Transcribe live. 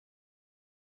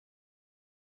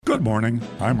Good morning,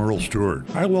 I'm Earl Stewart.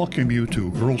 I welcome you to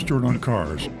Earl Stewart on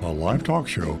Cars, a live talk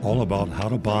show all about how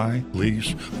to buy,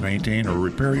 lease, maintain, or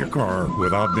repair your car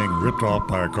without being ripped off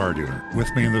by a car dealer. With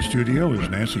me in the studio is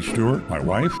Nancy Stewart, my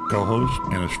wife, co-host,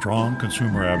 and a strong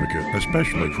consumer advocate,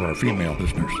 especially for our female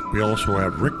listeners. We also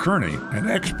have Rick Kearney, an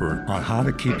expert on how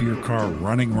to keep your car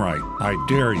running right. I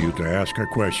dare you to ask a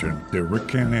question that Rick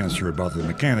can't answer about the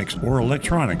mechanics or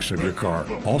electronics of your car.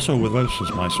 Also with us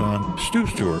is my son, Stu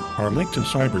Stewart, our link to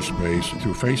cyberspace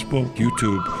through Facebook,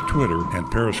 YouTube, Twitter,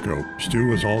 and Periscope.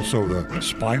 Stu is also the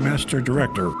Spy Master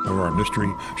Director of our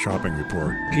Mystery Shopping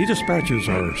Report. He dispatches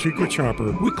our secret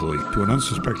shopper weekly to an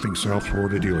unsuspecting South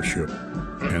Florida dealership.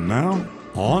 And now,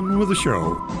 on with the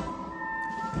show.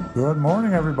 Good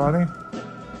morning, everybody.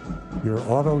 Your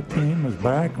auto team is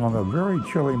back on a very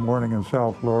chilly morning in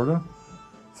South Florida.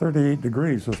 38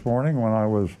 degrees this morning when I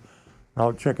was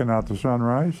out checking out the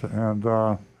sunrise, and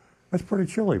that's pretty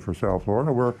chilly for South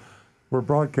Florida. We're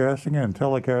broadcasting and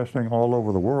telecasting all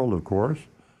over the world, of course.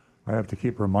 I have to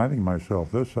keep reminding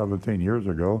myself this. 17 years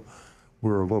ago,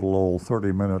 we were a little old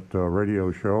 30-minute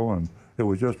radio show, and it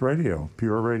was just radio,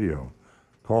 pure radio.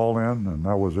 Call in, and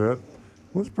that was it.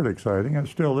 It was pretty exciting, and it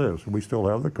still is. We still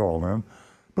have the call in.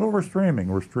 But we're streaming.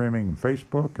 We're streaming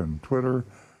Facebook and Twitter,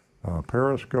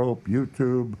 Periscope,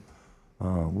 YouTube.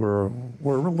 We're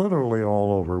literally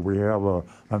all over. We have a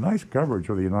nice coverage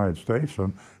of the United States,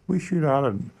 and we shoot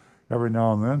out every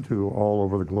now and then to all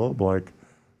over the globe, like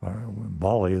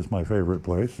Bali is my favorite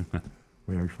place.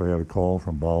 We actually had a call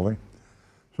from Bali.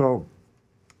 So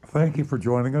thank you for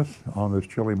joining us on this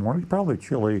chilly morning. It's probably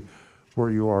chilly where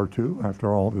you are, too.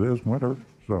 After all, it is winter,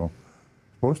 so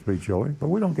it's supposed to be chilly. But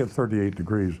we don't get 38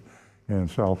 degrees in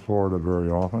South Florida very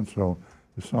often, so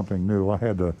it's something new. I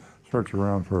had to search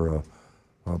around for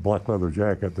a black leather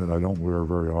jacket that I don't wear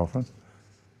very often.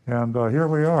 And here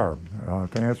we are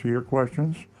to answer your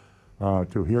questions,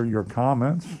 to hear your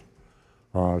comments,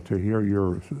 to hear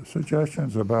your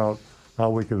suggestions about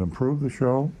how we can improve the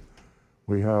show.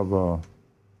 We have a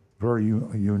very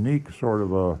unique sort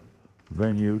of a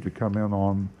venue to come in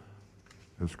on.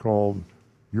 It's called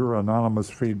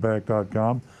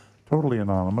youranonymousfeedback.com, totally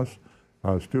anonymous.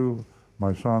 Stu,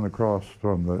 my son across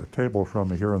from the table from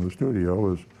me here in the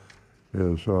studio,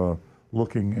 is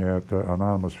looking at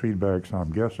anonymous feedbacks,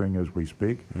 I'm guessing, as we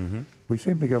speak. Mm-hmm. We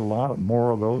seem to get a lot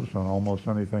more of those than almost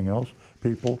anything else.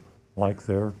 People like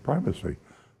their privacy,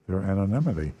 their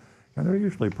anonymity. And they're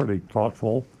usually pretty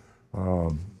thoughtful,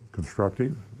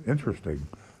 constructive, interesting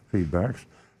feedbacks.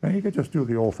 And you could just do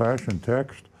the old-fashioned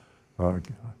text. I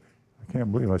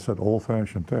can't believe I said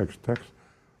old-fashioned text.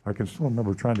 I can still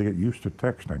remember trying to get used to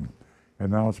texting,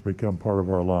 and now it's become part of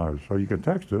our lives. So you can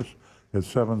text us. It's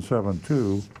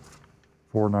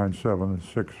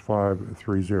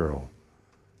 772-497-6530.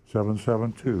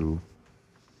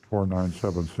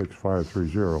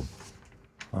 772-497-6530.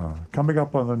 Coming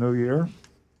up on the new year,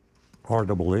 hard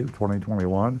to believe,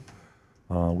 2021.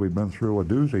 We've been through a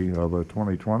doozy of a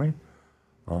 2020.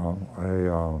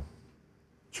 A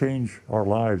change our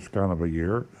lives kind of a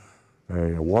year.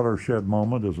 A watershed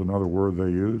moment is another word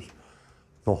they use.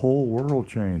 The whole world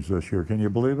changed this year. Can you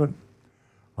believe it?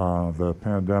 The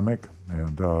pandemic,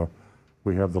 and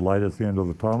we have the light at the end of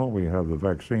the tunnel. We have the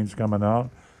vaccines coming out.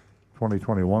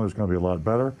 2021 is going to be a lot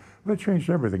better. But it changed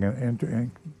everything,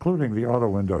 including the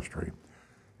auto industry.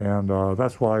 And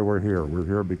that's why we're here. We're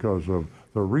here because of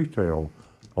the retail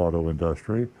auto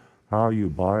industry, how you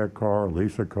buy a car,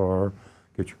 lease a car,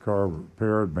 get your car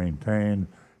repaired, maintained,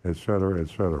 et cetera, et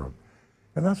cetera.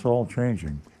 And that's all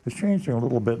changing. It's changing a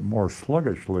little bit more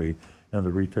sluggishly in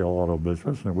the retail auto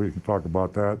business, and we can talk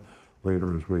about that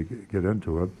later as we get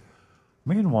into it.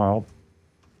 Meanwhile,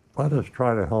 let us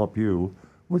try to help you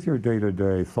with your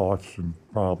day-to-day thoughts and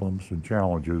problems and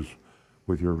challenges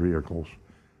with your vehicles.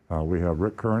 We have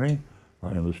Rick Kearney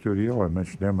in the studio. I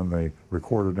mentioned him in the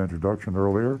recorded introduction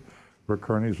earlier. Rick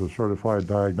Kearney is a certified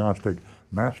diagnostic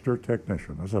master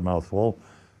technician. That's a mouthful,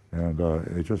 and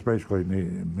it just basically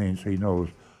means he knows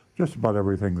just about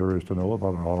everything there is to know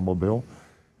about an automobile.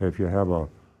 If you have a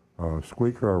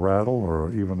squeak or a rattle or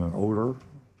even an odor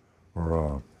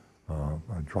or a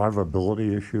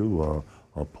drivability issue,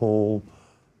 a pull,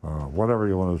 whatever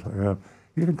you want to say,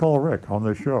 you can call Rick on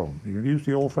this show. You can use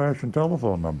the old-fashioned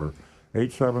telephone number,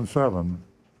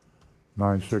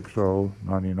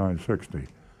 877-960-9960.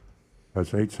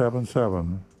 That's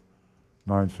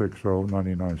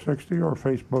 877-960-9960, or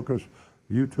Facebook us,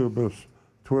 YouTube us,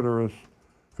 Twitter us,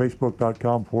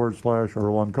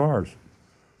 facebook.com/Earl on Cars.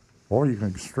 Or you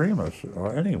can stream us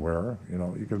anywhere. You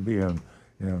know, you can be in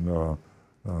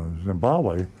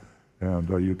Zimbabwe, and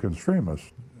you can stream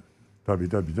us,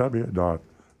 www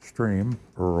stream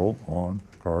Earl on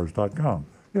cars.com.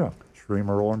 Yeah, stream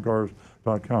Earl on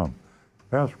cars.com.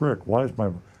 Ask Rick, why is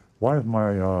my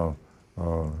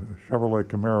Chevrolet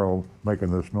Camaro making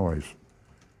this noise?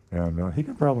 And he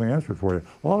can probably answer it for you.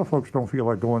 A lot of folks don't feel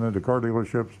like going into car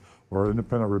dealerships or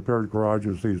independent repair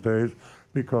garages these days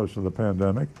because of the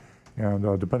pandemic.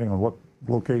 And depending on what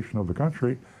location of the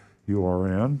country you are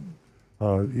in,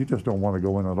 you just don't want to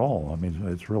go in at all. I mean,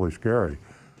 it's really scary.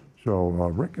 So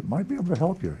Rick might be able to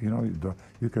help you. You know,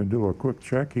 you can do a quick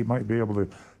check. He might be able to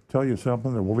tell you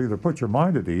something that will either put your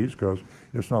mind at ease because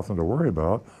it's nothing to worry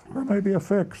about, or maybe a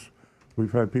fix.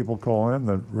 We've had people call in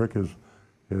that Rick has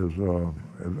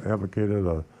advocated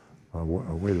a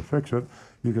way to fix it.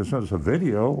 You can send us a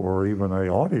video or even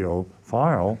a audio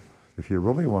file if you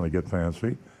really want to get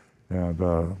fancy, and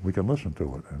we can listen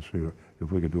to it and see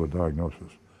if we can do a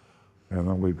diagnosis. And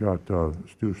then we've got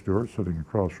Stu Stewart sitting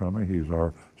across from me. He's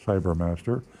our cyber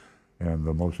master. And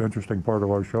the most interesting part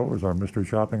of our show is our mystery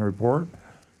shopping report.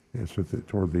 It's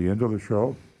toward the end of the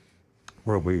show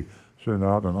where we send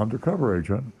out an undercover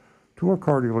agent to a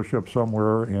car dealership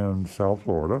somewhere in South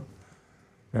Florida,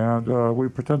 and we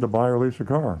pretend to buy or lease a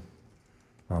car.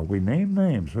 We name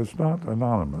names. It's not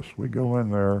anonymous. We go in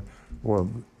there. Well,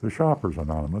 the shopper's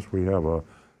anonymous. We have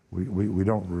we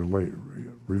don't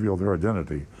reveal their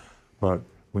identity, but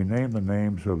we name the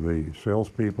names of the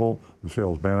salespeople, the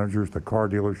sales managers, the car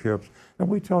dealerships, and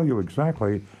we tell you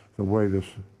exactly the way this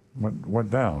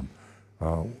went down.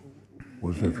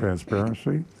 Was there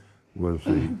transparency? Was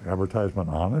the advertisement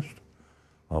honest?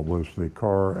 Was the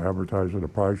car advertised at a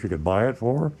price you could buy it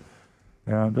for?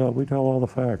 And we tell all the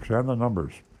facts and the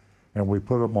numbers. And we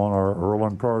put them on our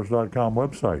EarlOnCars.com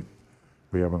website.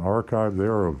 We have an archive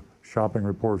there of shopping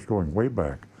reports going way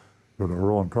back. Go to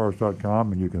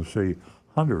EarlOnCars.com and you can see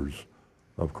hundreds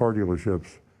of car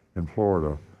dealerships in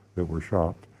Florida that were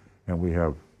shopped. And we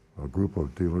have a group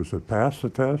of dealers that pass the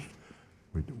test.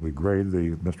 We grade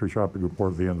the mystery shopping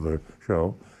report at the end of the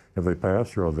show. If they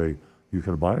pass, you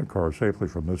can buy a car safely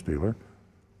from this dealer,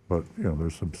 but you know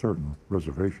there's some certain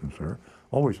reservations there.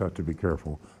 Always have to be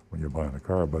careful when you're buying a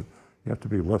car, but you have to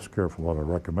be less careful on a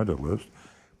recommended list.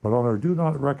 But on our do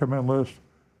not recommend list,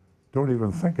 don't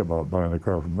even think about buying a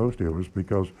car from those dealers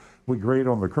because we grade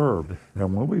on the curve,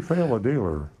 and when we fail a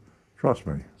dealer, trust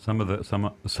me. Some of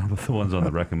the ones on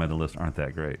the recommended list aren't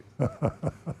that great.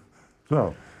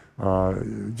 So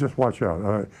just watch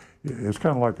out. It's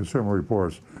kind of like Consumer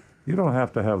Reports. You don't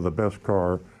have to have the best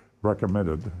car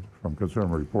recommended from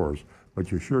Consumer Reports,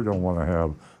 but you sure don't want to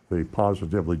have the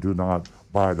positively do not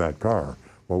buy that car.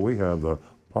 Well, we have the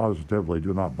positively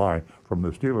do not buy from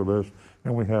this dealer list,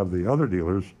 and we have the other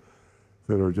dealers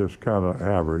that are just kind of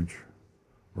average,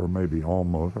 or maybe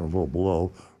almost, or a little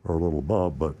below, or a little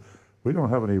above, but we don't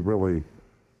have any really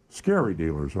scary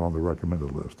dealers on the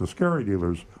recommended list. The scary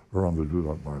dealers are on the do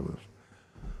not buy list.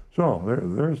 So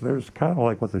there's kind of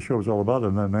like what the show's all about.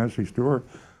 And then Nancy Stewart,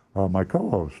 my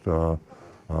co-host,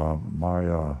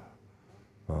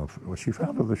 she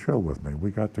founded the show with me.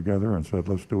 We got together and said,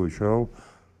 let's do a show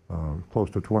close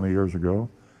to 20 years ago,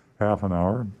 half an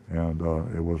hour, and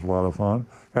it was a lot of fun.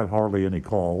 Had hardly any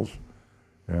calls,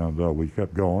 and we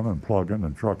kept going and plugging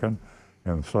and trucking,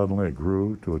 and suddenly it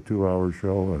grew to a 2-hour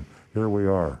show, and here we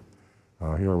are.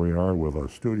 Here we are with a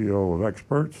studio of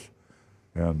experts.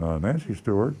 And Nancy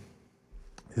Stewart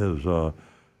is, I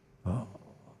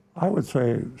would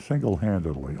say,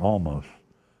 almost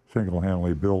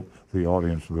single-handedly built the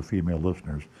audience of the female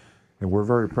listeners. And we're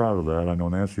very proud of that. I know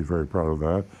Nancy's very proud of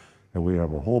that. And we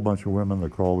have a whole bunch of women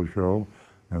that call the show,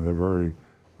 and they're very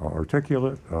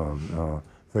articulate.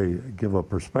 They give a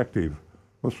perspective.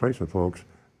 Let's face it, folks,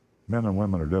 men and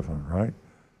women are different, right?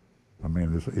 I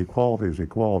mean, equality is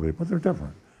equality, but they're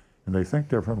different. And they think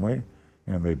differently,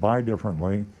 and they buy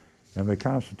differently, and they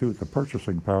constitute the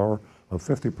purchasing power of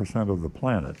 50% of the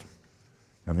planet.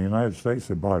 In the United States,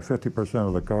 they buy 50%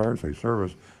 of the cars, they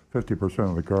service 50%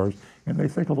 of the cars, and they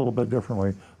think a little bit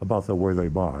differently about the way they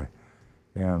buy.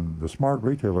 And the smart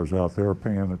retailers out there are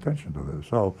paying attention to this.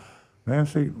 So,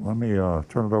 Nancy, let me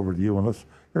turn it over to you, and let's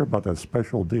hear about that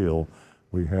special deal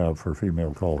we have for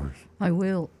female callers. I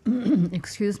will.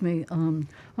 Excuse me. I'm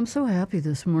so happy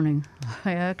this morning.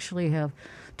 I actually have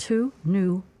 2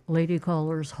 new lady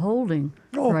callers holding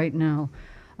right now.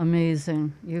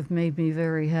 Amazing. You've made me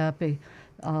very happy.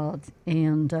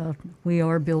 And we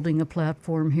are building a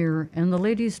platform here, and the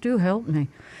ladies do help me.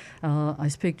 I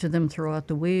speak to them throughout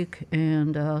the week,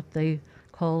 and they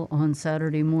call on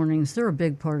Saturday mornings. They're a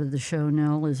big part of the show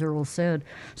now, as Earl said.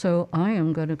 So I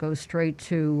am going to go straight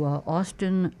to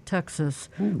Austin, Texas,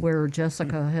 where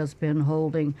Jessica has been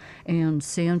holding. And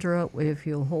Sandra, if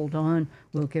you'll hold on,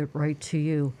 we'll get right to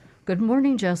you. Good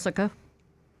morning, Jessica.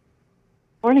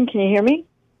 Morning, can you hear me?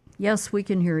 Yes, we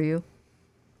can hear you.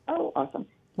 Oh, awesome.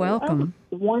 Welcome.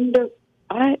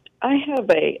 I have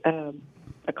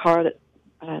a car that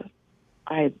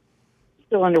I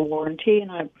still under warranty,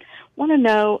 and I want to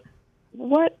know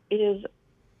what is,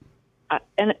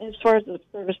 and as far as the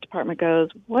service department goes,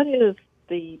 what is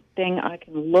the thing I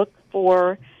can look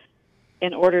for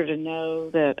in order to know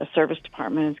that a service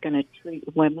department is going to treat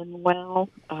women well?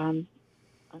 I'm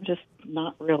just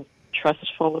not real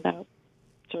trustful about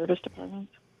service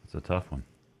departments. It's a tough one.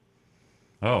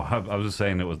 Oh, I was just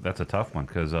saying that's a tough one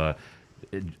because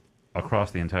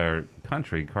across the entire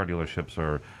country, car dealerships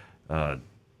are,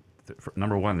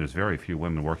 number one, there's very few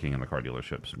women working in the car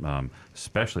dealerships,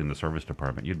 especially in the service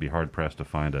department. You'd be hard-pressed to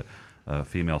find a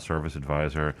female service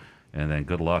advisor, and then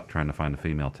good luck trying to find a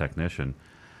female technician.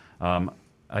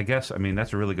 I guess,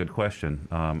 that's a really good question.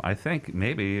 I think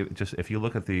maybe just if you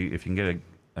look at if you can get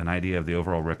an idea of the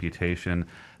overall reputation,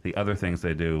 the other things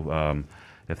they do,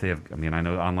 if they have, I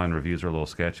know online reviews are a little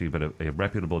sketchy, but a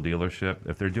reputable dealership,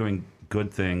 if they're doing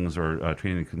good things or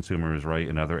treating consumers right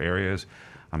in other areas,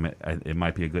 it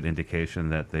might be a good indication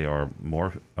that they are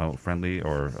more friendly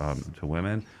or to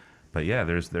women. But yeah,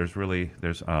 there's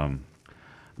I'm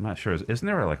not sure. Isn't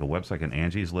there like a website, an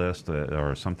Angie's List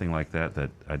or something like that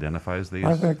identifies these?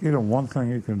 I think, one thing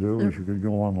you can do is you can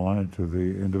go online to the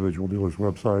individual dealers'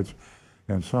 websites,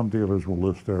 and some dealers will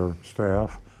list their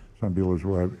staff. Some dealers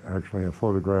will actually have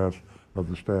photographs of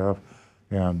the staff,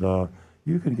 and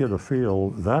you can get a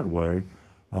feel that way.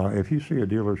 If you see a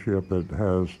dealership that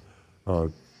has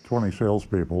 20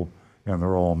 salespeople and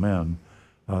they're all men,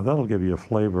 that'll give you a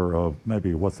flavor of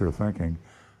maybe what they're thinking.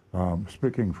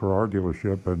 Speaking for our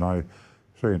dealership, and I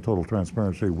say in total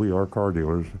transparency, we are car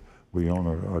dealers. We own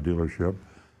a dealership,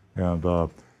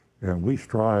 and we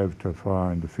strive to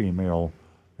find female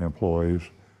employees.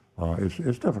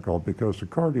 It's difficult because the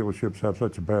car dealerships have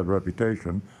such a bad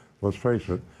reputation. Let's face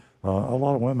it. A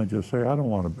lot of women just say, I don't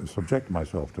want to subject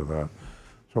myself to that.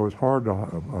 So it's hard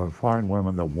to find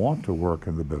women that want to work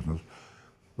in the business.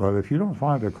 But if you don't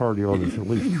find a car dealer that's at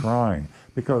least trying,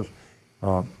 because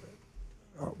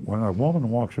when a woman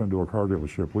walks into a car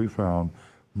dealership, we found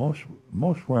most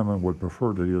women would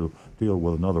prefer to deal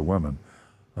with another woman.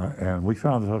 And we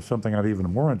found something out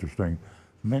even more interesting.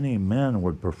 Many men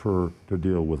would prefer to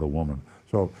deal with a woman.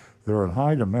 So they're in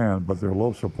high demand, but they're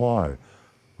low supply.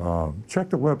 Check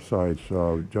the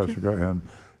websites, Jessica, and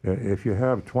if you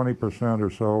have 20% or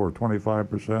so or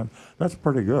 25%, that's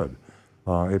pretty good.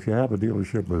 If you have a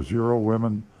dealership with 0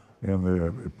 women in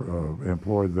the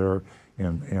employed there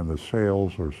in the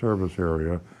sales or service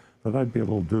area, then I'd be a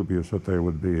little dubious that they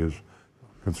would be as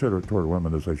considerate toward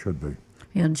women as they should be.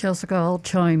 And Jessica, I'll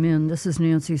chime in. This is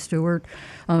Nancy Stewart.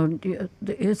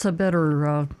 It's a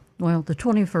better, the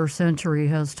 21st century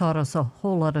has taught us a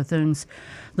whole lot of things.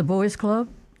 The Boys Club,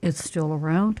 it's still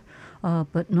around.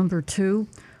 But number 2,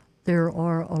 there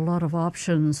are a lot of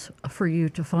options for you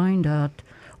to find out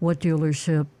what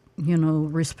dealership,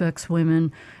 respects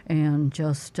women and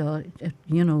just,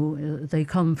 they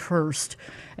come first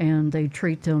and they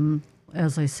treat them,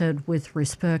 as I said, with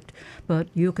respect. But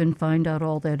you can find out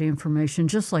all that information,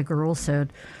 just like Earl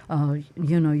said.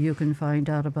 You can find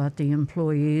out about the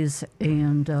employees,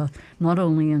 and not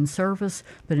only in service,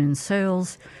 but in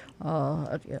sales,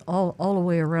 all the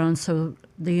way around. So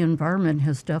the environment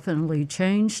has definitely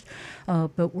changed,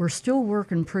 but we're still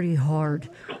working pretty hard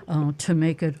to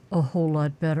make it a whole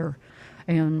lot better.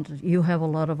 And you have a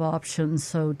lot of options,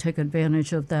 so take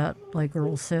advantage of that, like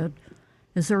Earl said.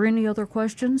 Is there any other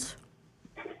questions?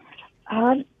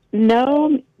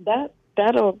 No,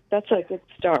 that's a good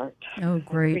start. Oh,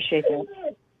 great. I appreciate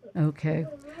that. Okay.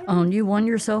 You won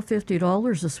yourself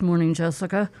 $50 this morning,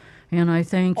 Jessica, and I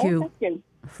thank you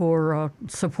for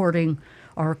supporting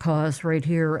our cause right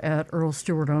here at Earl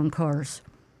Stewart on Cars.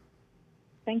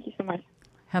 Thank you so much.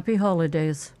 Happy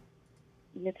holidays.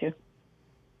 You too.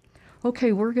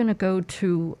 Okay, we're going to go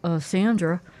to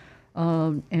Sandra.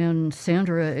 And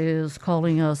Sandra is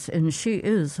calling us, and she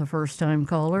is a first-time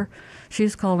caller.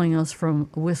 She's calling us from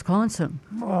Wisconsin.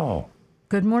 Oh.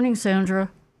 Good morning, Sandra.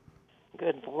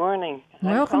 Good morning.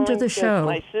 Welcome to the show.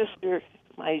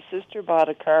 My sister bought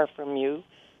a car from you.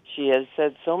 She has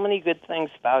said so many good things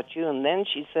about you, and then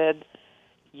she said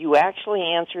you actually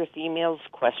answer females'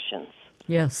 questions.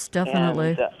 Yes,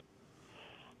 definitely. And,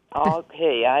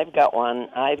 okay, I've got one.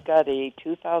 I've got a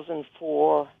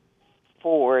 2004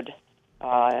 Ford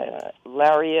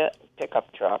Lariat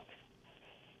pickup truck,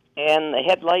 and the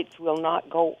headlights will not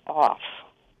go off.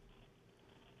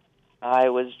 I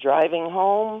was driving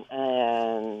home,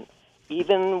 and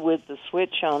even with the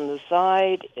switch on the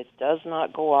side, it does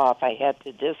not go off. I had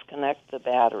to disconnect the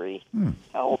battery.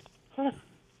 Help.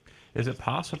 Is it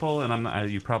possible,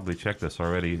 and you probably checked this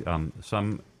already,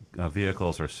 some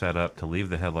vehicles are set up to leave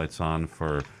the headlights on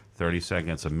for 30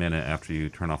 seconds, a minute after you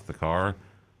turn off the car?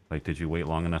 Like, did you wait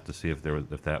long enough to see if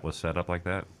that was set up like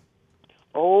that?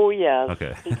 Oh, yes,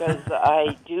 Okay. because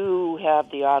I do have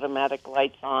the automatic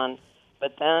lights on.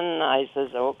 But then I says,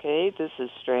 okay, this is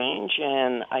strange,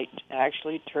 and I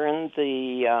actually turned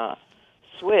the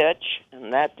switch,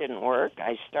 and that didn't work.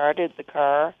 I started the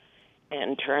car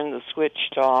and turned the switch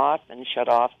off and shut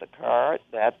off the car.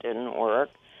 That didn't work.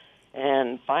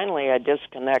 And finally, I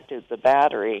disconnected the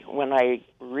battery. When I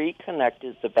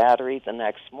reconnected the battery the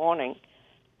next morning,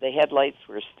 the headlights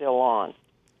were still on.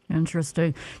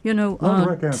 Interesting. You know, Rick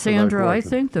answer that Sandra, I question?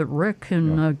 think that Rick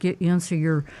can answer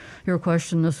your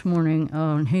question this morning.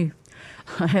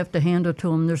 I have to hand it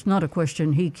to him. There's not a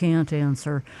question he can't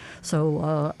answer.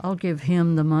 So I'll give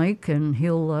him the mic, and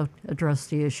he'll address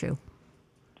the issue.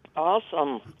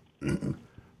 Awesome.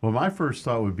 Well, my first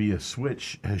thought would be a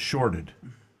switch has shorted.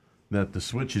 That the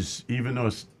switch is, even though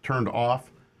it's turned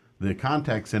off, the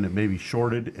contacts in it may be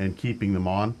shorted and keeping them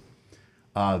on.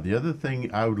 The other thing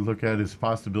I would look at is the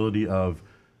possibility of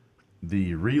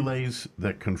the relays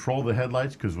that control the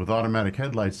headlights, because with automatic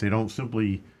headlights, they don't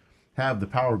simply have the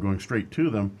power going straight to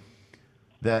them.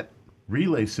 That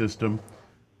relay system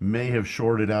may have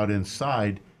shorted out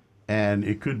inside, and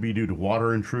it could be due to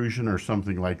water intrusion or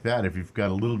something like that. If you've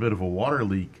got a little bit of a water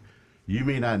leak, you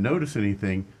may not notice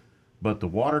anything, but the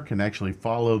water can actually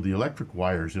follow the electric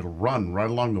wires. It'll run right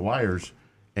along the wires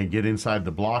and get inside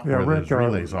the block where Rick, those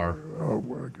relays are.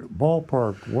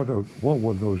 Ballpark, what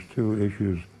would those two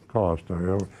issues cost?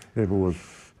 If it was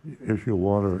issue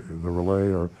one, or the relay,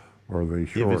 or the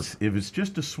short? If it's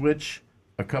just a switch,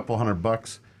 a couple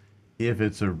 $100. If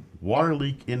it's a water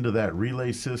leak into that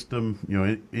relay system,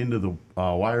 into the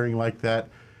wiring like that,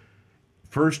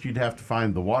 first you'd have to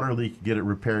find the water leak, get it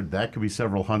repaired. That could be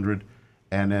several hundred,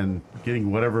 and then getting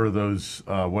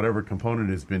whatever component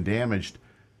has been damaged,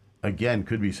 again,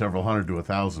 could be several hundred to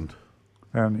 1,000.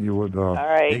 And you would. All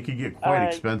right. It could get quite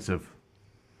expensive.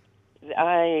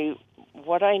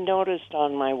 What I noticed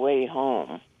on my way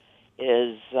home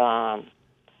is,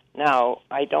 now,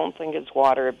 I don't think it's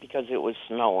water because it was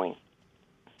snowing.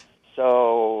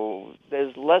 So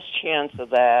there's less chance of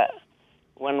that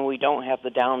when we don't have the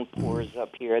downpours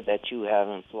up here that you have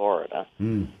in Florida.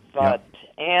 But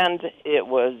and it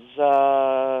was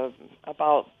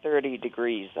about 30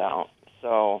 degrees out.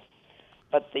 So,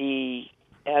 but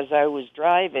as I was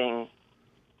driving,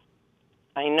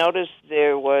 I noticed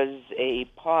there was a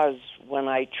pause when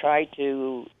I tried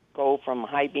to go from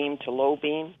high beam to low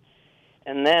beam,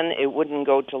 and then it wouldn't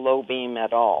go to low beam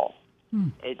at all.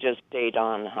 It just stayed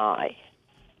on high.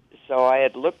 So I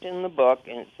had looked in the book,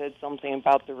 and it said something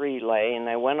about the relay, and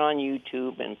I went on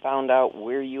YouTube and found out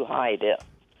where you hide it.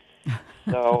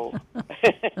 So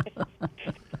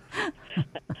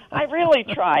I really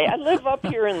try. I live up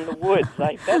here in the woods.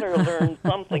 I better learn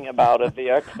something about a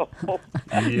vehicle.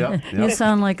 Yep. You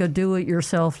sound like a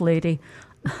do-it-yourself lady.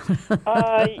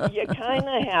 You kind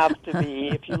of have to be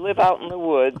if you live out in the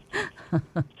woods.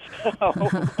 So.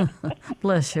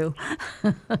 Bless you.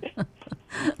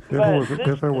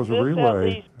 If there was a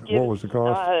relay, what was the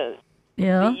cost?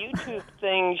 Yeah. The YouTube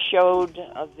thing showed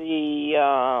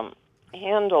the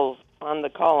handle on the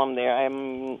column there.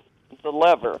 The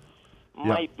lever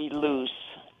might be loose,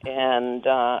 and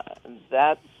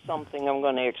that's something I'm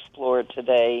going to explore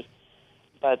today.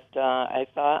 But I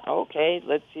thought, okay,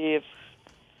 let's see if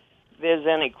there's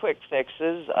any quick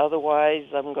fixes. Otherwise,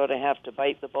 I'm going to have to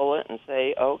bite the bullet and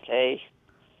say, okay.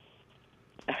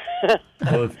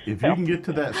 Well, if you can get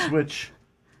to that switch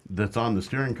that's on the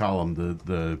steering column,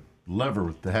 the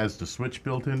lever that has the switch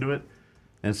built into it,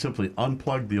 and simply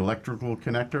unplug the electrical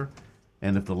connector,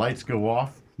 and if the lights go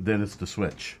off, then it's the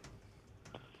switch.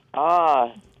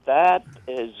 That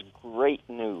is great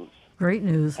news. Great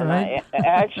news, And right? I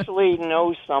actually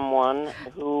know someone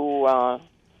who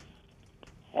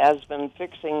has been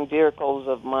fixing vehicles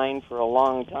of mine for a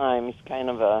long time. He's kind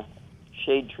of a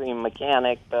shade tree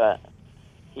mechanic, but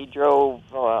he drove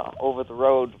over the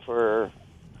road for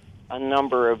a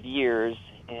number of years,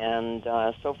 and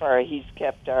so far he's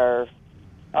kept our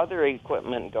other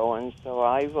equipment going. So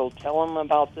I will tell him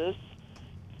about this,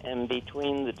 and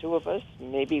between the two of us,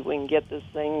 maybe we can get this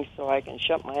thing so I can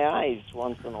shut my eyes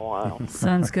once in a while.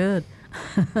 Sounds good.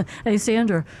 Hey,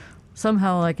 Sandra,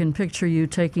 Somehow I can picture you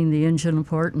taking the engine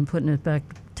apart and putting it back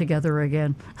together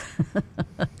again.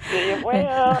 Yeah,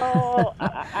 well,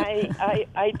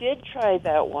 I did try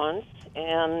that once,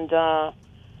 and I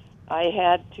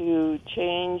had to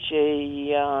change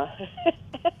a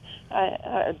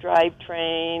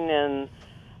drivetrain, and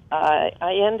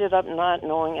I ended up not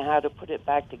knowing how to put it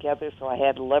back together, so I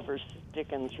had levers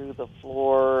sticking through the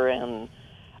floor, and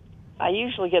I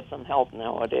usually get some help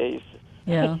nowadays.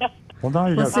 Yeah. Well, now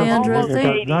you Well, got Sandra,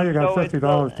 now you got so it's $50 to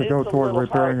go it's a toward little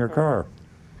repairing your hard car.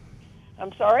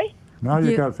 I'm sorry? Now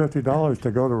you You- got $50 to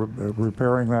go to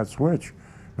repairing that switch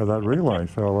or that relay.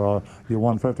 So you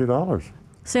won $50.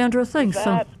 Sandra, thanks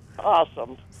That's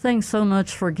awesome. thanks so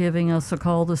much for giving us a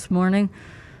call this morning.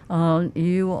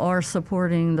 You are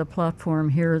supporting the platform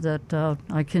here that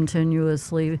I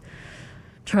continuously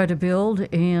try to build,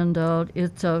 and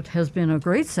it has been a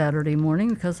great Saturday morning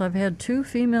because I've had 2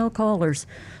 female callers.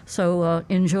 So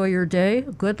enjoy your day.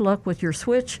 Good luck with your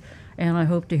switch, and I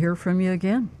hope to hear from you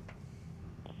again.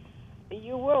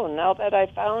 You will. Now that I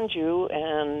found you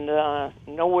and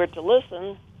know where to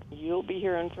listen, you'll be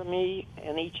hearing from me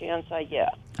any chance I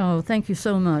get. Oh, thank you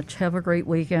so much. Have a great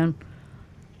weekend.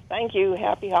 Thank you.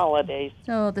 Happy holidays.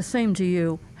 Oh, the same to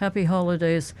you. Happy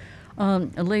holidays.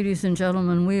 Ladies and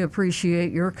gentlemen, we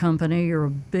appreciate your company. You're a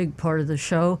big part of the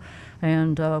show,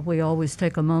 and we always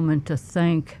take a moment to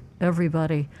thank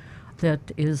everybody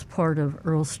that is part of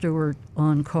Earl Stewart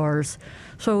on Cars.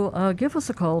 So give us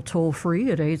a call toll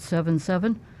free at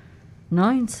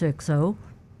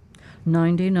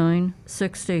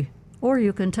 877-960-9960, or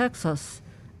you can text us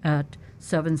at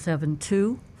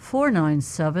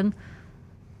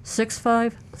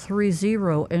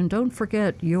 772-497-6530. And don't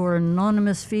forget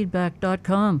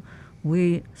youranonymousfeedback.com.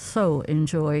 We so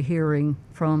enjoy hearing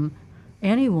from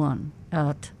anyone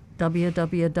at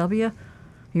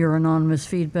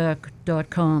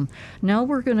www.youranonymousfeedback.com. Now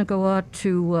we're going to go out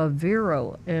to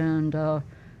Vero, and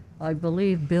I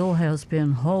believe Bill has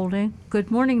been holding.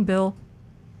 Good morning, Bill.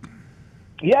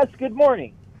 Yes, good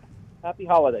morning. Happy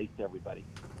holidays to everybody.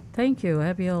 Thank you.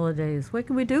 Happy holidays. What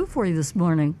can we do for you this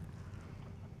morning?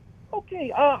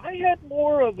 Okay, I had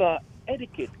more of a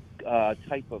etiquette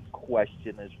type of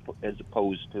question as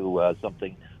opposed to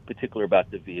something particular about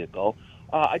the vehicle.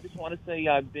 I just want to say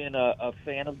I've been a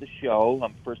fan of the show.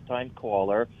 I'm a first-time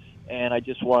caller, and I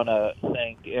just want to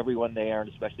thank everyone there, and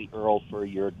especially Earl, for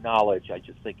your knowledge. I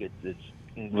just think it's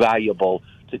invaluable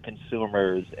to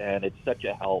consumers, and it's such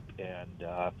a help, and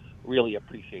really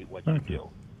appreciate what you do.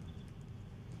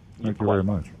 Thank you very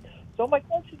much. So my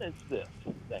question is this.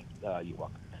 You're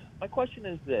welcome. My question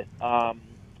is this.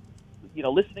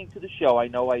 Listening to the show, I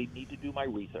know I need to do my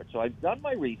research. So I've done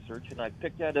my research, and I've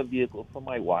picked out a vehicle for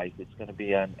my wife. It's going to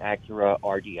be an Acura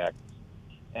RDX,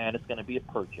 and it's going to be a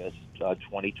purchase,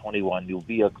 2021 new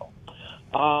vehicle.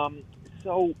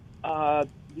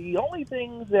 The only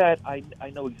things that I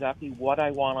know exactly what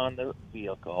I want on the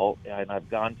vehicle, and I've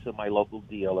gone to my local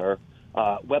dealer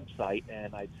website,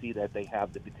 and I see that they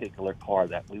have the particular car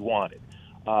that we wanted.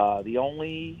 The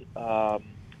only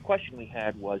question we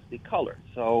had was the color.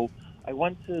 So I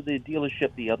went to the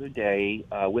dealership the other day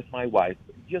with my wife,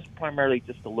 primarily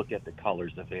to look at the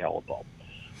colors available.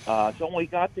 So when we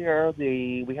got there,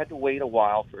 we had to wait a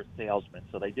while for a salesman.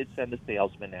 So they did send a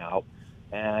salesman out,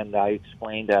 and I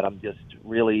explained that I'm just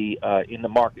really in the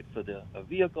market for the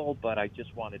vehicle, but I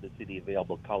just wanted to see the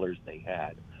available colors they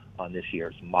had on this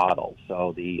year's model.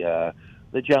 So the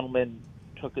gentleman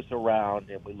took us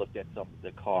around, and we looked at some of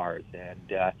the cars, and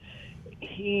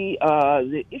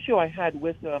the issue I had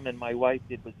with him and my wife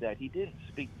did was that he didn't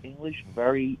speak English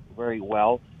very, very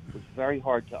well. It was very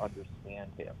hard to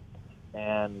understand him.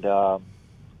 And the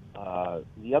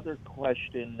other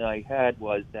question I had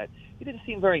was that he didn't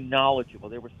seem very knowledgeable.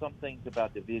 There were some things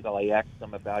about the vehicle I asked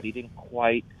him about. He didn't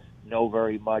quite know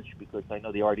very much because I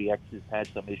know the RDXs had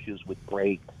some issues with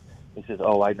brakes. He says,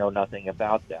 I know nothing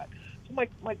about that. So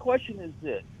my question is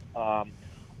this.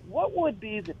 What would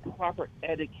be the proper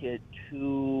etiquette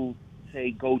to,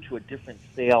 say, go to a different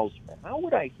salesman? How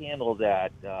would I handle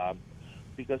that?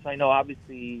 Because I know,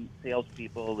 obviously,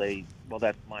 salespeople,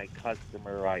 that's my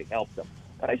customer, I help them.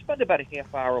 But I spent about a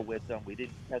half hour with them. We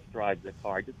didn't test drive the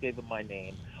car. I just gave them my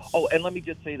name. Oh, and let me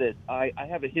just say this. I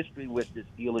have a history with this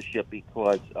dealership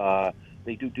because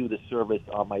they do the service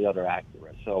on my other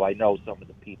Acura. So I know some of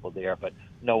the people there, but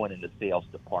no one in the sales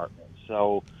department.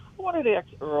 So I wanted to ask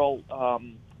Earl,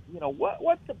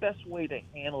 what's the best way to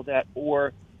handle that,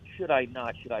 or should I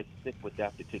not? Should I stick with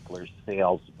that particular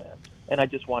salesman? And I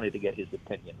just wanted to get his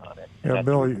opinion on it. Yeah,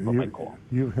 Bill,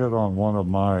 you hit on one of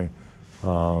my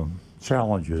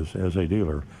challenges as a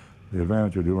dealer. The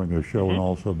advantage of doing this show and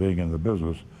also being in the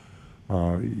business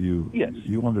Yes.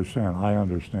 you understand. I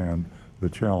understand the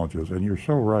challenges, and you're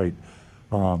so right.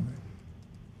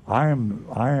 I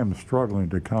am struggling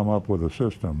to come up with a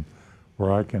system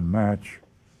where I can match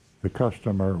the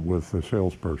customer with the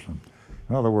salesperson.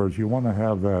 In other words, you want to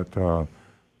have that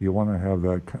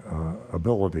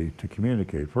ability to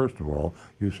communicate. First of all,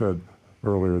 you said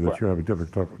earlier that you have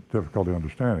a difficulty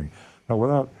understanding. Now,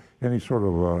 without any sort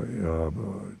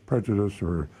of prejudice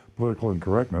or political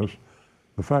incorrectness,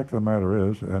 the fact of the matter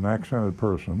is, an accented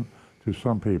person to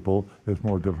some people is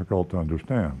more difficult to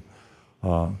understand.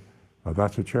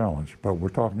 That's a challenge. But we're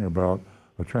talking about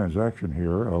a transaction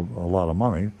here of a lot of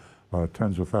money,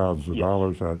 tens of thousands of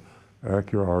dollars. That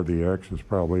Acura RDX is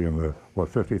probably in the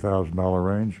 $50,000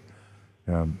 range,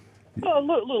 and a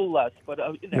little less, but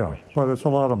in that range. but it's a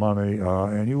lot of money,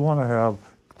 and you want to have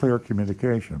clear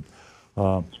communication.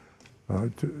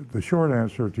 The short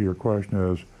answer to your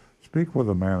question is speak with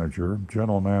a manager,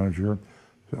 general manager,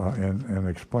 and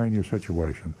explain your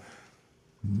situation.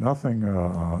 Nothing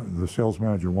the sales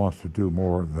manager wants to do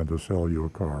more than to sell you a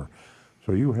car.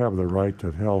 So you have the right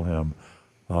to tell him,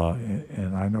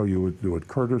 and I know you would do it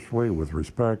courteously, with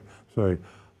respect, say,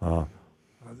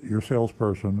 your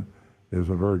salesperson is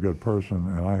a very good person,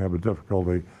 and I have a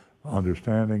difficulty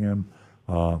understanding him.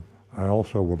 I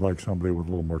also would like somebody with a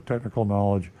little more technical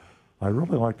knowledge. I'd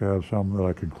really like to have someone that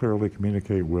I can clearly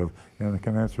communicate with and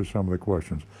can answer some of the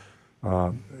questions.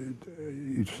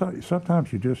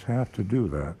 Sometimes you just have to do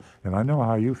that. And I know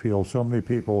how you feel. So many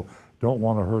people don't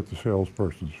want to hurt the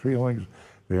salesperson's feelings.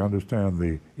 They understand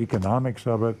the economics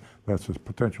of it. That's a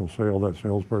potential sale that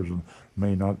salesperson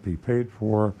may not be paid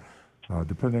for.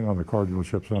 Depending on the car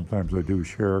dealership, sometimes they do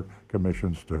share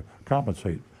commissions to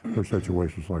compensate for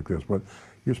situations like this. But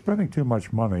you're spending too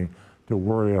much money to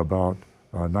worry about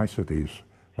niceties.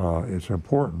 It's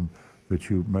important that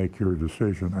you make your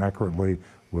decision accurately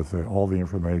with all the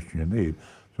information you need.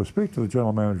 So speak to the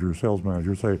general manager or sales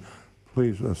manager, say,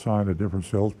 please assign a different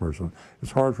salesperson.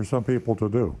 It's hard for some people to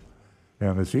do.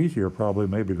 And it's easier probably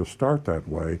maybe to start that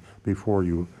way before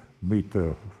you meet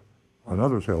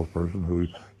another salesperson who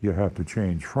you have to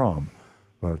change from.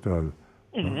 But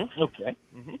Okay.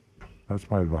 that's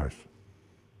my advice.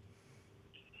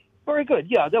 Very good.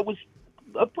 Yeah, that was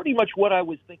pretty much what I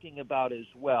was thinking about as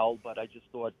well, but I just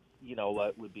thought,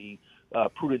 it would be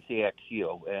prudent to ask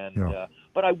you. And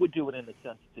but I would do it in a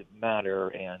sensitive manner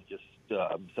and just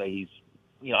say he's,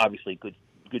 obviously good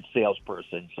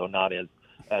salesperson, so not as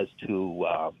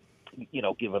to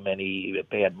give him any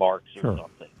bad marks or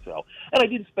something. So, and I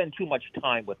didn't spend too much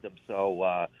time with him, so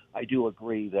I do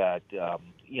agree that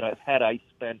had I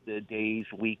spent days,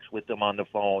 weeks with him on the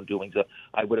phone doing so,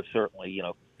 I would have certainly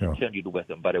continued with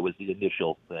him. But it was the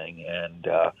initial thing, and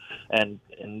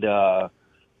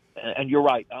you're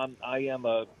right. I am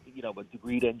a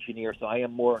degreed engineer, so I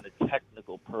am more a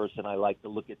technical person. I like to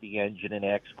look at the engine and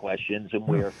ask questions and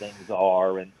where things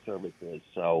are and services.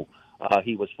 So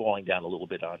he was falling down a little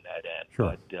bit on that end.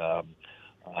 Sure. But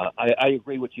I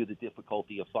agree with you, the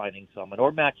difficulty of finding someone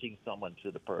or matching someone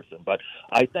to the person. But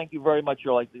I thank you very much. It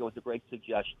was a great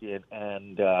suggestion,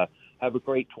 and have a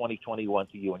great 2021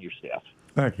 to you and your staff.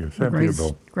 Thank you. Same to you,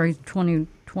 Bill. Great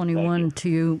 2021 to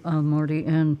you, Marty,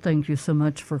 and thank you so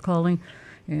much for calling.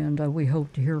 And we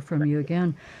hope to hear from you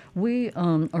again. We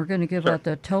are going to give out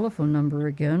that telephone number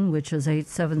again, which is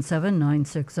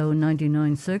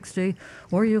 877-960-9960,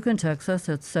 or you can text us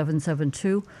at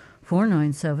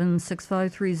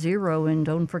 772-497-6530. And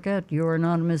don't forget,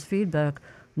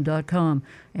 youranonymousfeedback.com.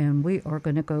 And we are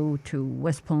going to go to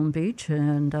West Palm Beach,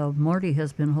 and Marty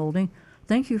has been holding.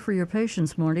 Thank you for your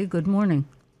patience, Marty. Good morning.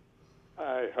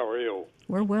 Hi, how are you?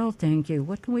 We're well, thank you.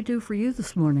 What can we do for you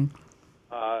this morning?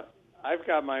 I've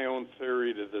got my own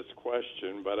theory to this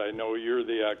question, but I know you're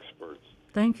the experts.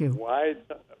 Thank you. Why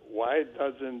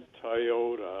doesn't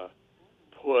Toyota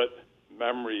put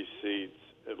memory seats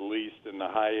at least in the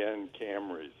high-end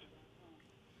Camrys?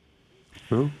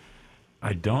 Who?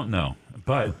 I don't know,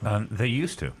 but they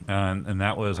used to, and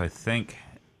that was I think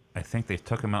they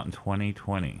took them out in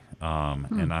 2020,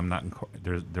 and I'm not.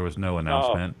 There was no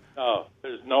announcement. No,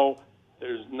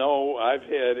 there's no. I've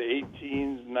had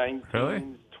 18s, 19s, Really?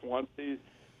 20s.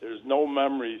 There's no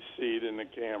memory seat in the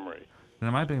Camry. And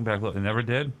am I being backloaded? It never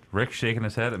did? Rick's shaking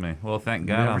his head at me. Well, thank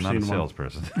God Never I'm not a seen one.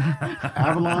 salesperson.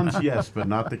 Avalons, yes, but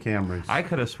not the Camrys. I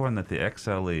could have sworn that the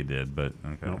XLE did, but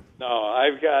okay. Nope. No,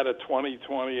 I've got a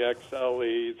 2020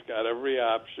 XLE. It's got every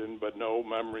option, but no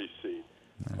memory seat.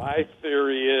 My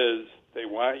theory is they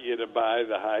want you to buy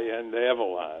the high-end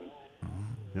Avalon.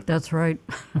 That's right.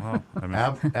 Well, I mean,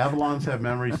 Avalons have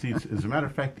memory seats. As a matter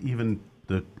of fact, even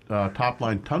the top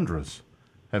line Tundras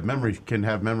can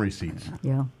have memory seats.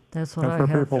 Yeah, that's what And I for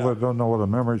have. people that don't know what a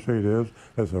memory seat is,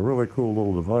 it's a really cool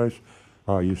little device.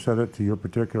 You set it to your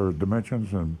particular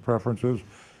dimensions and preferences,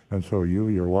 and so you,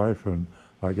 your wife, and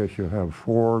I guess you have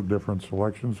 4 different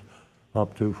selections,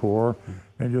 up to 4,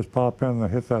 and just pop in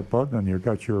and hit that button, and you've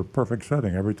got your perfect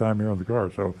setting every time you're in the car.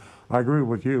 So I agree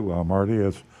with you, Marty.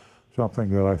 It's something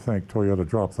that I think Toyota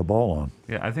dropped the ball on.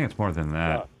 Yeah, I think it's more than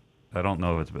that. I don't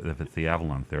know if it's the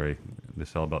Avalon theory. They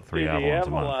sell about 3 Avalons a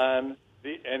month. Avalon,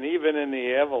 and even in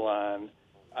the Avalon,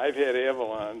 I've had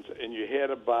Avalons, and you had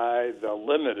to buy the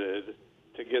limited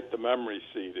to get the memory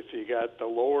seat. If you got the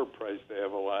lower priced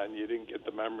Avalon, you didn't get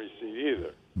the memory seat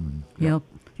either. Yep,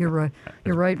 you're right.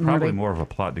 You're right, Marty. Probably more of a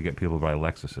plot to get people to buy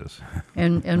Lexuses.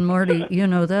 And Marty, you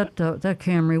know that that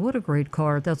Camry, what a great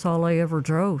car. That's all I ever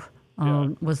drove.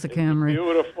 Was the Camry.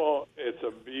 It's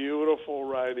a beautiful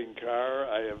riding car.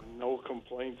 I have no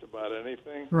complaints about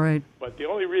anything. Right. But the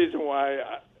only reason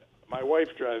why my wife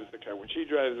drives the car, when she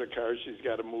drives the car, she's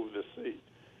got to move the seat.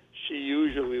 She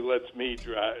usually lets me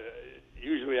drive.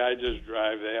 Usually I just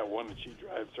drive that one, and she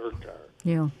drives her car.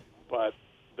 Yeah. But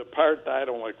the part that I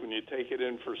don't like, when you take it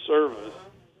in for service,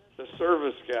 the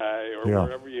service guy or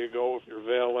wherever you go, if you're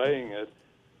valeting it,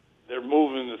 they're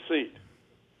moving the seat.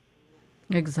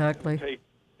 Exactly.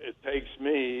 It takes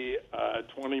me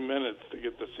 20 minutes to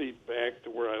get the seat back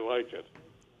to where I like it.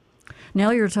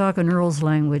 Now you're talking Earl's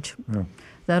language. Yeah.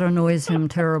 That annoys him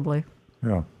terribly.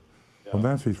 Yeah. Well,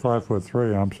 Nancy's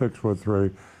 5'3", I'm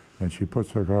 6'3", and she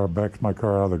puts my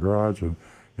car out of the garage, and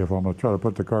if I'm going to try to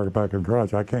put the car back in the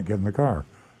garage, I can't get in the car.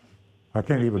 I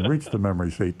can't even reach the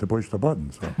memory seat to push the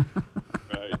button. So.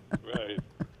 Right.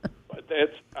 But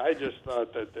I just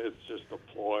thought that it's just a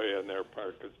ploy on their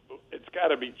part, because it's got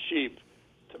to be cheap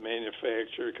to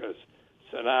manufacture, because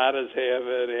Sonatas have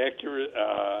it,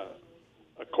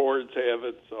 Accords have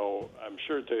it, so I'm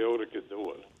sure Toyota could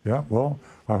do it. Yeah, well,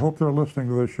 I hope they're listening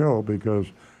to the show,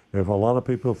 because if a lot of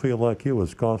people feel like you,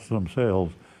 it's costing them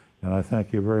sales, and I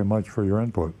thank you very much for your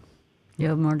input.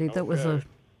 Yeah, Marty, that was a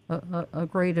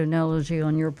great analogy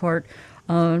on your part.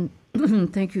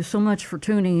 Thank you so much for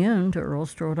tuning in to Earl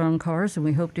Strode on Cars, and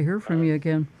we hope to hear from you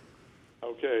again.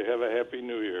 Okay, have a Happy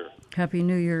New Year. Happy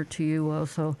New Year to you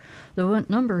also. The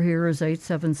number here is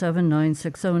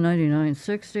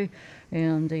 877-960-9960,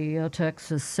 and the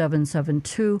text is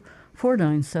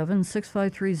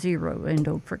 772-497-6530. And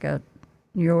don't forget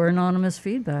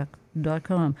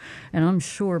youranonymousfeedback.com. And I'm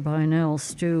sure by now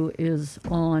Stu is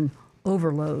on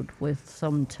overload with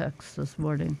some texts this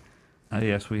morning.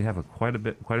 Yes, we have quite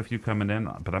a few coming in,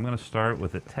 but I'm going to start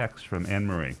with a text from Anne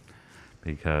Marie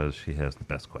because she has the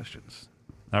best questions.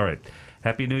 All right.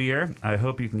 Happy New Year. I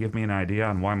hope you can give me an idea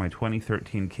on why my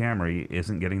 2013 Camry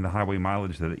isn't getting the highway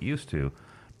mileage that it used to.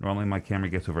 Normally, my Camry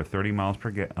gets over 30 miles per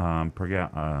gallon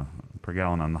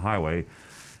on the highway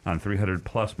on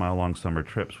 300-plus mile-long summer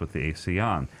trips with the AC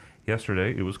on.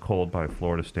 Yesterday, it was cold by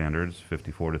Florida standards,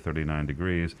 54 to 39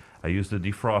 degrees. I used a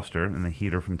defroster and a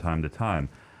heater from time to time.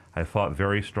 I fought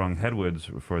very strong headwinds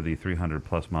for the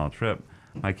 300-plus mile trip.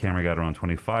 My Camry got around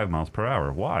 25 miles per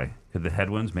hour. Why? Could the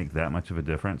headwinds make that much of a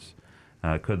difference?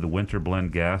 Could the winter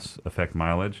blend gas affect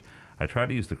mileage? I tried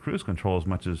to use the cruise control as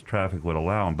much as traffic would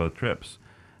allow on both trips,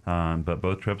 but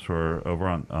both trips were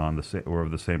over were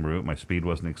of the same route. My speed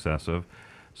wasn't excessive.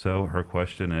 So her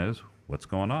question is, what's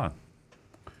going on?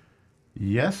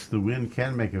 Yes, the wind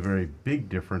can make a very big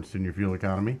difference in your fuel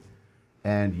economy.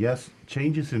 And yes,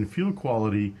 changes in fuel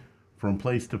quality from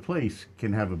place to place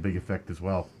can have a big effect as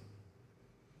well.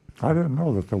 I didn't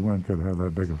know that the wind could have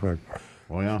that big effect.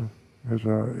 Oh, yeah.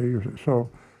 You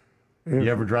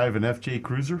ever drive an FJ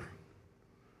Cruiser?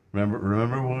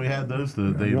 Remember when we had those?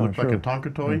 They looked like a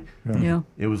Tonka toy? Yeah.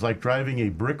 It was like driving a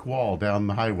brick wall down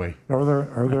the highway. Are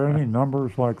there any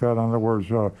numbers like that? In other words,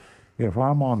 if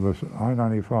I'm on this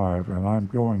I-95 and I'm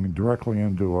going directly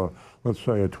into let's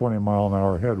say a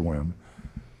 20-mile-an-hour headwind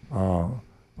on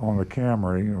a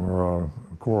Camry or a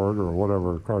Accord or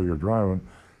whatever car you're driving,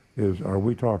 are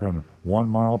we talking 1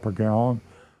 mile per gallon?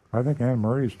 I think Anne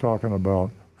Marie's talking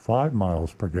about 5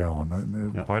 miles per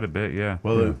gallon. Quite a bit, yeah.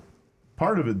 Well,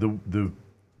 part of it, the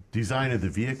design of the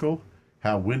vehicle,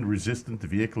 how wind resistant the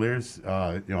vehicle is,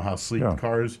 how sleek the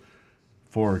car is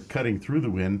for cutting through the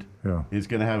wind is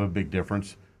going to have a big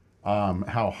difference.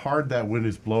 How hard that wind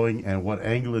is blowing and what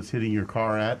angle it's hitting your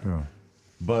car at. Yeah.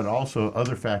 But also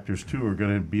other factors, too, are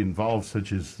going to be involved,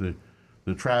 such as the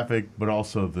traffic, but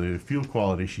also the fuel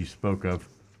quality she spoke of.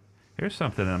 Here's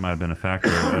something that might have been a factor.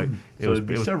 It was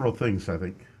several things, I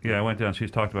think. Yeah, I went down.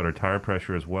 She's talked about her tire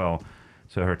pressure as well.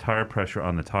 So her tire pressure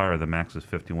on the tire, the max is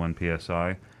 51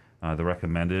 psi. The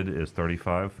recommended is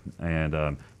 35,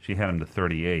 and she had him to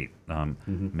 38.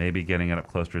 Maybe getting it up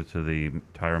closer to the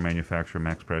tire manufacturer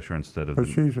max pressure instead of. But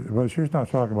she's not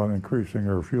talking about increasing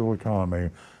her fuel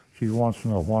economy. She wants to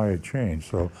know why it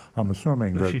changed. So I'm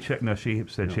assuming that she checked. No, she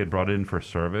said she had brought it in for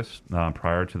service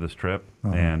prior to this trip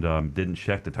and didn't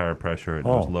check the tire pressure. It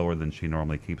was lower than she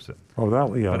normally keeps it. Oh,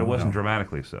 that yeah. But it wasn't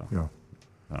dramatically so. Yeah.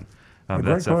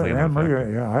 That's definitely Anne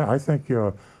Marie, yeah, I think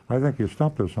you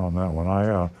stumped us on that one.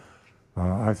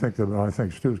 I think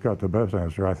Stu's got the best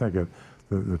answer. I think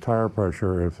the tire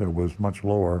pressure, if it was much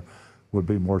lower, would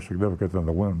be more significant than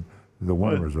the wind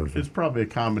resistance. It's probably a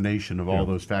combination of all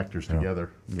those factors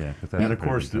together. Yeah. And of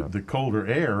course, the colder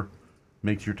air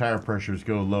makes your tire pressures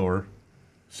go lower,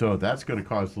 so that's going to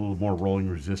cause a little more rolling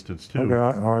resistance too. Okay,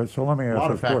 all right. So let me ask a lot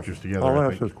this of factors question. together.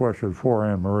 I'll ask this question for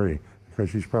Anne Marie because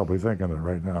she's probably thinking it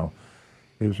right now.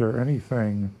 Is there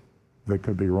anything that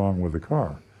could be wrong with the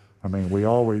car? I mean, we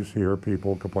always hear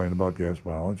people complain about gas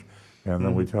mileage, and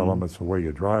then we tell them it's the way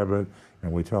you drive it,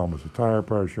 and we tell them it's the tire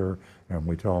pressure, and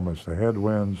we tell them it's the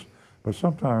headwinds, but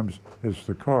sometimes it's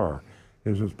the car.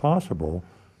 Is it possible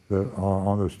that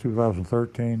on this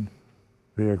 2013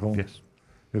 vehicle,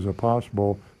 is it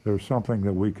possible there's something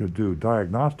that we could do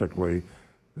diagnostically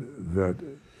that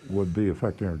would be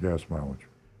affecting our gas mileage?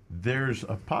 There's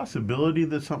a possibility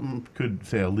that something could,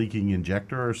 say, a leaking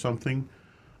injector or something.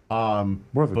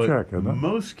 Worth a check, isn't it?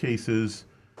 Most cases,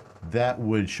 that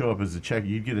would show up as a check.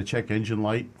 You'd get a check engine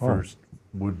light first,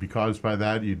 would be caused by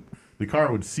that. The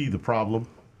car would see the problem.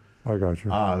 I got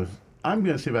you. I'm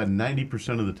going to say about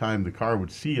 90% of the time, the car would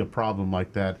see a problem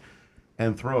like that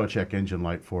and throw a check engine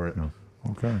light for it. Yeah.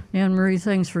 Okay. Anne Marie,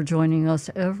 thanks for joining us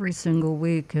every single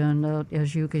week. And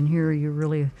as you can hear, you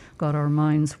really got our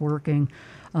minds working.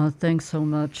 Thanks so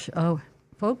much.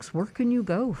 Folks, where can you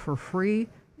go for free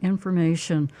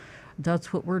information?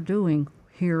 That's what we're doing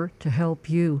here to help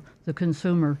you, the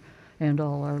consumer, and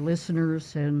all our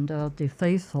listeners and the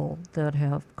faithful that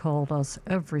have called us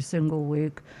every single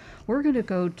week. We're going to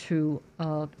go to,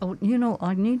 I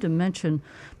need to mention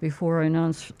before I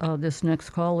announce this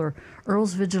next caller,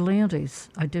 Earl's Vigilantes.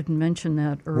 I didn't mention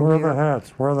that earlier.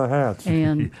 Where are the hats?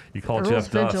 And you call Earl's Jeff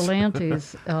Dust.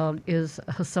 Vigilantes is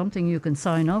something you can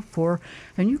sign up for,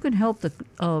 and you can help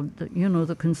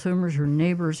the consumers, your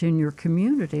neighbors in your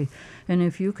community. And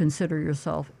if you consider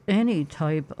yourself any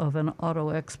type of an auto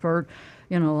expert,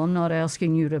 I'm not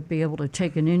asking you to be able to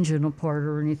take an engine apart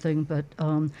or anything, but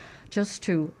just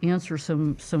to answer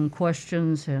some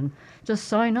questions and just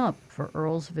sign up for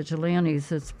Earl's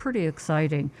Vigilantes. It's pretty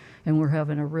exciting, and we're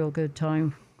having a real good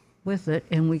time with it.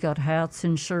 And we got hats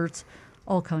and shirts,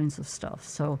 all kinds of stuff.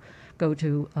 So go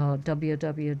to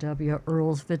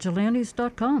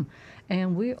www.earlsvigilantes.com.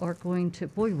 And we are going to,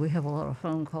 we have a lot of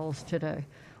phone calls today.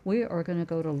 We are going to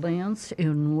go to Lance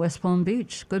in West Palm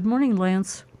Beach. Good morning,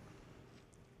 Lance.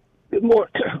 Good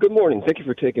morning. Thank you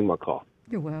for taking my call.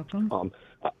 You're welcome.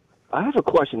 I have a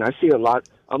question. I see a lot.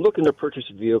 I'm looking to purchase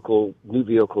a new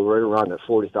vehicle right around that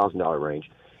 $40,000 range.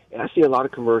 And I see a lot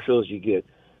of commercials. You get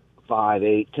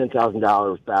 $5,000, $8,000,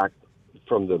 $10,000 back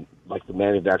from the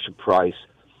manufacturer price.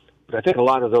 But I think a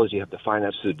lot of those you have to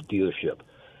finance through the dealership.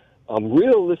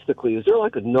 Realistically, is there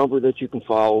like a number that you can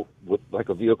follow with like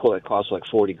a vehicle that costs like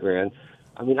 $40,000?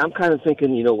 I mean, I'm kind of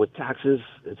thinking, with taxes,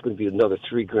 it's going to be another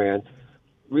 $3,000.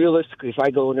 Realistically, if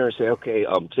I go in there and say, okay,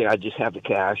 say I just have the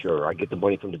cash or I get the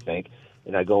money from the bank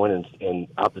and I go in and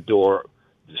out the door,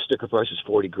 the sticker price is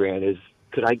 $40,000.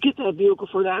 Could I get that vehicle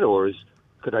for that, or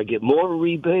could I get more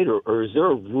rebate, or is there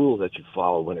a rule that you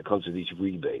follow when it comes to these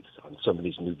rebates on some of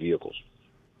these new vehicles?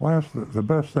 Lance, the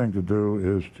best thing to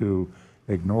do is to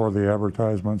ignore the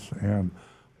advertisements, and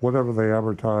whatever they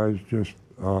advertise, just,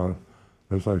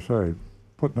 as I say,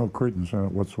 put no credence in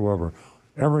it whatsoever.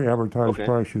 Every advertised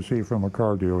price you see from a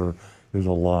car dealer is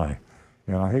a lie.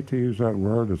 And I hate to use that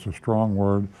word, it's a strong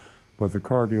word, but the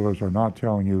car dealers are not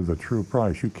telling you the true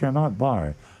price. You cannot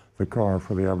buy the car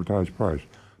for the advertised price.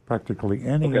 Practically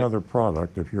any other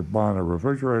product, if you're buying a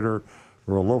refrigerator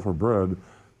or a loaf of bread,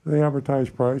 the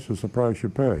advertised price is the price you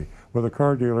pay. With a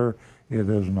car dealer, it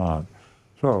is not.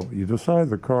 So you decide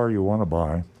the car you want to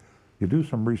buy, you do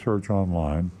some research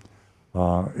online.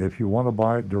 If you want to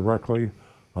buy it directly,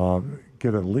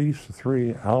 get at least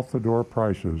 3 out-the-door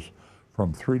prices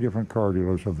from 3 different car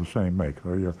dealers of the same make.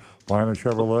 So you're buying a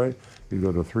Chevrolet, you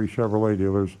go to 3 Chevrolet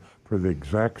dealers for the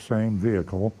exact same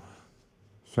vehicle,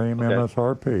 same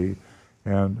MSRP,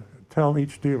 and tell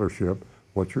each dealership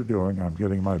what you're doing. I'm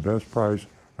getting my best price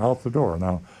out the door.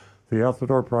 Now, the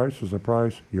out-the-door price is the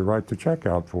price you write the check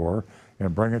out for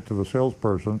and bring it to the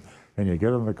salesperson, and you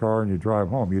get in the car and you drive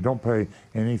home. You don't pay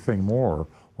anything more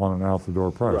on an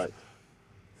out-the-door price. Right.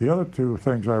 The other two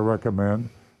things I recommend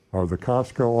are the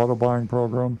Costco auto buying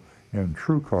program and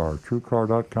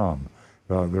TrueCar.com.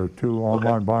 There are two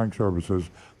online buying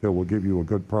services that will give you a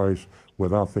good price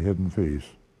without the hidden fees.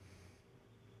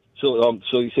 So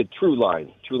you said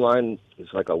TrueLine. TrueLine is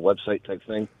like a website type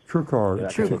thing? TrueCar,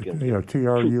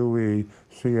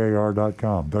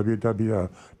 TrueCar.com,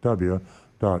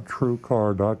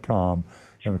 www.truecar.com.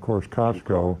 And of course,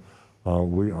 Costco.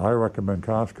 I recommend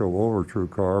Costco over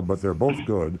TrueCar, but they're both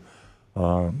good.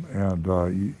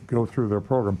 You go through their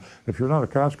program. If you're not a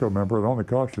Costco member, it only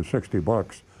costs you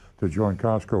 $60 to join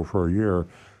Costco for a year,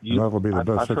 and that'll be the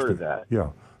best. I've heard of that. Yeah,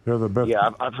 they're the best.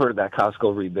 Yeah, I've heard of that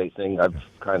Costco rebate thing. I've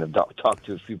kind of talked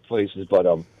to a few places, but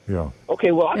yeah. Okay,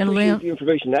 well, I appreciate the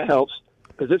information. That helps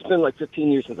because it's been like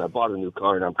 15 years since I bought a new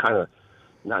car, and I'm kind of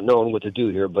not knowing what to do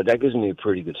here, but that gives me a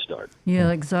pretty good start. Yeah,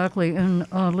 exactly. And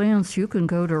Lance, you can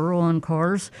go to Earl on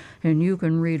Cars, and you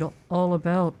can read all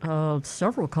about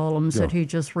several columns that he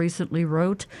just recently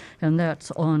wrote, and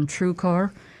that's on TrueCar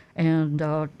and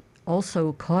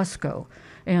also Costco.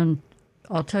 And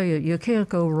I'll tell you, you can't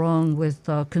go wrong with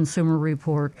Consumer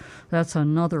Report. That's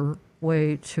another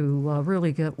way to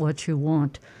really get what you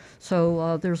want.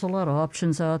 So there's a lot of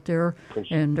options out there,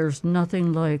 and there's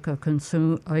nothing like a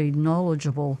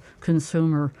knowledgeable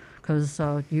consumer, because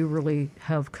you really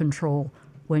have control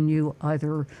when you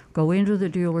either go into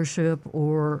the dealership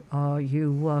or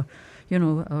you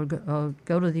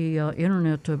go to the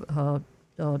internet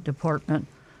department.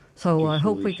 So I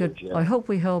hope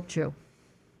we helped you.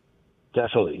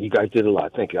 Definitely, you guys did a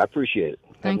lot. Thank you. I appreciate it.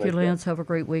 Thank you, Lance. Have a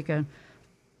great weekend.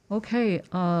 Okay,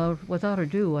 without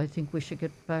ado, I think we should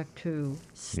get back to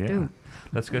Stu. Yeah.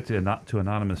 Let's get to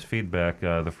anonymous feedback.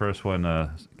 The first one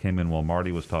came in while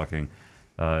Marty was talking.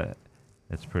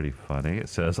 It's pretty funny. It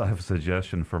says, I have a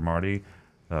suggestion for Marty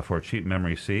for a cheap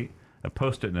memory seat, a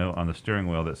Post-it note on the steering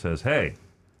wheel that says, hey,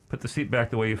 put the seat back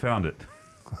the way you found it.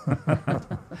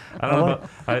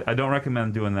 I don't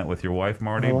recommend doing that with your wife,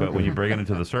 Marty, but when you bring it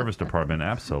into the service department,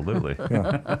 absolutely.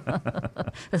 Yeah.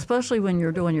 Especially when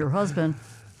you're doing your husband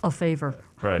a favor.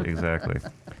 Right, exactly.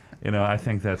 I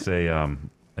think that's a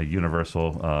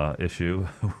universal issue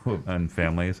in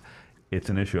families. It's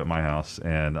an issue at my house,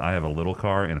 and I have a little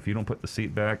car, and if you don't put the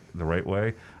seat back the right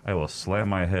way, I will slam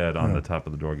my head on the top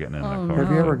of the door getting in that car.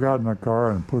 Have you ever gotten in a car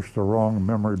and pushed the wrong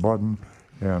memory button,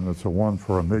 and it's a one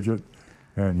for a midget,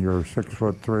 and you're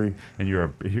 6'3", and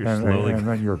you're slowly, and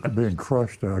then you're being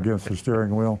crushed against the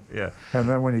steering wheel. Yeah. And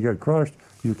then when you get crushed,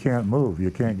 you can't move. You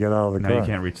can't get out of the car. No, you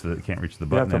can't reach the button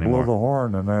You have to anymore. blow the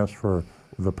horn and ask for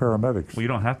the paramedics. Well, you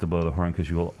don't have to blow the horn because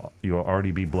you'll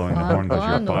already be blowing the horn because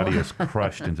your body is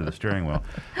crushed into the steering wheel.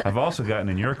 I've also gotten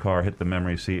in your car, hit the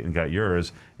memory seat, and got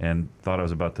yours, and thought I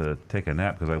was about to take a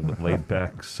nap because I laid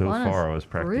back so far I was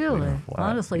practically flat.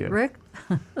 Honestly, yeah. Rick?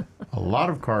 A lot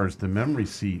of cars, the memory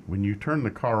seat, when you turn the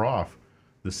car off,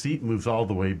 the seat moves all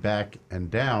the way back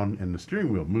and down, and the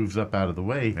steering wheel moves up out of the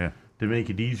way to make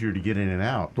it easier to get in and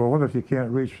out. Well, what if you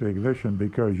can't reach the ignition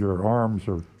because your arms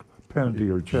are pinned to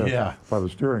your chest by the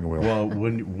steering wheel? Well,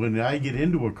 when I get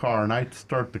into a car and I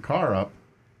start the car up,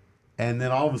 and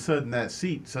then all of a sudden that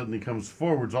seat suddenly comes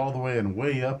forwards all the way and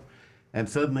way up, and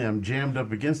suddenly I'm jammed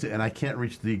up against it and I can't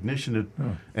reach the ignition,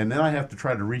 and then I have to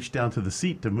try to reach down to the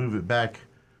seat to move it back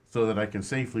so that I can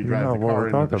safely drive the car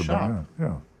into the shop.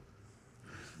 Yeah.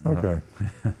 Okay.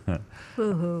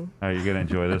 Boo-hoo. All right, you're going to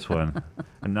enjoy this one.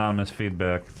 Anonymous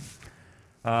feedback.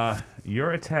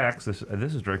 Your attacks, this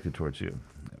is directed towards you,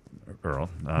 Earl.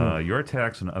 Your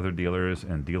attacks on other dealers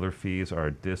and dealer fees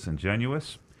are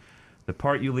disingenuous. The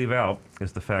part you leave out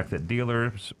is the fact that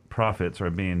dealers' profits are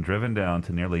being driven down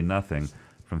to nearly nothing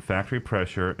from factory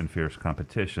pressure and fierce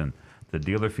competition. The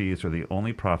dealer fees are the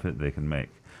only profit they can make.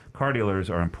 Car dealers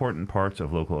are important parts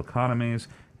of local economies,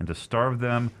 and to starve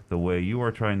them the way you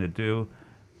are trying to do,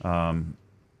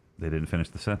 they didn't finish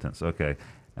the sentence. Okay.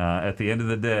 At the end of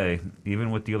the day, even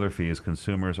with dealer fees,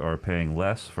 consumers are paying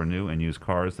less for new and used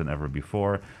cars than ever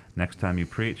before. Next time you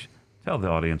preach, tell the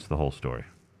audience the whole story.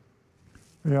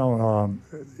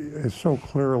 It's so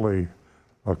clearly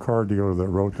a car dealer that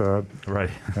wrote that.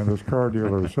 Right. And this car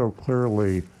dealer is so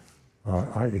clearly,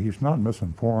 he's not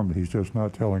misinformed, he's just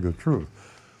not telling the truth.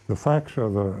 The facts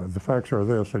are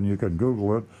this, and you can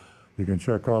Google it. You can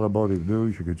check Automotive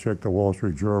News. You can check the Wall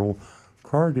Street Journal.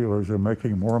 Car dealers are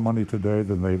making more money today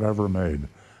than they've ever made.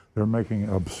 They're making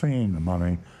obscene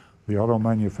money. The auto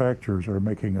manufacturers are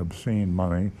making obscene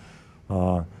money.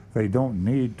 They don't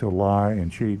need to lie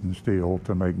and cheat and steal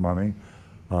to make money.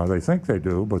 They think they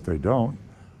do, but they don't.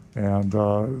 And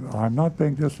I'm not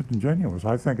being disingenuous.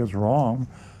 I think it's wrong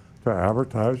to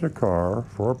advertise a car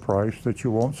for a price that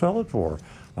you won't sell it for.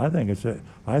 I think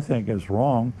it's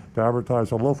wrong to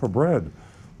advertise a loaf of bread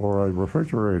or a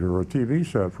refrigerator or a TV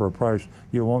set for a price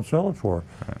you won't sell it for.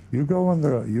 Right. You go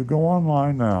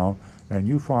online now and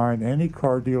you find any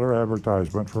car dealer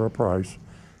advertisement for a price.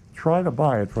 Try to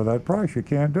buy it for that price. You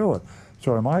can't do it.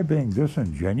 So am I being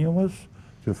disingenuous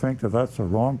to think that that's the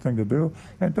wrong thing to do?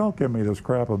 And don't give me this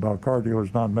crap about car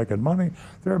dealers not making money.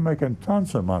 They're making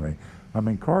tons of money. I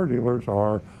mean, car dealers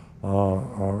are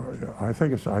I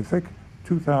think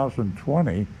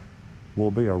 2020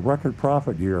 will be a record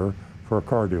profit year for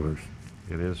car dealers.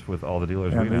 It is with all the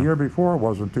dealers And we the know. year before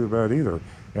wasn't too bad either.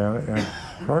 And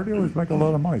car dealers make a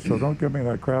lot of money, so don't give me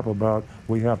that crap about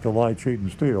we have to lie, cheat,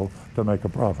 and steal to make a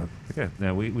profit. Yeah,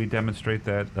 now we demonstrate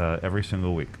that every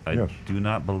single week. I Yes. do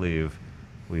not believe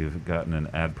we've gotten an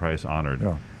ad price honored.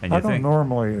 Yeah. And I you don't think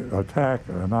normally attack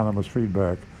anonymous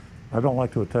feedback. I don't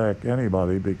like to attack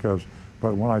anybody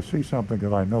but when I see something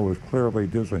that I know is clearly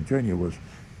disingenuous,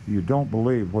 you don't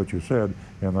believe what you said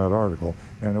in that article.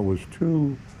 And it was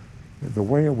the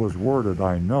way it was worded,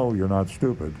 I know you're not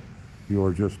stupid. You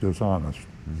are just dishonest.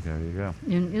 there you go.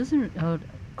 And isn't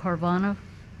Carvana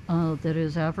that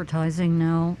is advertising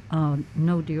now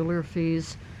no dealer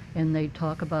fees, and they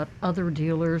talk about other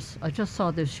dealers? I just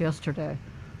saw this yesterday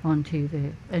on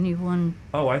TV. Anyone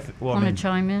want to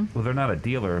chime in? Well, they're not a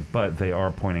dealer, but they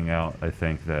are pointing out, I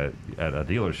think, that at a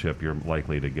dealership you're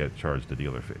likely to get charged a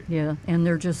dealer fee. Yeah, and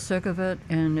they're just sick of it,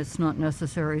 and it's not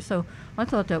necessary. So I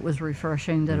thought that was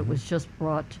refreshing that it was just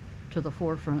brought to the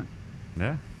forefront.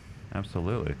 Yeah,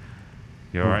 absolutely.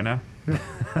 You all right now?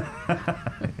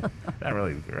 Not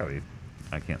really.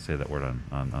 I can't say that word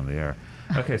on the air.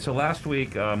 Okay, so last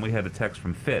week we had a text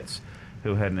from Fitz,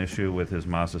 who had an issue with his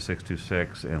Mazda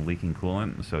 626 and leaking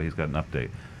coolant, so he's got an update.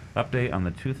 Update on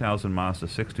the 2000 Mazda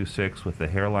 626 with the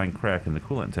hairline crack in the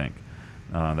coolant tank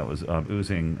that was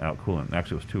oozing out coolant.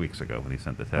 Actually, it was 2 weeks ago when he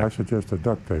sent the text. I suggested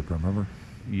duct tape, remember?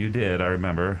 You did, I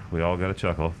remember. We all got a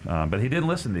chuckle. But he didn't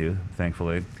listen to you,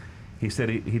 thankfully. He said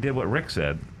he did what Rick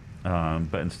said,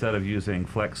 but instead of using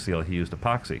Flex Seal, he used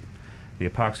epoxy. The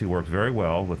epoxy worked very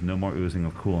well with no more oozing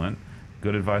of coolant.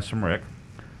 Good advice from Rick.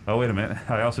 Oh, wait a minute.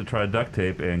 I also tried duct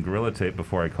tape and Gorilla Tape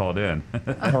before I called in.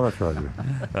 Oh, that's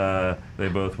right. They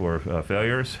both were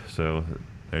failures, so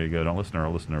there you go. Don't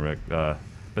listen to Rick.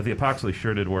 But the epoxy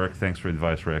sure did work. Thanks for the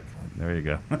advice, Rick. There you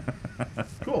go.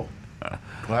 Cool.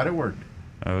 Glad it worked.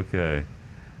 Okay.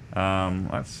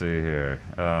 Let's see here.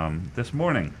 This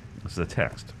morning, this is a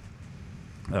text.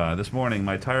 This morning,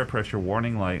 my tire pressure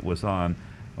warning light was on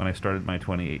when I started my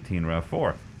 2018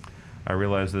 RAV4. I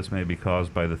realize this may be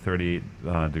caused by the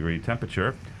 38-degree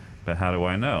temperature, but how do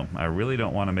I know? I really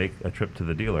don't want to make a trip to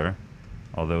the dealer,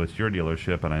 although it's your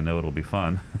dealership and I know it'll be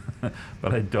fun,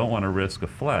 but I don't want to risk a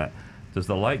flat. Does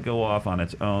the light go off on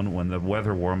its own when the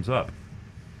weather warms up?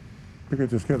 You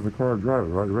could just get in the car and drive it,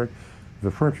 right, Rick?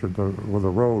 The friction with the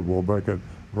road will make it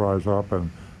rise up, and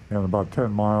in about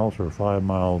 10 miles or 5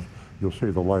 miles, you'll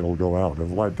see the light will go out. If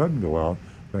the light doesn't go out,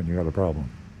 then you got a problem.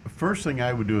 First thing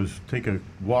I would do is take a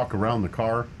walk around the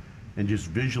car and just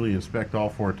visually inspect all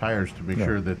four tires to make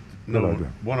sure that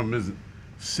one of them isn't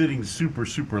sitting super,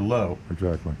 super low.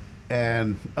 Exactly.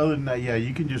 And other than that, yeah,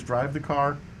 you can just drive the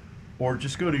car or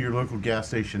just go to your local gas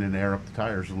station and air up the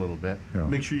tires a little bit. Yeah.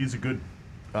 Make sure you use a good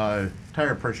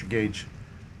tire pressure gauge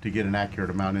to get an accurate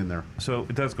amount in there. So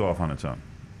it does go off on its own?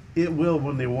 It will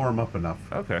when they warm up enough.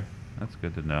 Okay, that's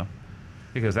good to know.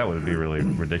 Because that would be really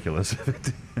ridiculous.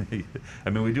 I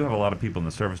mean, we do have a lot of people in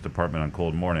the service department on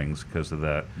cold mornings because of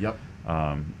that. Yep.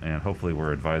 And hopefully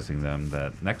we're advising them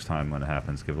that next time when it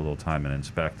happens, give a little time and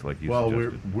inspect like you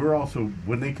suggested. We're also,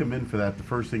 when they come in for that, the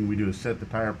first thing we do is set the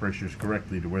tire pressures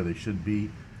correctly to where they should be,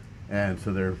 and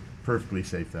so they're perfectly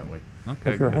safe that way.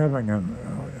 Okay, If you're good.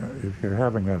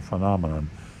 having that phenomenon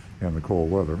in the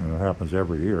cold weather, and it happens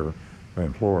every year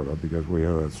in Florida because we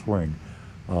have that swing,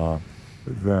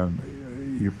 then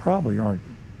you probably aren't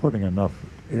putting enough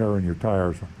air in your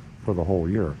tires for the whole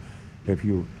year. If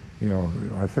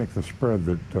I think the spread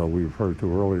that we referred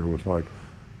to earlier was like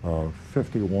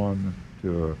 51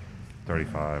 to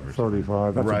 35 or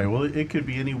 35. That's Right. Well, it could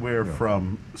be anywhere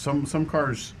from some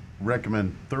cars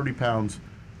recommend 30 pounds,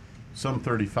 some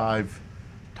 35.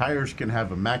 Tires can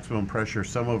have a maximum pressure.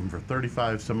 Some of them for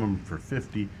 35, some of them for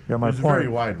 50. Yeah, There's a very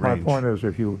wide range. My point is,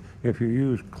 if you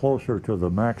use closer to the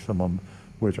maximum,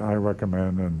 which I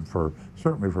recommend, and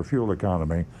certainly for fuel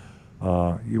economy,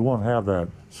 you won't have that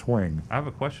swing. I have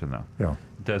a question though. Yeah.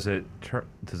 Does it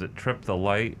trip the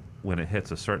light when it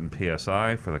hits a certain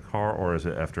PSI for the car, or is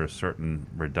it after a certain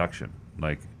reduction?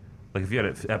 Like Like if you had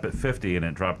it up at 50 and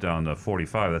it dropped down to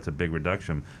 45, that's a big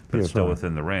reduction, but it's PSI. still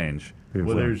within the range.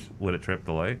 Well, Would it trip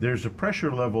the light? there's a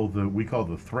pressure level that we call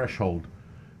the threshold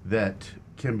that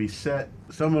can be set.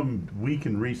 Some of them we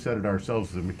can reset it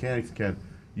ourselves, the mechanics can,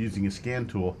 using a scan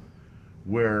tool,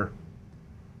 where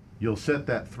you'll set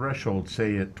that threshold,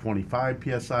 say at 25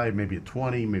 psi, maybe at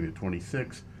 20, maybe at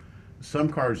 26. Some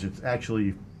cars it's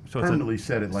actually permanently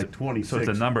set at like 26. So it's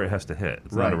a number it has to hit.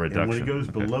 It's right, not a reduction. and when it goes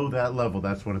Okay. below that level,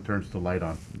 that's when it turns the light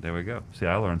on. There we go. See,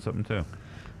 I learned something too.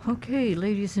 Okay,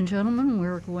 ladies and gentlemen,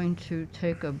 we're going to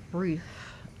take a brief.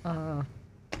 Dinner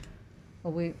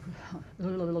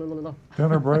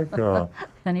break.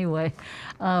 Anyway,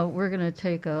 we're going to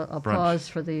take a Brunch. pause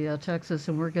for the Texas,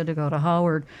 and we're going to go to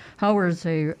Howard. Howard's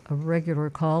a regular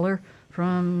caller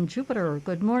from Jupiter.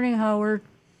 Good morning, Howard.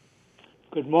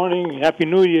 Good morning. Happy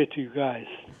New Year to you guys.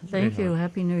 Thank you.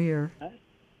 Happy New Year.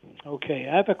 Okay,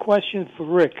 I have a question for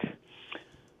Rick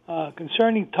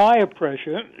concerning tire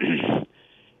pressure.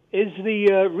 Is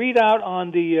the readout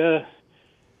on the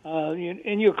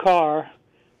in your car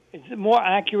is it more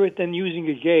accurate than using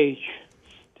a gauge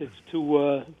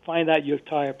to find out your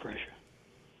tire pressure?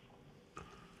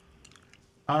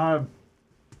 A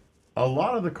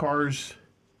lot of the cars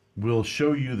will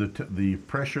show you the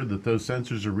pressure that those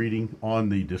sensors are reading on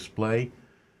the display.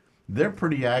 They're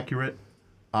pretty accurate,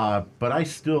 but I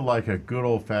still like a good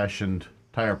old-fashioned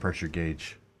tire pressure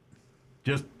gauge.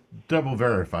 Just double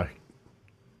verify.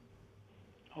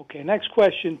 Okay, next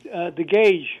question. The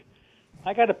gauge.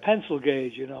 I got a pencil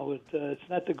gauge, it's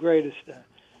not the greatest.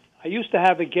 I used to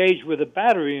have a gauge with a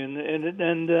battery in it,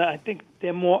 and I think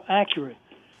they're more accurate.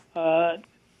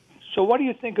 So what do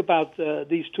you think about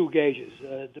these two gauges,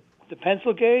 the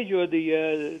pencil gauge or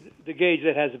the gauge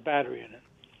that has a battery in it?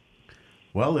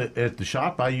 Well, at the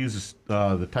shop, I use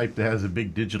the type that has a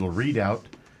big digital readout,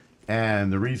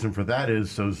 and the reason for that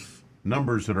is those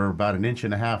numbers that are about 1.5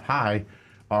 inches high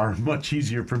are much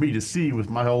easier for me to see with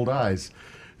my old eyes.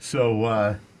 So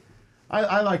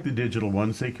I like the digital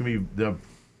ones. They can be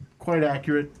quite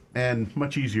accurate and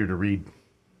much easier to read.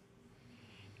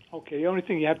 Okay, the only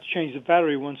thing you have to change the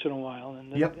battery once in a while,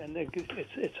 and Yep.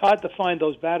 It's hard to find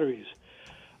those batteries.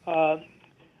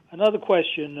 Another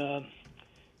question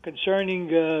concerning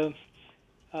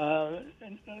well,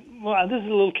 this is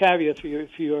a little caveat for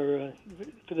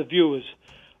the viewers.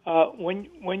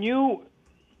 When you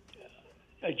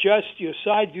adjust your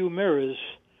side view mirrors,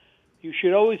 you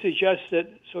should always adjust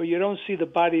it so you don't see the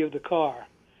body of the car.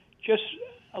 Just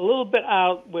a little bit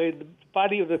out where the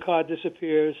body of the car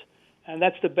disappears, and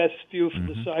that's the best view from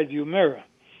the side view mirror.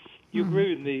 You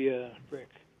agree with me, Rick?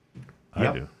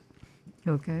 I do.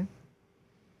 Okay.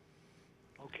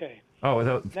 Okay.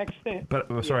 Oh, Next thing.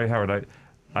 but sorry, Howard.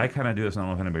 I kind of do this. I don't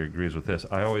know if anybody agrees with this.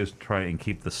 I always try and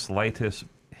keep the slightest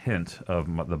hint of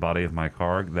the body of my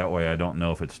car. That way, I don't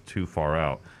know if it's too far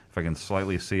out. If I can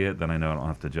slightly see it, then I know I don't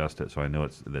have to adjust it, so I know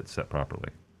it's set properly.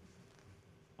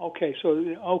 Okay,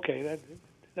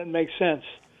 that makes sense.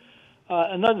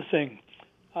 Another thing,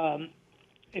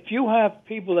 if you have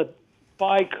people that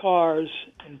buy cars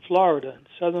in Florida,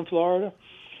 southern Florida,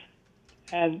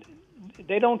 and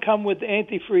they don't come with the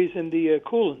antifreeze and the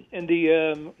coolant and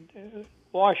the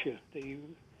washer,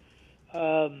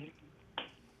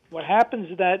 what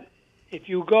happens is that if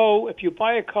you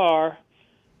buy a car,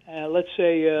 let's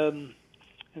say in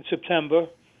September,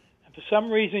 and for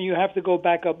some reason you have to go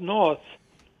back up north,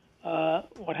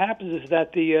 what happens is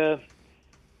that the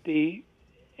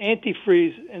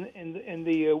antifreeze in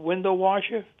the window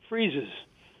washer freezes,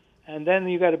 and then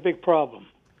you got a big problem.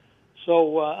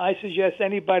 So I suggest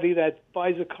anybody that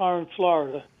buys a car in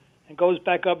Florida and goes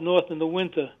back up north in the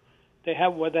winter,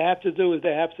 what they have to do is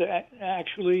they have to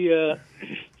actually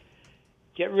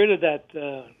get rid of that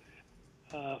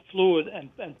fluid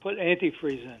and put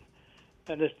antifreeze in.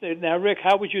 And now, Rick,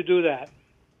 how would you do that?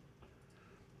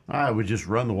 I would just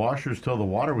run the washers till the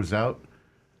water was out,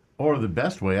 or the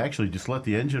best way, actually, just let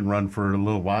the engine run for a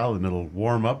little while and it'll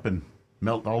warm up and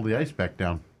melt all the ice back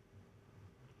down.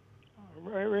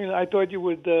 Really, I thought you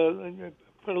would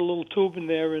put a little tube in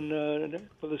there and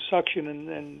for the suction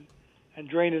and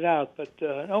drain it out. But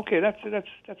okay,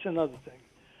 that's another thing.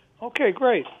 Okay,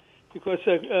 great. Because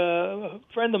a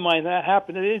friend of mine that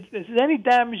happened. Is any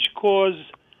damage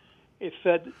caused if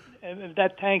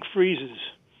that tank freezes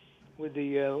with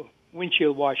the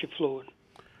windshield washer fluid?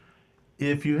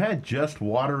 If you had just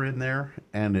water in there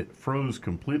and it froze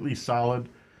completely solid,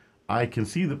 I can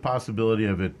see the possibility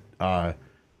of it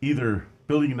either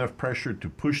building enough pressure to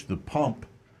push the pump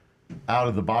out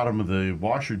of the bottom of the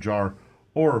washer jar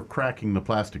or cracking the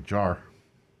plastic jar.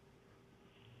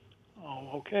 Oh,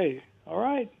 okay. All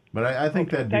right. But I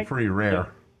think that'd be pretty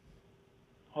rare.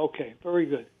 Okay, very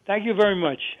good. Thank you very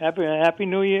much. Happy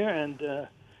New Year, and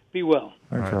be well.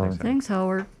 Thanks, All right, Howard. Thanks,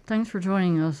 Howard. Thanks for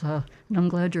joining us. And I'm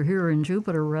glad you're here in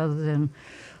Jupiter rather than,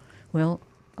 well,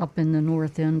 up in the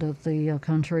north end of the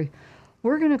country.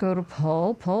 We're going to go to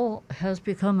Paul. Paul has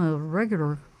become a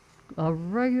regular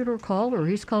caller.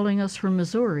 He's calling us from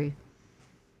Missouri.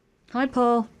 Hi,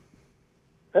 Paul.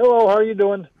 Hello, how are you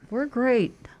doing? We're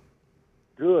great.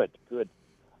 Good, good.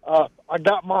 I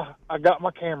got my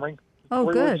Camry Oh,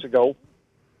 3 good. weeks ago,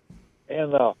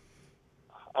 and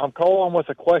I'm calling with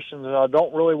a question that I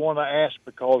don't really want to ask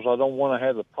because I don't want to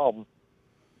have the problem.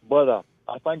 But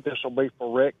I think this will be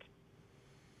for Rick.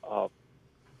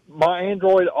 My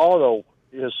Android Auto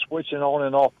is switching on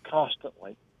and off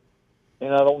constantly,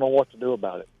 and I don't know what to do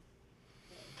about it.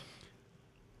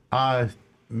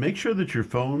 Make sure that your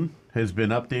phone has been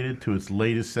updated to its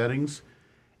latest settings,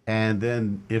 and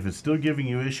then if it's still giving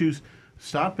you issues,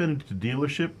 stop into the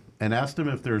dealership and ask them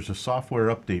if there's a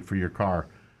software update for your car.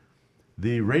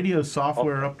 The radio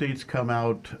software updates come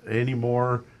out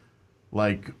anymore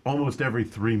like almost every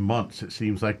 3 months. It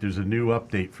seems like there's a new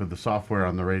update for the software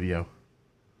on the radio.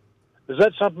 Is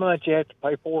that something that you have to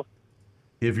pay for?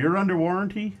 If you're under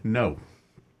warranty, no.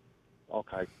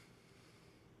 Okay.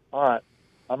 All right.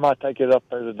 I might take it up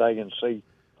there today and see.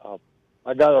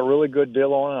 I got a really good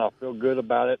deal on it. I feel good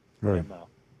about it. Right.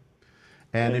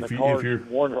 And the if car's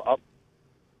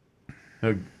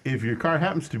your car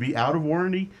happens to be out of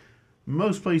warranty,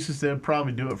 most places they'll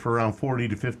probably do it for around $40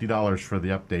 to $50 for the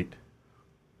update.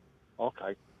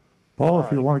 Okay. Paul,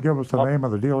 if you want to give us the name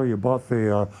of the dealer you bought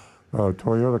the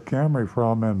Toyota Camry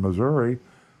from in Missouri,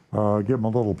 give them a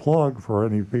little plug for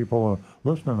any people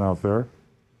listening out there.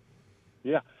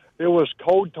 Yeah. It was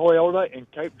Code Toyota in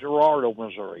Cape Girardeau,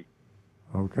 Missouri.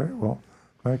 Okay, well,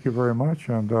 thank you very much.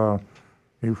 And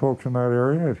you folks in that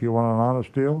area, if you want an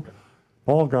honest deal,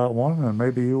 Paul got one, and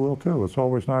maybe you will too. It's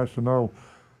always nice to know.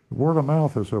 Word of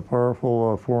mouth is a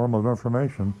powerful form of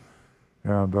information,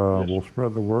 and we'll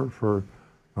spread the word for.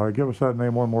 Give us that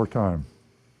name one more time.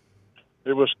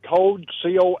 It was Code,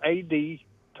 C-O-A-D,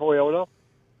 Toyota,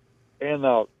 and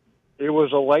it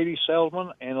was a lady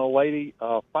salesman and a lady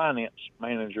finance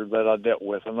manager that I dealt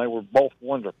with, and they were both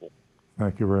wonderful.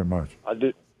 Thank you very much. I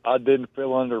didn't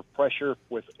feel under pressure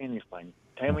with anything.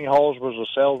 Tammy Halls was a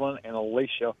salesman, and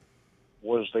Alicia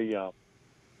was the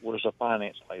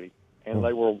finance lady, and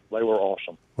they were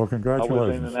awesome. Well, I congratulations.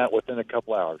 was in and out within a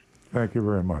couple hours. Thank you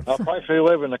very much. I practically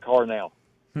live in the car now.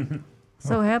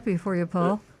 So happy for you,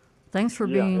 Paul. Thanks for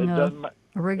being a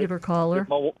regular caller.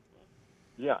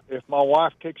 If my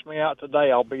wife kicks me out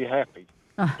today, I'll be happy.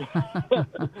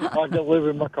 I can live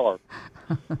in my car.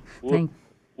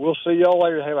 We'll see y'all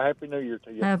later. Have a happy New Year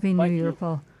to you. Happy New Year,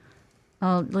 Paul.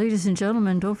 Ladies and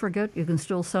gentlemen, don't forget you can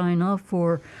still sign up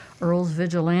for Earl's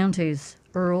Vigilantes.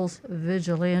 Earl's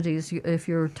Vigilantes. If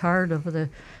you're tired of the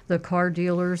car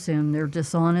dealers and their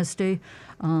dishonesty,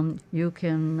 you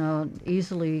can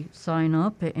easily sign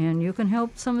up and you can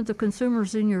help some of the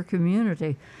consumers in your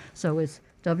community. So it's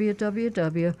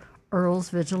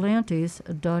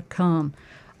www.earlsvigilantes.com.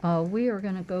 We are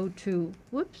going to go to,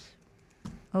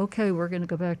 okay, we're going to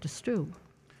go back to Stu.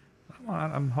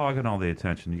 I'm hogging all the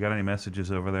attention. You got any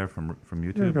messages over there from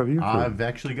YouTube? Yeah, YouTube. I've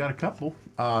actually got a couple.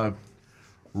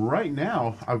 Right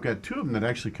now, I've got two of them that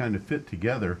actually kind of fit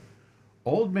together.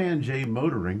 Old Man J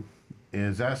Motoring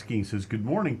is asking, says, good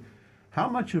morning. How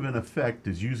much of an effect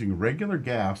is using regular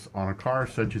gas on a car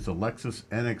such as a Lexus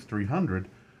NX300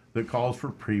 that calls for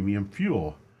premium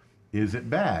fuel? Is it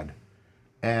bad?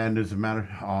 And as a matter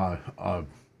of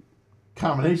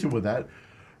combination with that,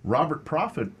 Robert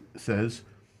Prophet says,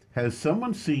 has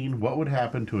someone seen what would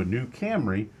happen to a new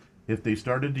Camry if they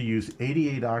started to use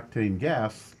 88 octane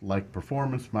gas like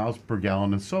performance miles per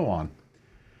gallon and so on?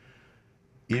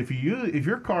 If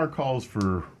your car calls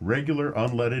for regular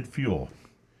unleaded fuel,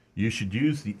 you should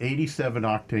use the 87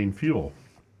 octane fuel.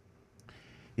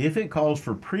 If it calls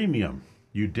for premium,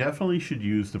 you definitely should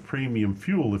use the premium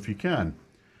fuel if you can.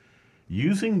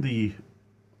 Using the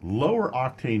lower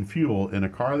octane fuel in a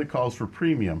car that calls for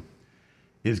premium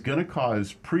is going to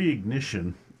cause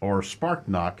pre-ignition or spark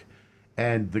knock,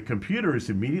 and the computer is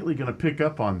immediately going to pick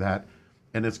up on that,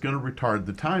 and it's going to retard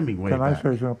the timing way back.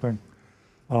 Can I say something?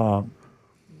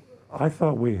 I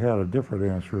thought we had a different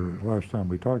answer last time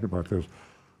we talked about this.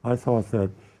 I thought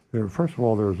that, first of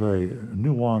all, there's a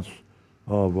nuance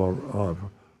of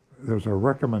there's a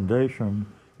recommendation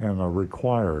and a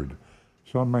required.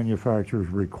 Some manufacturers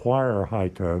require high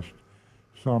test.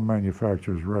 Some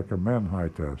manufacturers recommend high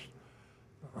test.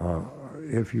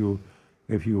 If you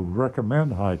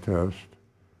recommend high test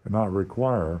and not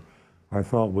require, I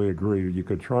thought we agreed you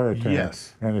could try a tank.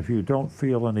 Yes. And if you don't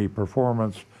feel any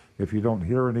performance, if you don't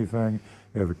hear anything,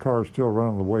 if the car's still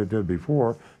running the way it did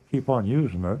before, keep on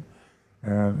using it.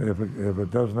 And if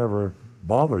it doesn't ever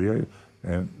bother you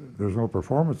and there's no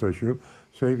performance issue,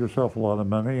 save yourself a lot of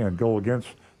money and go against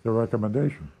the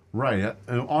recommendation. Right.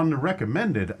 On the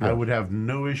recommended, I Yeah. would have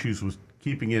no issues with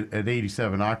keeping it at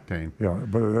 87 octane. Yeah,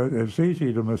 but it's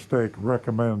easy to mistake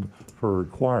recommend for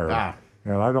require.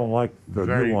 And I don't like the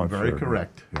nuance Very there.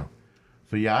 correct. Yeah.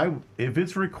 So yeah, if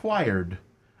it's required,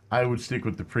 I would stick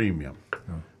with the premium.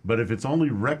 But if it's only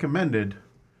recommended,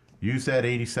 use that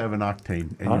 87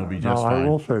 octane and you'll be just fine. I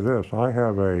will say this: I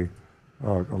have a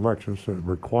Lexus that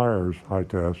requires high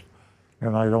test,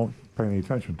 and I don't pay any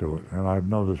attention to it. And I've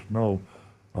noticed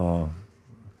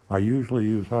I usually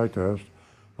use high test,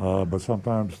 but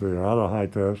sometimes they're out of high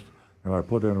test, and I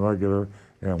put in regular.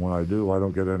 And when I do, I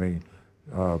don't get any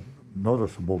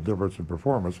noticeable difference in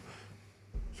performance.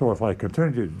 So if I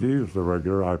continued to use the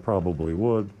regular, I probably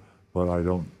would, but I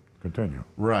don't continue.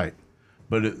 Right.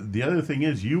 But the other thing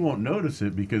is, you won't notice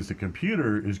it because the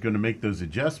computer is going to make those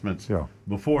adjustments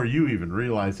before you even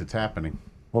realize it's happening.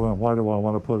 Well, then why do I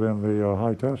want to put in the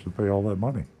high test and pay all that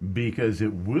money? Because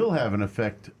it will have an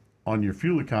effect on your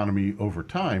fuel economy over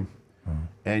time,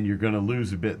 and you're going to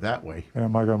lose a bit that way.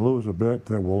 Am I going to lose a bit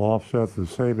that will offset the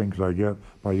savings I get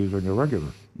by using a regular?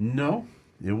 No,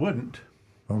 it wouldn't.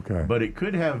 Okay. But it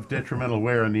could have detrimental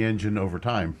wear on the engine over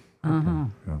time. Uh-huh.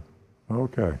 Yeah.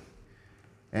 Okay.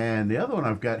 And the other one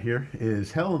I've got here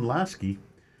is Helen Lasky.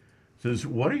 Says,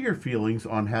 what are your feelings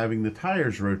on having the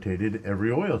tires rotated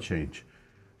every oil change?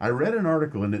 I read an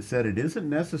article and it said it isn't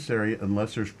necessary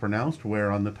unless there's pronounced wear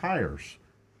on the tires.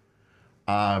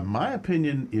 My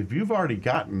opinion, if you've already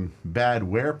gotten bad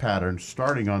wear patterns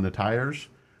starting on the tires,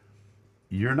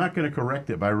 you're not going to correct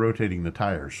it by rotating the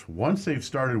tires. Once they've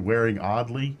started wearing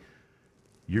oddly,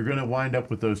 you're going to wind up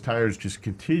with those tires just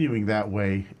continuing that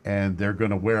way, and they're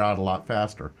going to wear out a lot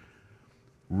faster.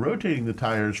 Rotating the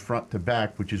tires front to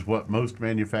back, which is what most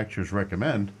manufacturers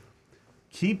recommend,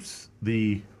 keeps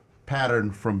the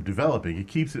pattern from developing. It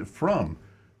keeps it from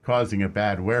causing a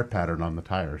bad wear pattern on the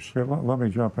tires. Okay, let me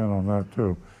jump in on that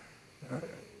too.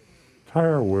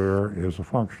 Tire wear is a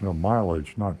function of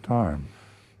mileage, not time.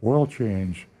 Oil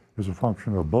change is a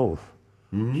function of both.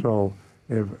 Mm-hmm. So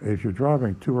if you're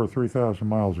driving 2,000 or 3,000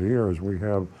 miles a year, as we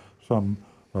have some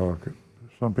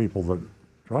people that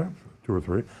drive 2 or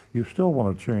 3, you still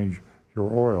want to change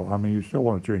your oil. I mean, you still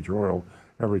want to change your oil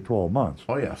every 12 months.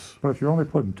 Oh, yes. But if you're only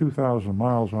putting 2,000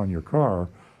 miles on your car,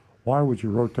 why would you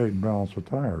rotate and balance the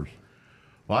tires?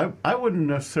 Well, I wouldn't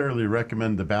necessarily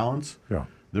recommend the balance. Yeah.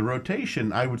 The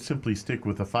rotation, I would simply stick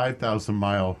with a 5,000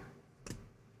 mile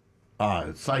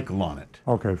cycle on it.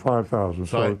 Okay, 5,000.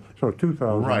 So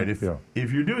 2,000. Right. If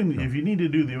you need to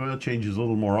do the oil changes a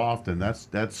little more often, that's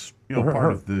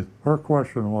part of the. Her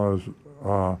question was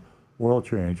oil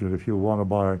change, and if you want to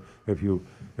buy, if you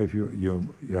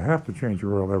have to change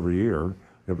your oil every year,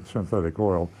 if it's synthetic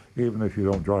oil, even if you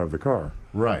don't drive the car.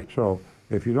 Right. So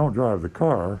if you don't drive the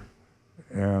car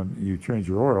and you change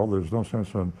your oil, there's no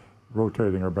sense in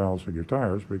rotating or balancing your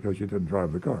tires because you didn't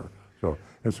drive the car. So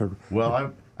it's a.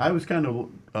 Well, I was kind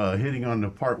of hitting on the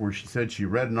part where she said she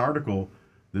read an article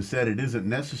that said it isn't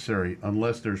necessary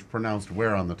unless there's pronounced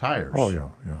wear on the tires. Oh, yeah.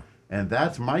 And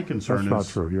that's my concern. That's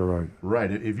not true. You're right.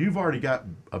 Right. If you've already got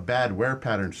a bad wear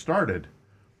pattern started,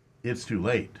 it's too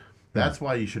late. That's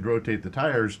why you should rotate the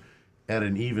tires at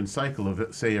an even cycle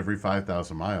of, say, every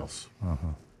 5,000 miles. Uh-huh.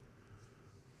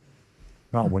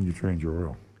 Not when you change your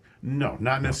oil. No,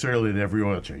 not necessarily at every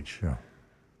oil change. Yeah.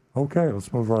 Okay,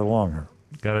 let's move right along here.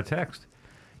 Got a text.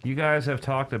 You guys have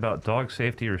talked about dog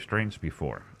safety restraints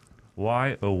before.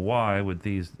 Why wouldn't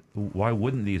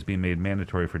these be made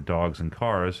mandatory for dogs and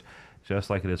cars, just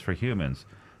like it is for humans?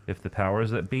 If the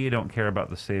powers that be don't care about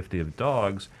the safety of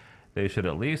dogs, they should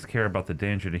at least care about the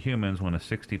danger to humans when a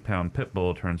 60-pound pit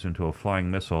bull turns into a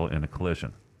flying missile in a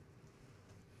collision.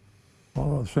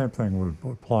 Well, the same thing would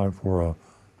apply for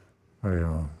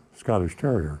a Scottish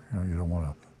Terrier. You don't want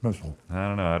a missile. I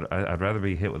don't know. I'd rather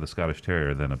be hit with a Scottish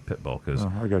Terrier than a pit bull, because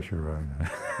I guess you're right.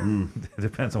 it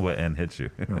depends on what end hits you.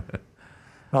 Yeah.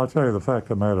 I'll tell you, the fact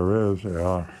of the matter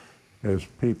is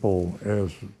people,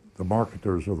 as the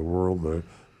marketers of the world, the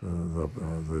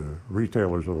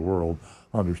retailers of the world,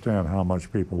 understand how much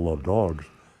people love dogs.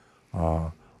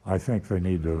 I think they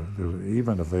need to,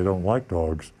 even if they don't like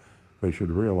dogs, they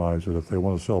should realize that if they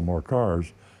want to sell more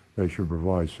cars, they should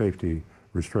provide safety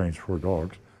restraints for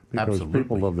dogs, because Absolutely.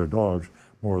 people love their dogs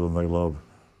more than they love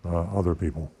other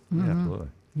people. Yeah, absolutely.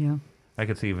 Yeah. I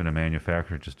could see even a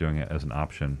manufacturer just doing it as an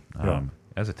option.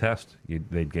 as a test,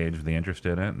 they'd gauge the interest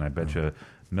in it, and I bet you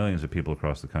millions of people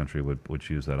across the country would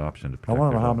choose that option to protect I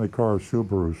wonder their how dog. many cars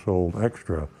Subaru sold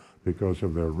extra because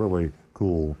of their really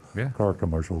cool Yeah. car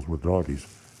commercials with doggies.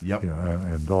 Yep. Yeah,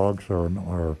 and dogs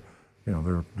are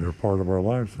they're part of our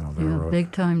lives now. Yeah, They're,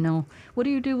 big time now. What do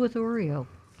you do with Oreo?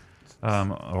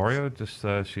 Oreo just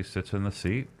she sits in the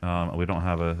seat. We don't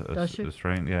have Does she? a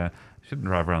strain. Yeah, she didn't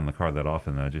drive around in the car that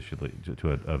often. Though, just usually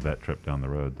to a vet trip down the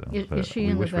road. Though. Is But she we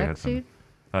in the wish we back had some- seat?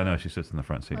 No, she sits in the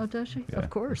front seat. Oh, does she? Yeah. Of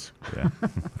course. Yeah,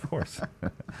 of course.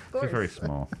 She's very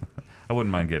small. I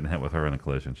wouldn't mind getting hit with her in a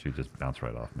collision. She'd just bounce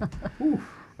right off me.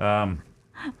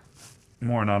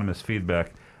 More anonymous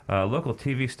feedback. Local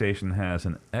TV station has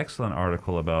an excellent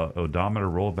article about odometer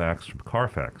rollbacks from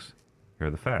Carfax. Here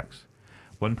are the facts.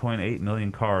 1.8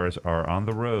 million cars are on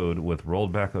the road with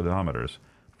rolled back odometers.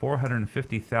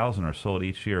 450,000 are sold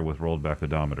each year with rolled back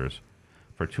odometers.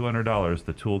 For $200,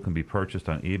 the tool can be purchased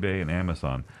on eBay and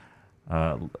Amazon.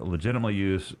 Legitimately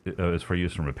used is for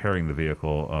use in repairing the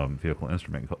vehicle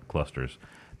instrument clusters.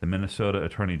 The Minnesota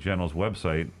Attorney General's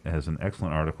website has an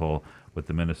excellent article with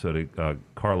the Minnesota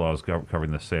car laws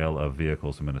covering the sale of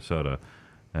vehicles in Minnesota,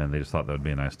 and they just thought that would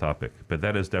be a nice topic. But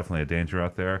that is definitely a danger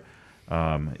out there.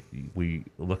 We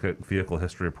look at vehicle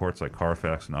history reports like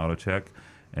Carfax and AutoCheck,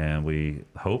 and we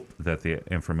hope that the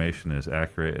information is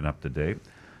accurate and up to date.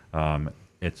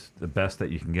 It's the best that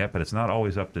you can get, but it's not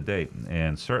always up to date.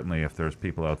 And certainly, if there's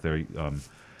people out there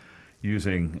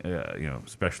using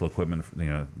special equipment,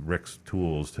 Rick's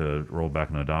tools to roll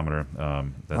back an odometer,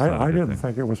 that's not a I good didn't thing.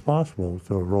 think it was possible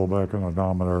to roll back an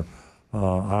odometer.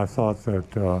 I thought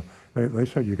that they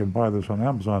said you can buy this on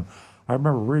Amazon. I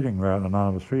remember reading that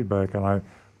anonymous feedback, and I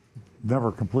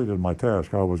never completed my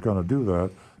task. I was going to do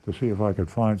that to see if I could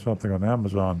find something on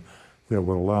Amazon that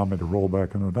would allow me to roll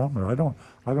back an odometer. I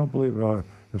don't believe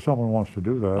if someone wants to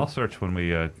do that. I'll search when we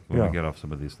get off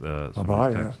some of these texts.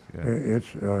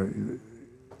 Yeah.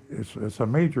 It's a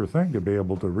major thing to be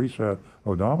able to reset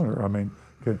odometer. I mean,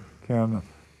 can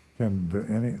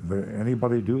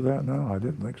anybody do that now? I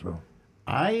didn't think so.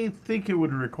 I think it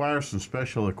would require some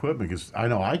special equipment because I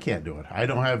know I can't do it. I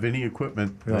don't have any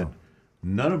equipment that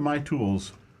none of my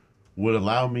tools would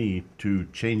allow me to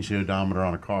change the odometer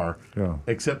on a car,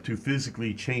 except to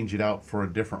physically change it out for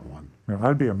a different one. Yeah,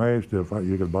 I'd be amazed if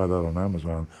you could buy that on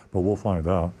Amazon, but we'll find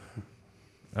out.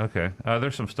 Okay.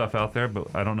 There's some stuff out there,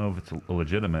 but I don't know if it's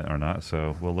legitimate or not,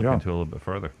 so we'll look into it a little bit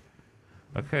further.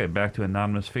 Okay, back to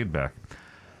anonymous feedback.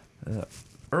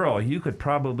 Earl, you could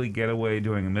probably get away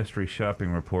doing a mystery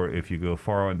shopping report if you go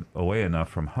far away enough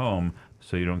from home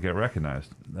so you don't get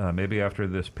recognized. Maybe after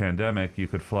this pandemic, you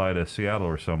could fly to Seattle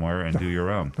or somewhere and do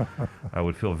your own. I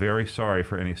would feel very sorry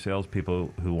for any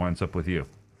salespeople who winds up with you.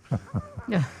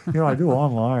 I do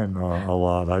online a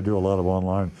lot. I do a lot of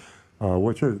online,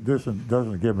 which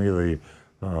doesn't give me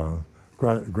the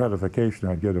gratification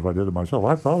I'd get if I did it myself.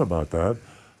 I thought about that,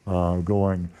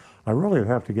 I really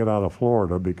have to get out of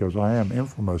Florida because I am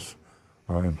infamous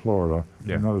in Florida.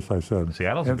 Yeah. Notice I said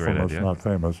Seattle's infamous, a great idea. not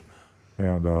famous.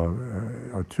 And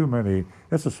too many.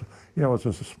 It's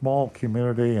a small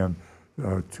community, and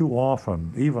too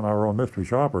often, even our own mystery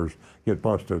shoppers get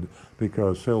busted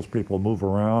because salespeople move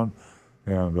around.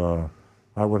 And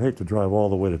I would hate to drive all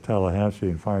the way to Tallahassee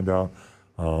and find out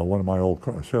one of my old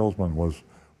salesmen was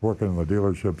working in the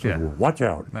dealership. Said, well, watch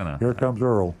out! No. Here comes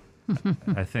Earl.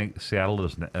 I think Seattle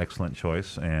is an excellent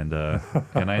choice, and I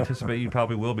anticipate you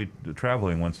probably will be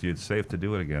traveling once it's safe to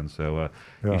do it again. So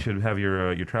you should have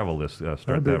your travel list start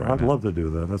that right I'd now. love to do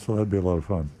that. That'd be a lot of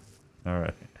fun. All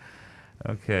right.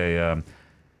 Okay.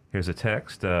 Here's a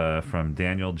text from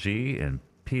Daniel G. in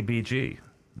PBG,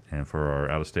 and for our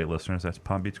out-of-state listeners, that's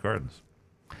Palm Beach Gardens.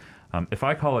 If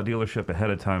I call a dealership ahead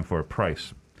of time for a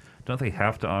price, don't they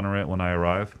have to honor it when I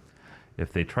arrive?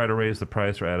 If they try to raise the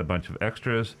price or add a bunch of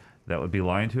extras, that would be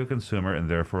lying to a consumer and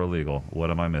therefore illegal. What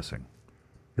am I missing?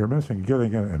 You're missing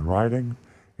getting it in writing,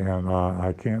 and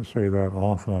I can't say that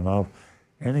often enough.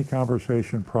 Any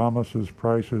conversation, promises,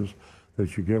 prices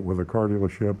that you get with a car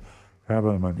dealership, have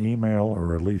them an email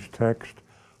or at least text.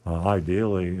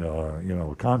 Ideally,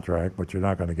 a contract, but you're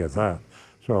not going to get that.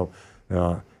 So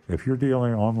if you're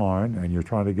dealing online and you're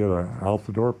trying to get an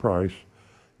out-the-door price,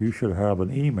 you should have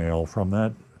an email from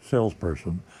that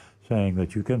salesperson saying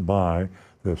that you can buy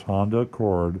this Honda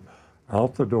Accord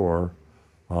out the door,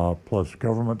 plus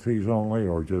government fees only,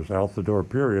 or just out the door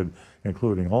period,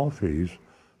 including all fees,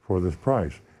 for this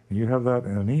price. And you have that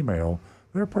in an email,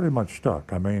 they're pretty much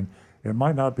stuck. I mean, it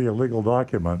might not be a legal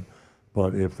document,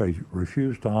 but if they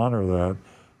refuse to honor that,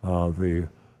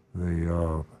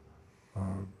 the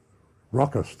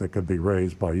ruckus that could be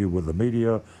raised by you with the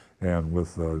media and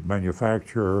with the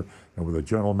manufacturer and with the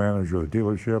general manager of the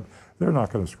dealership. They're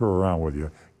not going to screw around with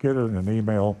you. Get it in an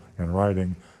email, in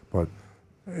writing. But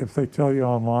if they tell you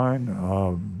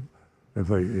online, if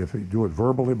they do it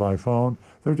verbally by phone,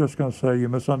 they're just going to say you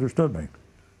misunderstood me.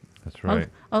 That's right.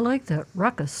 I like that.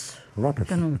 Ruckus. Ruckus.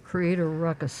 Going to create a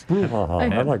ruckus.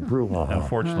 Brouhaha. I like brouhaha.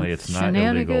 Unfortunately, it's not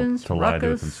illegal to lie to a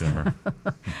ruckus. consumer.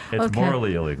 It's Okay.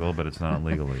 morally illegal, but it's not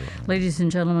legally illegal. Ladies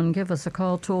and gentlemen, give us a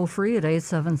call toll free at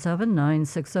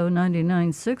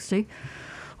 877-960-9960.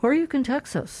 Or you can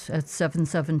text us at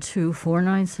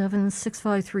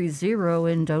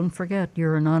 772-497-6530. And don't forget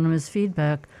your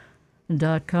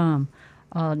anonymousfeedback.com.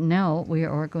 Now we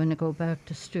are going to go back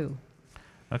to Stu.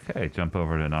 Okay, jump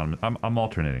over to anonymous. I'm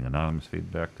alternating anonymous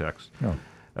feedback text. Yeah.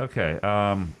 Okay.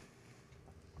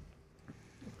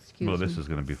 Excuse Well, me. this is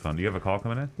going to be fun. Do you have a call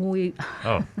coming in? We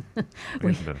Oh.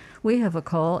 we have a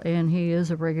call, and he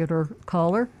is a regular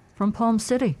caller from Palm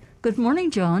City. Good morning,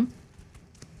 John.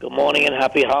 Good morning and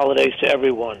happy holidays to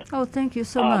everyone. Oh, thank you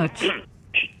so much.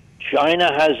 China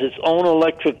has its own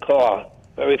electric car.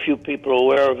 Very few people are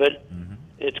aware of it.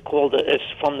 It's called a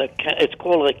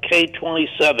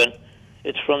K27.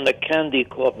 It's from the Candy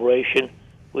Corporation,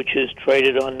 which is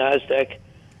traded on NASDAQ.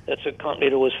 That's a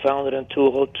company that was founded in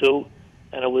 2002,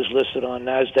 and it was listed on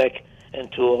NASDAQ in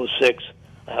 2006.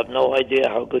 I have no idea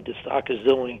how good the stock is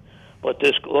doing, but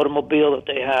this automobile that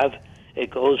they have,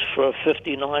 it goes for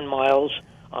 59 miles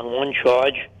on one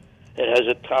charge. It has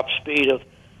a top speed of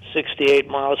 68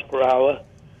 miles per hour,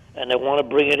 and they want to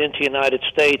bring it into the United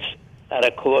States at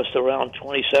a cost around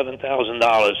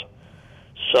 $27,000.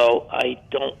 So I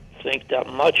don't think that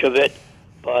much of it,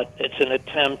 but it's an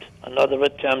attempt, another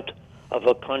attempt of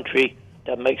a country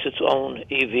that makes its own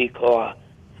EV car.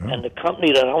 And the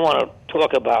company that I want to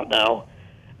talk about now,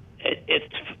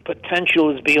 its potential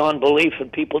is beyond belief,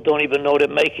 and people don't even know they're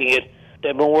making it.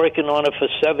 They've been working on it for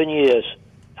 7 years.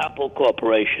 Apple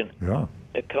Corporation. Yeah.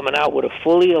 They're coming out with a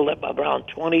fully around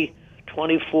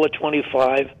 2024,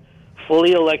 25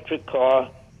 fully electric car,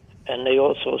 and they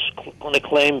also going to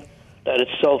claim that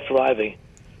it's self-driving.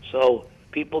 So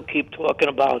people keep talking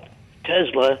about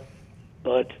Tesla,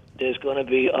 but there's going to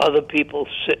be other people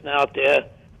sitting out there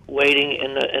waiting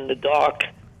in the dark,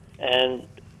 and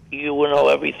you will know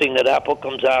everything that Apple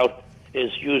comes out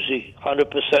is usually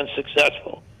 100%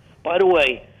 successful. By the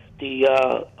way, the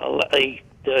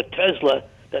Tesla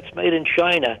that's made in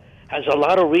China has a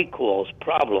lot of recalls,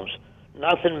 problems.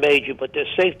 Nothing major, but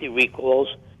there's safety recalls,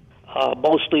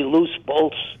 mostly loose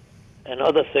bolts and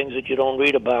other things that you don't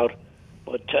read about.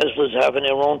 But Tesla's having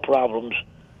their own problems,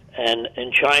 and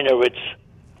in China it's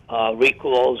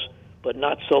recalls, but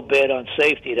not so bad on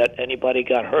safety that anybody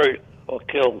got hurt or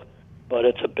killed. But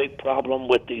it's a big problem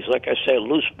with these, like I say,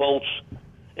 loose bolts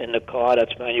in the car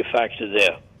that's manufactured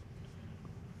there.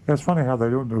 It's funny how they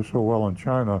don't do so well in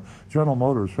China. General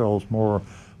Motors sells more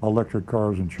electric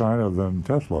cars in China than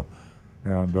Tesla,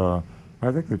 and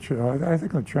I think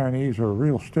the Chinese are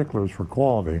real sticklers for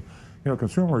quality. You know,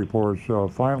 Consumer Reports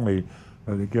finally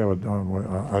gave a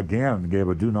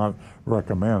do not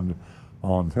recommend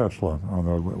on Tesla on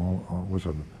was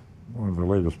it one of the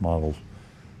latest models,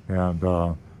 and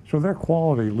so their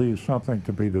quality leaves something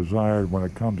to be desired when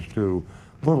it comes to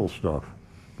little stuff.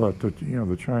 But the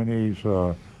Chinese.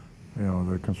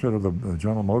 They consider the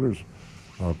General Motors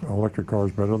electric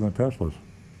cars better than Teslas.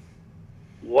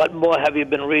 What more have you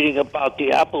been reading about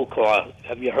the Apple car?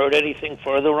 Have you heard anything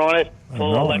further on it?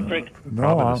 Full electric?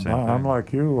 No, I'm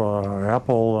like you.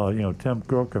 Apple, Tim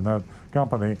Cook and that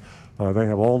company, they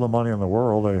have all the money in the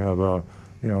world. They have,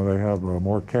 they have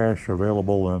more cash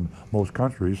available in most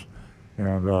countries,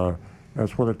 and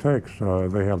that's what it takes.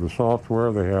 They have the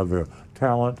software, they have the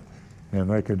talent, and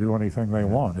they can do anything they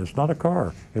want. It's not a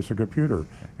car, it's a computer.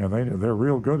 And they're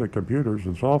real good at computers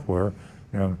and software.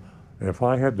 And if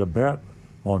I had to bet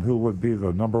on who would be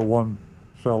the number one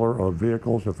seller of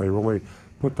vehicles if they really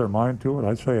put their mind to it,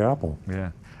 I'd say Apple.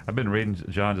 Yeah. I've been reading,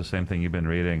 John, the same thing you've been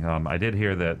reading. I did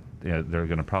hear that they're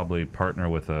going to probably partner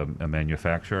with a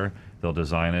manufacturer. They'll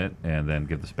design it and then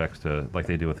give the specs to, like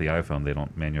they do with the iPhone, they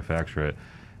don't manufacture it.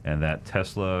 And that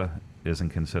Tesla is in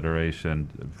consideration,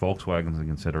 Volkswagen's in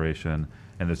consideration,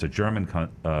 and there's a German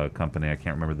company, I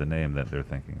can't remember the name, that they're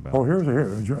thinking about. Oh,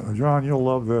 John, you'll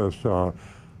love this.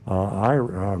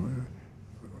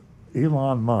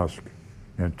 Elon Musk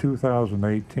in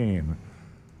 2018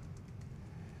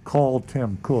 called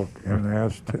Tim Cook and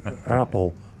asked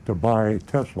Apple to buy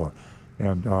Tesla.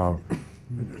 And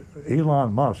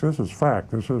Elon Musk, this is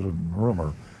fact, this isn't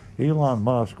rumor, Elon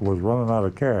Musk was running out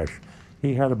of cash.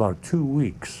 He had about 2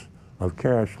 weeks of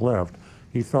cash left.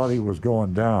 He thought he was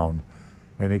going down,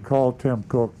 and he called Tim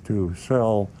Cook to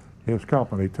sell his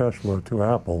company, Tesla, to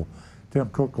Apple, Tim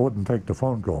Cook wouldn't take the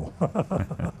phone call,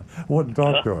 wouldn't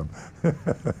talk to him.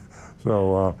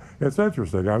 So it's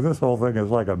interesting. I mean, this whole thing is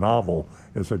like a novel.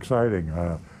 It's exciting.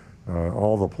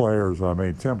 All the players. I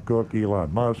mean, Tim Cook,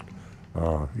 Elon Musk.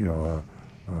 I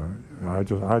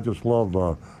just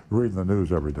love reading the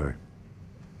news every day.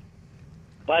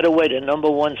 By the way, the number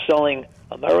one selling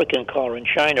American car in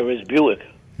China is Buick.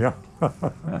 Yeah,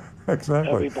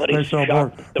 exactly. Everybody's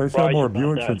They sell more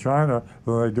Buicks in China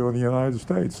than they do in the United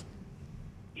States.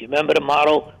 You remember the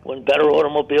motto, when better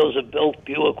automobiles are built,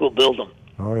 Buick will build them.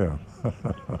 Oh, yeah.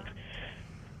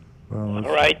 Well,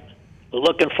 all right. We're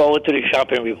looking forward to the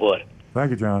shopping report. Thank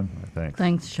you, John. Thanks.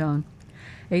 Thanks, John.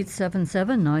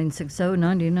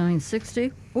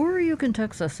 877-960-9960, or you can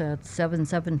text us at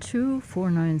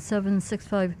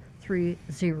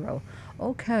 772-497-6530.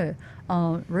 Okay.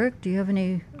 Rick, do you have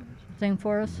anything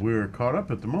for us? We're caught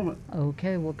up at the moment.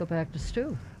 Okay, we'll go back to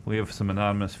Stu. We have some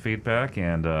anonymous feedback,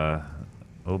 and oh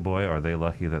boy, are they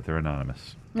lucky that they're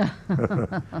anonymous.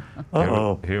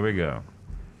 Uh-oh. Here we go.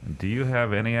 Do you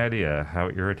have any idea how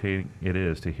irritating it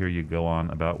is to hear you go on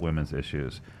about women's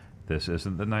issues? This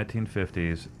isn't the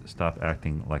 1950s. Stop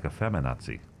acting like a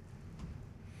feminazi.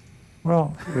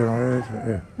 Well,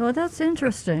 Well, that's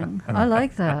interesting. I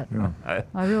like that. Yeah.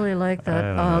 I really like I don't know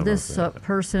that. about This that.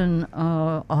 person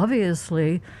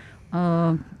obviously,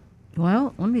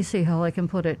 well, let me see how I can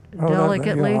put it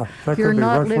delicately. that You're could be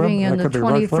not Rush living in the That could be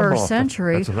Rush 21st Limbaugh.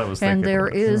 century, That's what I was and thinking. there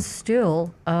is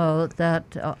still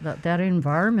that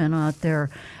environment out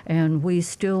there, and we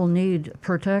still need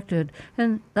protected.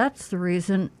 And that's the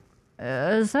reason.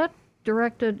 Is that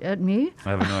directed at me?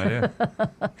 I have no idea.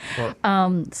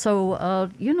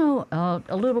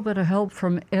 A little bit of help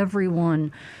from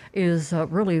everyone is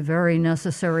really very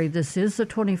necessary. This is the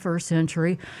 21st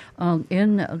century.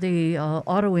 In the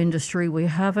auto industry, we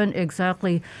haven't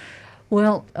exactly,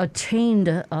 attained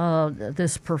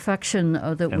this perfection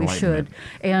that we should.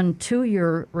 And to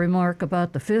your remark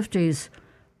about the 50s,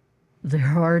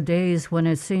 there are days when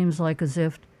it seems like as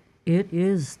if it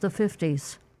is the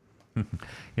 50s.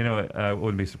 I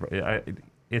wouldn't be surprised.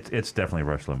 It's definitely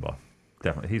Rush Limbaugh.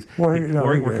 Definitely,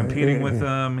 we're competing with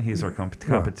them. He's our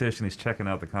competition. He's checking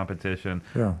out the competition.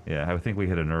 Yeah. I think we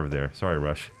hit a nerve there. Sorry,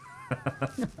 Rush.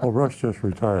 Well, Rush just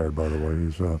retired, by the way.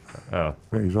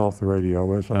 He's off the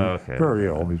radio. Okay. Very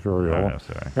ill. He's very ill. Oh,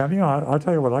 sorry. And I'll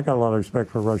tell you what, I got a lot of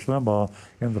respect for Rush Limbaugh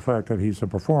in the fact that he's a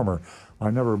performer. I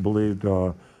never believed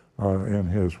in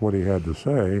what he had to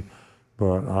say.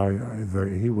 But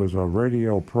he was a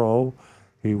radio pro.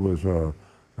 He was a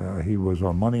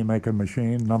money-making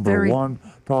machine, number one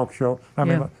talk show. I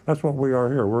mean, that's what we are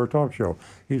here. We're a talk show.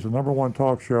 He's the number one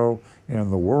talk show in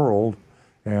the world,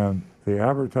 and the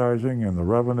advertising and the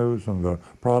revenues and the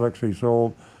products he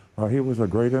sold, he was a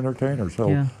great entertainer. So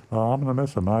I'm going to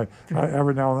miss him. I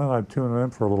every now and then I tune in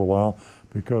for a little while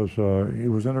because he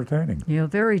was entertaining. Yeah,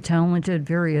 very talented,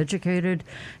 very educated,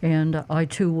 and I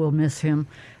too will miss him.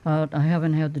 I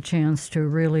haven't had the chance to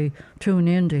really tune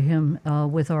into him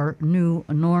with our new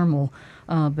normal,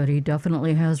 but he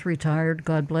definitely has retired.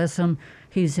 God bless him.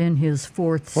 He's in his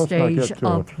fourth stage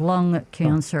of lung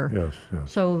cancer. Yes.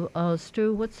 So,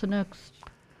 Stu, what's the next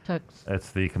text?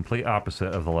 That's the complete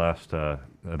opposite of the last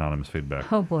anonymous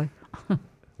feedback. Oh, boy.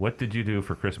 What did you do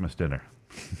for Christmas dinner?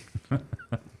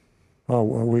 Oh,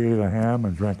 we ate a ham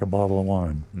and drank a bottle of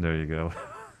wine. There you go.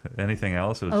 Anything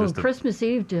else? It was just Christmas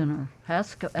Eve dinner.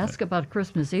 Ask about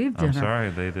Christmas Eve dinner. I'm sorry,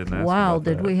 they didn't ask Wow, about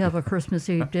did that. we have a Christmas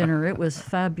Eve dinner. It was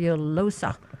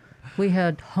fabulosa. We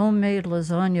had homemade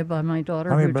lasagna by my daughter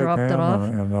who dropped it off.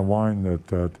 And the wine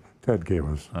that Ted gave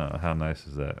us. How nice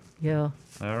is that? Yeah.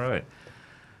 All right.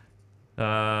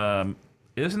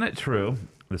 Isn't it true,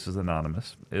 this is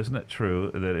anonymous, isn't it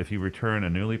true that if you return a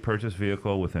newly purchased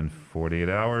vehicle within 48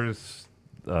 hours,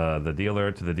 the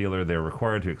dealer, they're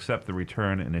required to accept the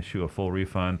return and issue a full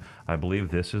refund? I believe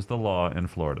this is the law in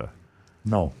Florida.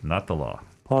 No. Not the law.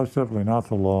 Positively not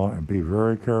the law, and be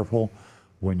very careful.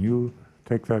 When you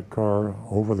take that car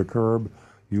over the curb,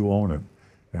 you own it.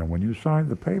 And when you sign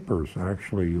the papers,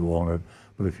 actually you own it.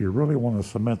 But if you really want to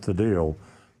cement the deal,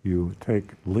 you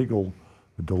take legal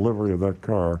delivery of that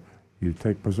car, you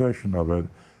take possession of it,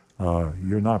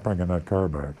 you're not bringing that car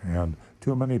back. And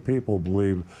too many people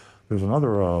believe. There's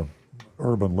another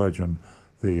urban legend,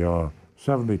 the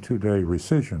 72-day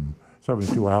rescission,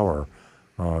 72-hour.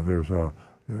 There's a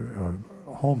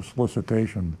home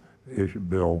solicitation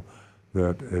bill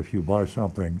that if you buy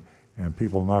something and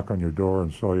people knock on your door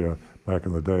and sell you, back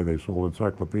in the day they sold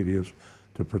encyclopedias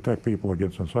to protect people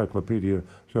against encyclopedia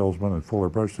salesmen and Fuller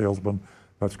Brush salesmen.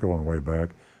 That's going way back.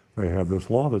 They have this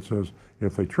law that says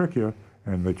if they trick you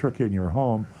and they trick you in your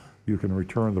home, you can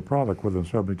return the product within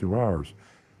 72 hours.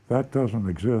 That doesn't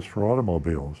exist for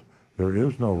automobiles. There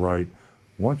is no right.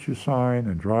 Once you sign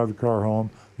and drive the car home,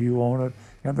 you own it,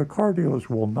 and the car dealers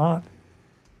will not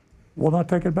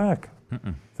take it back.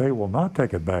 Mm-mm. They will not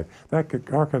take it back. That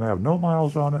car can have no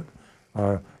miles on it.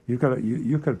 You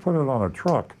could put it on a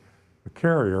truck, a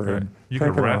carrier, Right. and You take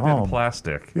could it wrap it home. in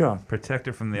plastic. Yeah. Protect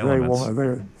it from the They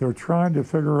elements. they're trying to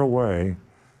figure a way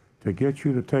to get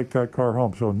you to take that car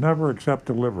home. So never accept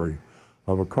delivery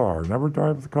of a car. Never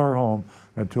drive the car home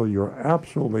until you're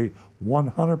absolutely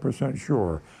 100%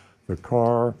 sure the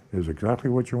car is exactly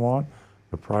what you want,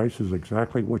 the price is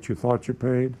exactly what you thought you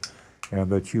paid, and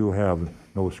that you have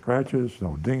no scratches,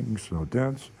 no dings, no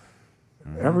dents.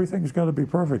 Everything's got to be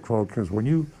perfect, folks, because when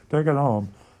you take it home,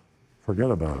 forget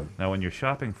about it. Now, when you're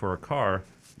shopping for a car,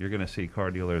 you're going to see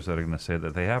car dealers that are going to say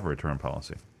that they have a return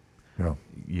policy. Yeah.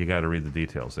 You got to read the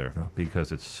details there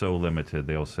because it's so limited.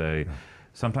 They'll say,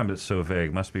 sometimes it's so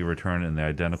vague, must be returned in the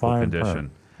identical Fine condition.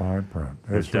 print. Fine print.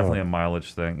 There's It's, definitely a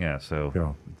mileage thing. Yeah, so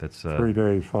yeah. that's 3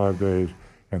 days, 5 days,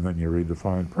 and then you read the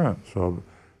fine print. So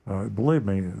believe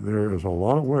me, there is a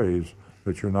lot of ways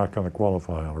that you're not going to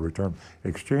qualify on a return.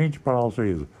 Exchange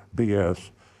policy is BS.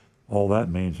 All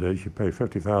that means is you pay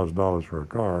 $50,000 for a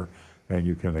car and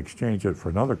you can exchange it for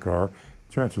another car.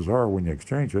 Chances are when you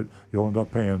exchange it, you'll end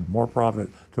up paying more profit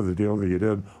to the dealer than you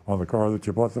did on the car that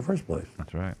you bought in the first place.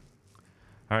 That's right.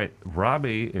 All right,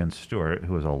 Robbie in Stewart,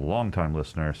 who is a longtime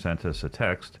listener, sent us a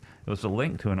text. It was a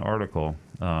link to an article,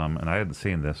 and I hadn't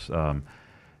seen this,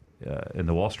 in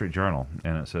the Wall Street Journal,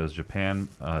 and it says Japan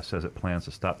says it plans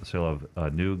to stop the sale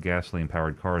of new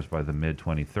gasoline-powered cars by the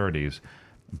mid-2030s,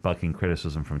 bucking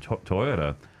criticism from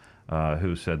Toyota,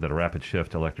 who said that a rapid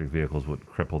shift to electric vehicles would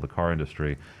cripple the car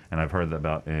industry. And I've heard that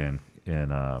about in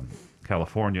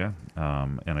California,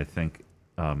 and I think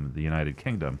the United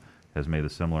Kingdom has made a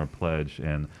similar pledge,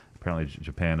 and apparently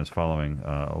Japan is following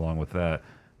along with that.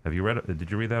 Have you read it?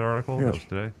 Did you read that article? Yes. That was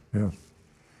today? Yes.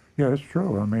 Yeah, it's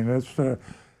true. I mean,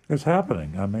 it's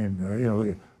happening. I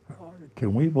mean,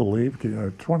 can we believe,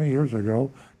 20 years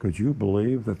ago, could you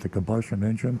believe that the combustion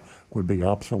engine would be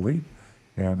obsolete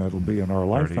and it'll be in our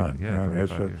 30, lifetime? yeah, And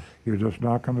 35 years. you're just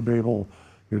not going to be able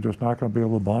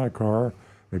to buy a car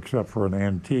except for an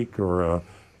antique or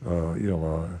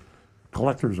a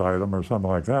collector's item or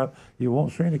something like that. You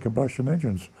won't see any combustion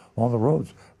engines on the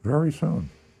roads very soon.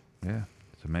 Yeah,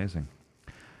 it's amazing.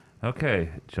 Okay,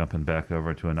 jumping back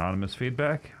over to anonymous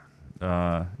feedback.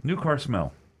 New car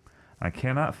smell. I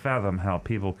cannot fathom how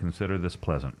people consider this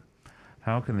pleasant.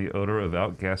 How can the odor of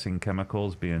outgassing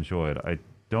chemicals be enjoyed? I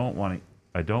don't want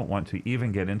to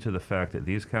even get into the fact that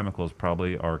these chemicals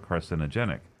probably are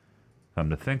carcinogenic. Come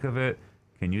to think of it,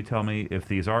 can you tell me if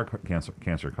these are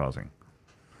cancer causing?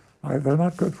 They're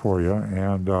not good for you,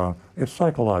 and it's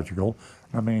psychological.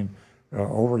 I mean,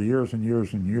 over years and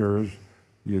years and years,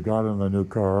 you got in the new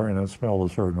car and it smelled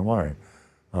a certain way.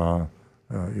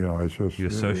 It's just You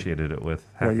associated it with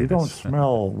happiness. Yeah, you don't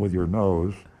smell with your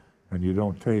nose, and you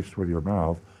don't taste with your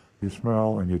mouth. You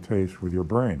smell and you taste with your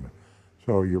brain.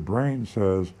 So your brain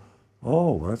says,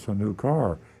 "Oh, that's a new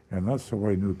car," and that's the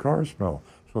way new cars smell.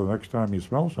 So the next time you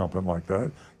smell something like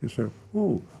that, you say,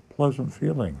 "Ooh, pleasant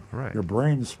feeling." Right. Your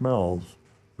brain smells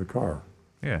the car.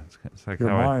 Yeah, it's like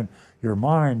Your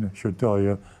mind should tell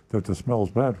you that the smell's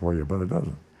bad for you, but it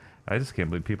doesn't. I just can't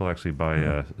believe people actually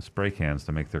buy spray cans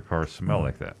to make their cars smell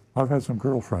like that. I've had some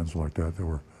girlfriends like that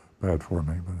were bad for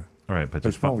me, but All right, but they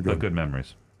just smelled but good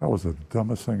memories. That was the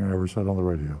dumbest thing I ever said on the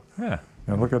radio. Yeah.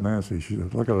 And look at Nancy.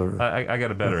 Look at her. I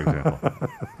got a better example.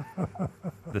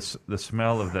 The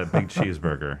smell of that big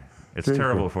cheeseburger. It's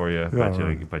terrible for you,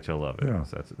 but you'll love it. Yeah.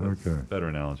 So that's Okay. a better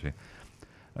analogy.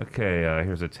 Okay,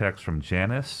 here's a text from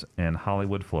Janice in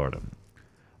Hollywood, Florida.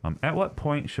 At what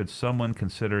point should someone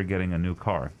consider getting a new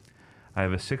car? I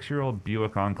have a 6-year-old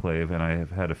Buick Enclave, and I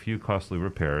have had a few costly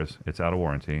repairs. It's out of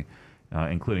warranty,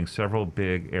 including several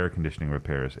big air conditioning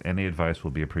repairs. Any advice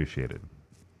will be appreciated.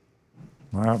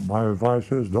 My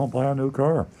advice is don't buy a new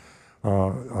car.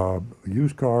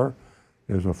 Used car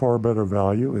is a far better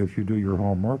value if you do your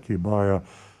homework. You buy a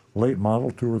late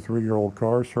model 2 or 3-year-old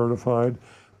car, certified,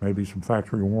 maybe some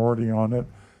factory warranty on it.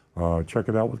 Check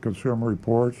it out with Consumer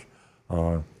Reports.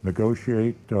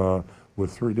 Negotiate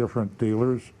with 3 different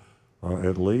dealers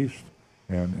at least,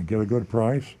 and get a good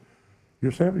price.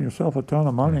 You're saving yourself a ton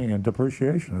of money in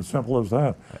depreciation. As simple as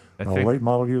that. A late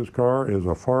model used car is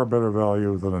a far better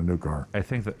value than a new car. I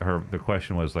think that the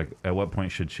question was like, at what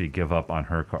point should she give up on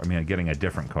her car? I mean, getting a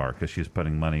different car because she's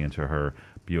putting money into her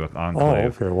Buick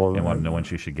Enclave. Oh, okay. Well, and want to know when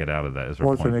she should get out of that. Is there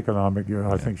well, a it's point? an economic.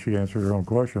 I think she answered her own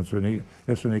question.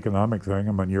 It's an economic thing.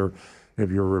 I mean,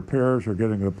 if your repairs are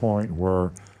getting to the point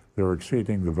where they're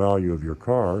exceeding the value of your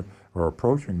car or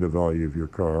approaching the value of your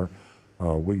car,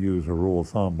 we use a rule of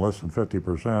thumb, less than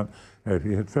 50%. And if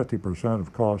you hit 50%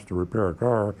 of cost to repair a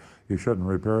car, you shouldn't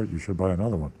repair it, you should buy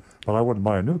another one. But I wouldn't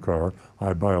buy a new car,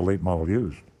 I'd buy a late model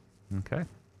used. Okay.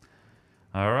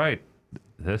 All right.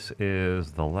 This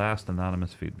is the last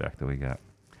anonymous feedback that we got.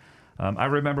 I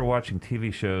remember watching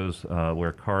TV shows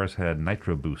where cars had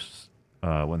nitro boosts.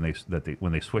 When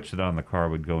they switched it on, the car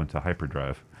would go into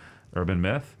hyperdrive. Urban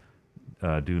myth?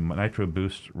 Do nitro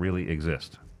boosts really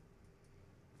exist?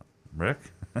 Rick?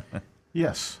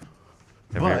 Yes,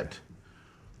 but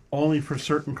only for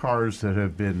certain cars that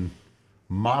have been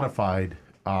modified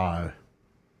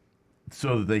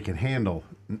so that they can handle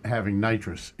having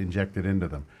nitrous injected into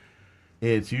them.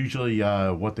 It's usually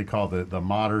what they call the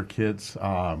modder kits,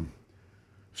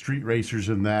 street racers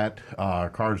and that,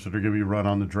 cars that are going to be run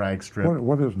on the drag strip.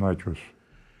 What is nitrous?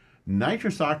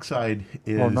 Nitrous oxide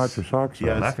is... Oh, nitrous oxide.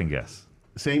 Yes, laughing gas.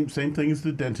 Same thing as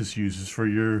the dentist uses for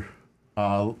your...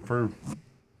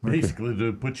 basically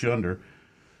to put you under.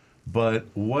 But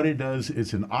what it does,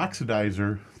 it's an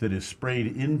oxidizer that is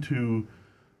sprayed into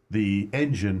the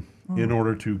engine in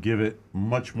order to give it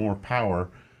much more power.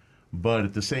 But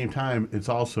at the same time, it's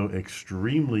also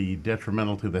extremely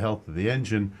detrimental to the health of the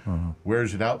engine,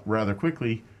 wears it out rather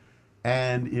quickly,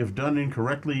 and if done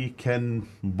incorrectly, can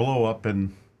blow up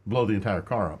and blow the entire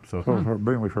car up. So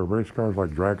mainly for race cars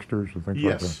like dragsters and things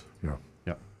like that? Yes. Yeah.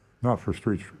 Yep. Not for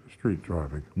street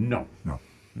driving? No. No.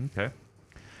 Okay.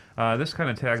 This kind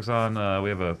of tags on, we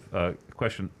have a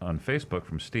question on Facebook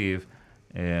from Steve,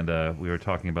 and we were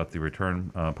talking about the return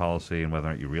policy and whether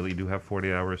or not you really do have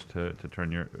 40 hours to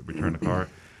return the car.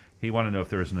 He wanted to know if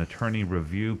there is an attorney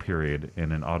review period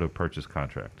in an auto purchase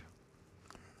contract.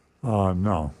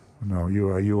 No.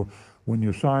 You when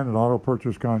you sign an auto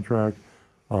purchase contract,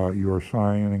 you are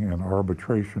signing an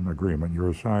arbitration agreement.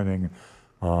 You're signing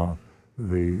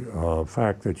the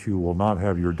fact that you will not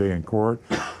have your day in court,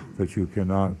 that you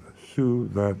cannot sue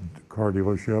that car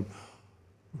dealership.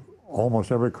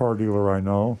 Almost every car dealer I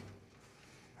know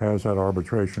has that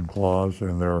arbitration clause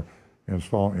in their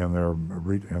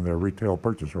retail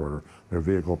purchase order, their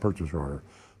vehicle purchase order.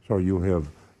 So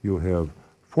you have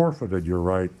forfeited your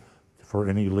right for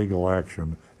any legal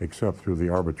action except through the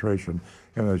arbitration.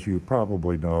 And as you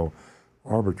probably know,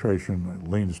 arbitration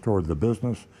leans toward the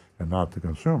business and not the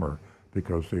consumer,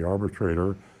 because the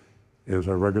arbitrator is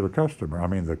a regular customer. I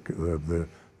mean, the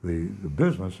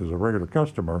business is a regular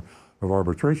customer of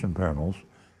arbitration panels.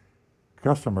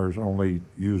 Customers only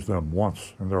use them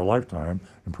once in their lifetime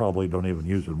and probably don't even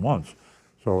use it once.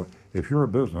 So if you're a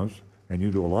business and you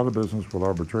do a lot of business with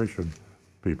arbitration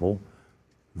people,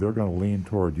 they're going to lean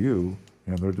toward you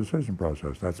in their decision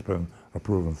process. That's been a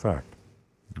proven fact.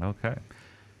 Okay.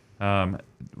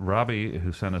 Robbie,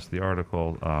 who sent us the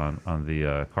article on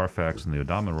the Carfax and the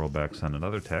odometer rollback, sent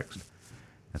another text.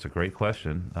 That's a great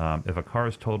question. If a car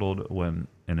is totaled when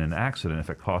in an accident, if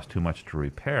it costs too much to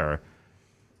repair,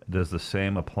 does the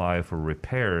same apply for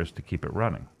repairs to keep it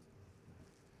running?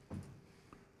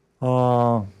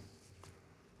 I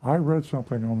read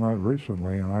something on that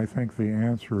recently, and I think the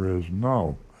answer is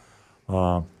no.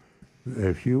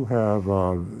 If you have,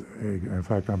 in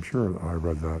fact, I'm sure I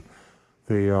read that.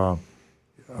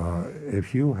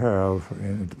 If you have,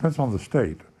 and it depends on the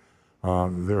state.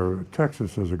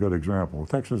 Texas is a good example.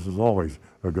 Texas is always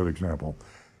a good example.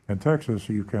 In Texas,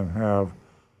 you can have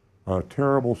a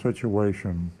terrible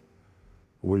situation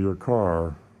with your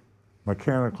car,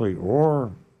 mechanically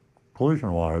or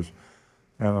collision-wise,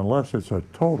 and unless it's a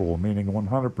total, meaning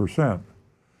 100%,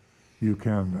 you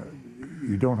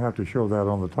don't have to show that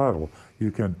on the title.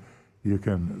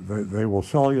 They will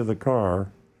sell you the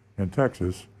car in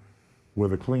Texas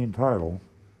with a clean title,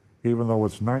 even though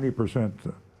it's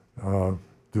 90%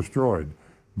 destroyed,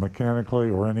 mechanically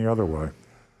or any other way.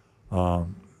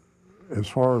 As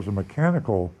far as the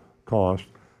mechanical cost,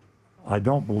 I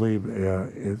don't believe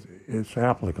it's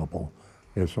applicable.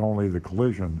 It's only the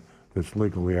collision that's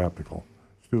legally applicable.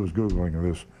 Stu is Googling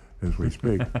this as we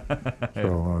speak,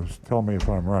 so tell me if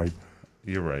I'm right.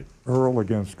 You're right. Earl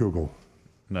against Google.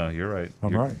 No, you're right.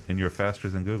 I'm right. And you're faster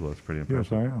than Google. It's pretty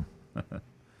impressive. Yes, I am.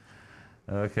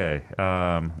 Okay.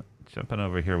 Jumping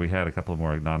over here, we had a couple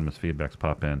more anonymous feedbacks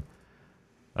pop in.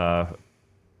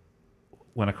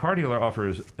 When a car dealer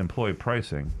offers employee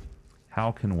pricing,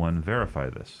 how can one verify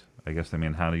this? I guess they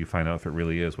mean, how do you find out if it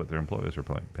really is what their employees are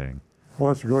paying?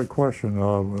 Well, that's a great question.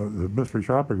 The mystery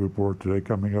shopping report today,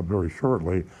 coming up very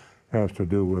shortly, has to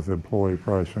do with employee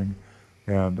pricing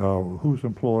and whose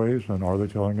employees and are they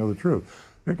telling you the truth.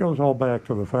 It goes all back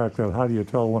to the fact that how do you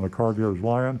tell when a car dealer's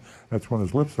lying? That's when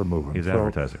his lips are moving. He's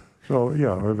advertising. So,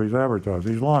 yeah, if he's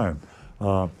advertising, he's lying.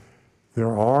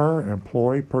 There are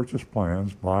employee purchase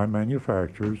plans by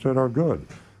manufacturers that are good.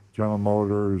 General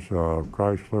Motors,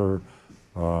 Chrysler.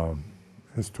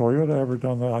 Has Toyota ever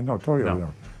done that? I know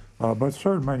Toyota. No. But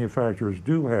certain manufacturers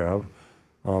do have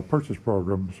purchase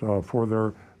programs for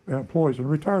their employees and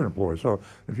retired employees. So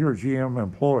if you're a GM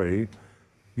employee,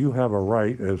 you have a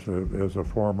right as a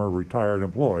former retired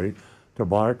employee to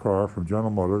buy a car from General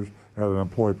Motors at an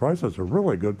employee price. That's a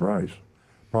really good price.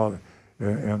 Probably,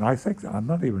 and I think, I'm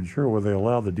not even sure whether they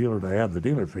allow the dealer to add the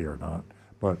dealer fee or not,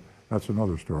 but that's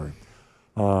another story.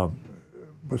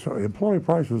 But so employee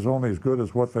price is only as good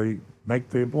as what they make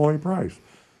the employee price.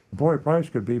 Employee price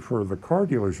could be for the car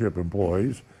dealership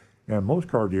employees, and most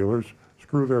car dealers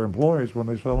screw their employees when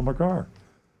they sell them a car.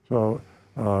 So,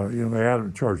 they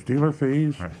charge dealer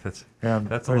fees. Right. And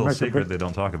that's a little secret they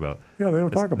don't talk about. Yeah, they don't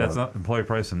talk about that's it. Not employee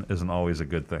price isn't always a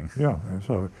good thing. Yeah, and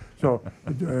so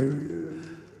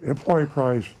employee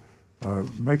price,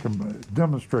 make them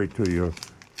demonstrate to you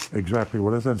exactly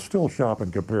what it is, and still shop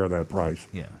and compare that price.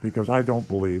 Yeah. Because I don't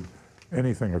believe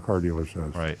anything a car dealer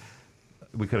says. Right.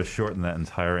 We could have shortened that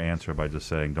entire answer by just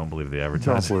saying, "Don't believe the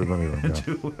advertising." Don't believe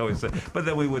anything. We always say, but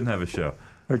then we wouldn't have a show.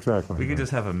 Exactly. We could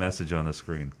just have a message on the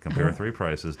screen: compare three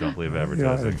prices. Don't believe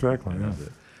advertising. Yeah, exactly. Yeah.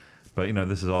 But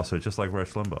this is also just like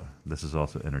Rush Limbaugh. This is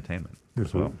also entertainment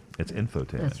as well. It's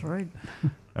infotainment. That's right.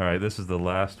 All right, this is the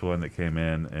last one that came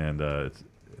in, and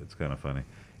it's kind of funny.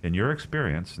 In your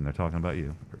experience, and they're talking about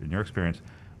you. In your experience,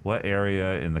 what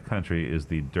area in the country is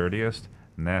the dirtiest,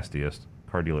 nastiest,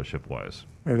 car dealership-wise?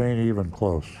 It ain't even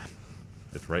close.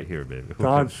 It's right here, baby.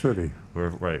 Dodge City. We're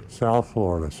right. South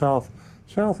Florida.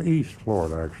 Southeast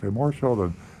Florida, actually, more so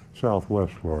than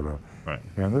Southwest Florida. Right.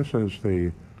 And this is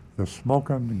the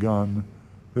smoking gun.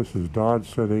 This is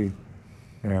Dodge City,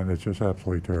 and it's just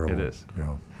absolutely terrible. It is.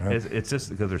 Yeah. It's just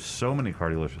because there's so many car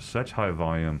dealerships, such high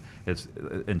volume. It's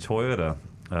in Toyota.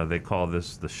 They call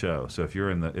this the show. So if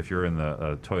you're in the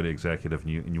Toyota executive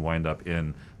and you wind up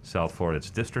in South Florida,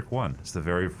 it's District 1. It's the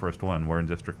very first one. We're in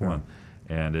District 1,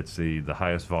 and it's the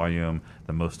highest volume,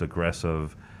 the most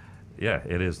aggressive. Yeah,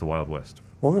 it is the Wild West.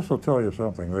 Well, this will tell you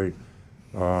something.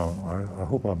 I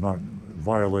hope I'm not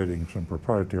violating some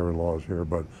proprietary laws here,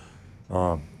 but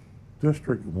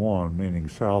District 1, meaning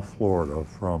South Florida,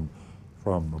 from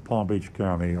Palm Beach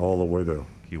County all the way to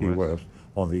Key West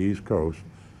on the East Coast,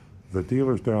 the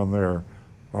dealers down there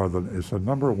it's the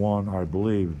number one, I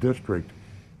believe, district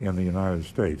in the United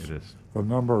States. It is. The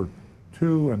number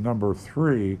 2 and number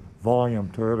 3 volume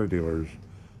Toyota dealers,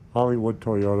 Hollywood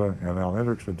Toyota and Al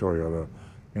Hendrickson Toyota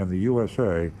in the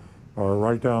USA, are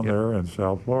right down there in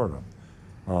South Florida.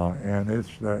 And it's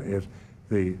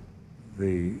the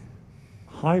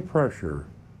high pressure,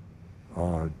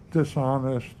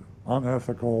 dishonest,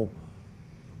 unethical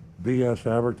BS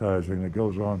advertising that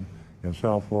goes on in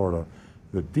South Florida,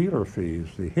 the dealer fees,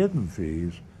 the hidden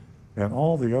fees, and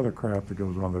all the other crap that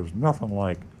goes on. There's nothing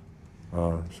like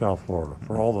South Florida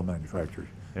for all the manufacturers.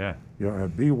 Yeah.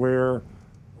 And beware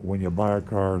when you buy a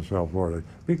car in South Florida.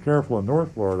 Be careful in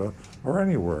North Florida or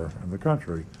anywhere in the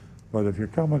country, but if you're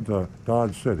coming to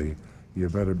Dodge City, you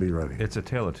better be ready. It's a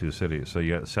tale of two cities. So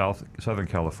you got Southern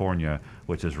California,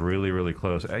 which is really, really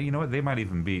close. You know what? They might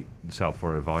even beat South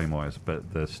Florida volume-wise,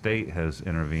 but the state has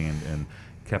intervened and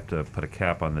put a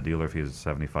cap on the dealer fees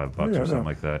at $75 or something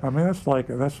like that. I mean, that's like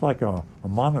a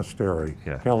monastery.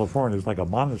 Yeah. California is like a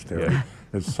monastery. Yeah.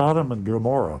 It's Sodom and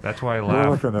Gomorrah. That's why I We're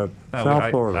laugh. looking at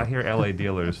South Florida. I hear LA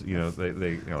dealers,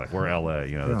 they like, we're LA,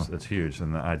 it's huge,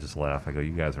 and I just laugh. I go,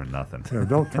 you guys are nothing.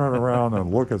 Don't turn around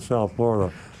and look at South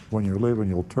Florida. When you're leaving,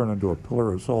 you'll turn into a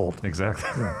pillar of salt.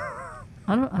 Exactly. Yeah.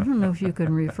 I don't know if you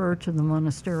can refer to the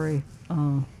monastery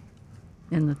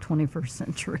in the 21st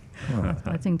century.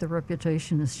 I think the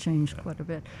reputation has changed quite a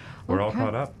bit. We're all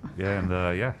caught up. Yeah, and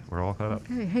we're all caught up.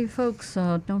 Okay. Hey, folks,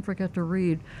 don't forget to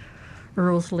read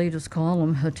Earl's latest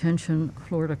column, Attention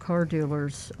Florida Car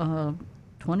Dealers,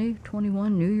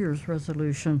 2021 New Year's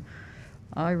resolution.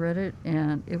 I read it,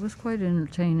 and it was quite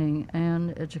entertaining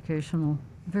and educational.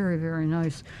 Very, very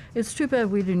nice. It's too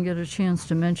bad we didn't get a chance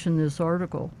to mention this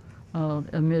article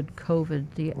amid COVID.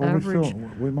 The average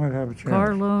we might have a chance.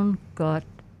 car loan got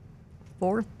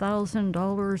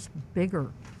 $4,000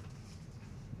 bigger.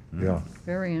 Yeah.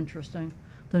 Very interesting.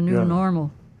 The new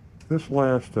normal. This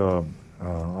last,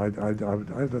 I've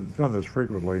done this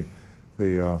frequently,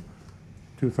 the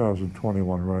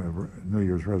 2021 New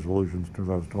Year's resolutions,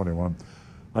 2021.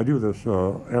 I do this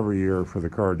every year for the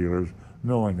car dealers,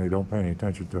 knowing they don't pay any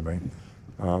attention to me.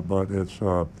 But it's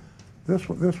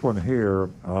this one here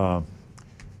kind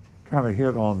of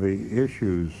hit on the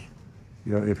issues.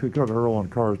 If you go to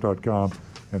earloncars.com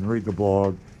and read the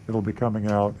blog, It'll be coming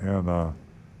out in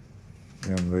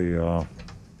the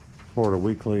Florida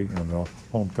Weekly and the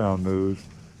Hometown News.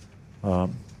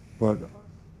 But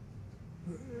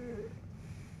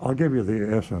I'll give you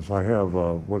the essence. I have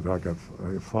I got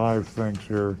 5 things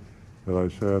here that I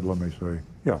said. Let me see.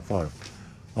 Yeah,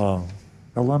 5.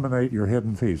 Eliminate your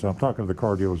hidden fees. I'm talking to the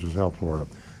car dealers in South Florida.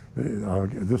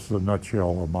 This is a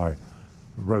nutshell of my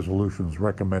resolutions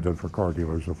recommended for car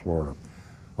dealers of Florida.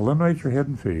 Eliminate your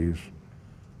hidden fees.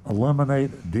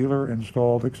 Eliminate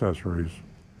dealer-installed accessories.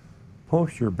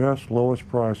 Post your best, lowest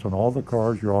price on all the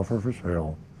cars you offer for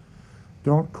sale.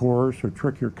 Don't coerce or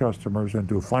trick your customers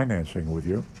into financing with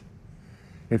you.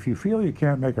 If you feel you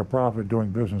can't make a profit doing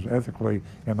business ethically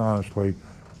and honestly,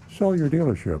 sell your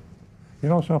dealership. You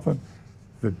know something?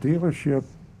 The dealership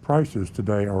prices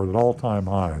today are at all-time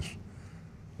highs.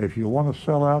 If you want to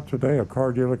sell out today, a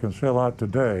car dealer can sell out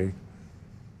today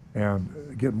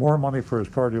and get more money for his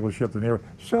car dealership than ever.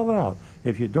 Sell out.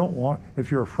 If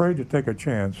you're afraid to take a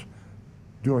chance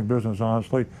doing business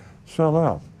honestly, sell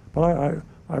out. But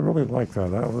I really like that.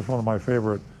 That was one of my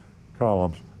favorite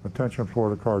columns. Attention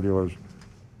Florida car dealers,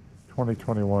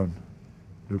 2021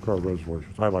 new car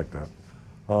resolutions. I like that.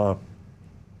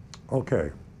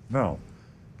 Okay, now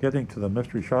getting to the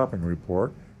mystery shopping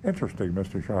report. Interesting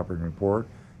mystery shopping report.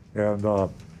 And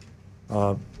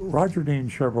Roger Dean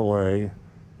Chevrolet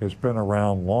has been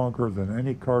around longer than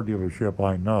any car dealership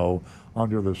I know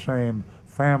under the same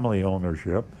family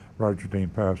ownership. Roger Dean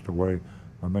passed away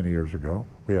many years ago.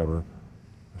 We have a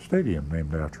stadium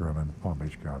named after him in Palm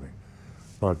Beach County.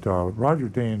 But Roger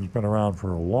Dean's been around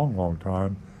for a long, long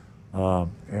time.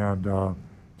 And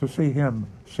to see him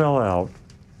sell out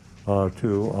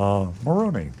to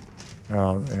Maroone.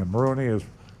 And Maroone is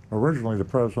originally the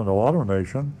president of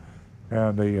AutoNation,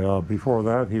 and before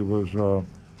that he was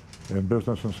in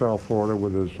business in South Florida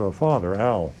with his father,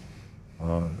 Al.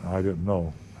 I didn't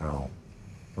know Al,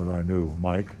 but I knew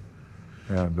Mike.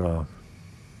 And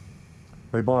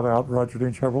they bought out Roger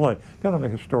Dean Chevrolet. Kind of a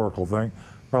historical thing.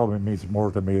 Probably means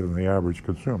more to me than the average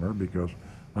consumer because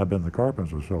I've been in the car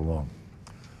business so long.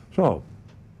 So,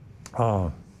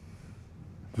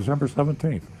 December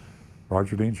 17th,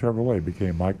 Roger Dean Chevrolet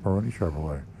became Mike Maroone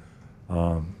Chevrolet.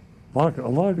 A lot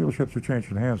of dealerships are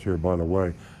changing hands here, by the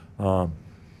way. The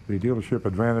dealership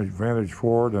Advantage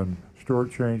Ford and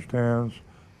Stewart changed hands.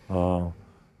 What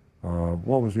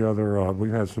was the other? We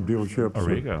had some dealerships.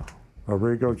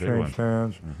 Arrigo changed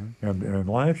hands. Mm-hmm. And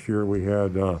last year we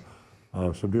had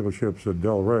some dealerships in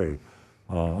Del Rey.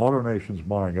 AutoNation's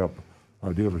buying up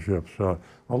dealerships.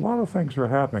 A lot of things are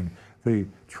happening. The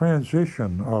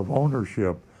transition of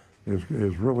ownership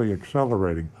is really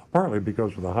accelerating, partly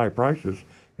because of the high prices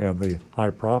and the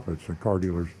high profits that car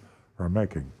dealers are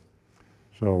making.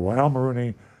 So Al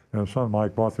Maroone and his son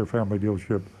Mike bought their family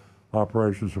dealership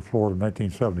operations in Florida in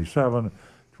 1977.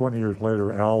 20 years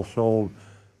later, Al sold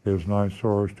his 9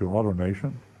 stores to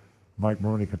AutoNation. Mike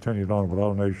Maroone continued on with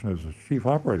AutoNation as the chief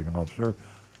operating officer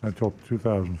until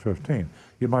 2015.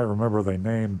 You might remember they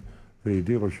named the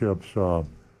dealerships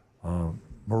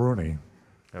Maroone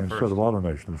instead of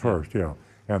AutoNation at first, yeah.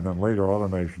 And then later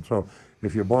AutoNation. So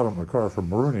if you bought a car from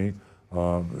Maroone, it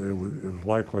was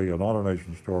likely an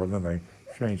AutoNation store, and then they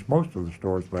changed most of the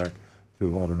stores back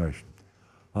to AutoNation.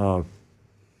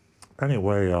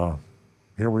 Anyway,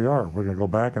 here we are. We're going to go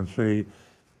back and see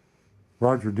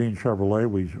Roger Dean Chevrolet.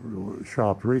 We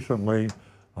shopped recently.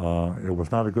 It was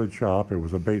not a good shop. It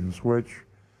was a bait and switch,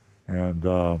 and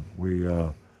we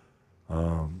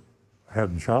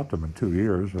hadn't shopped them in 2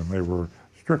 years, and they were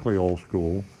strictly old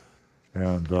school.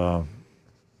 And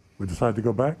we decided to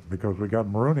go back because we got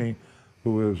Maroone,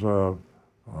 who is a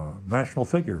national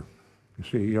figure,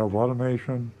 CEO of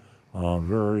AutoNation.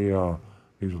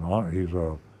 He's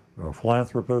a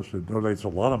philanthropist who donates a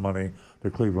lot of money to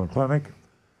Cleveland Clinic,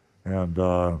 and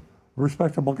a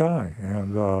respectable guy.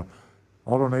 And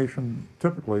AutoNation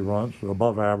typically runs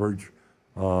above average,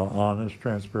 honest,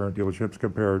 transparent dealerships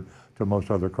compared to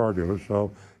most other car dealers.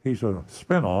 So he's a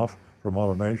spin-off from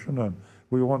AutoNation, and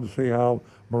we wanted to see how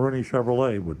Maroone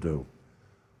Chevrolet would do.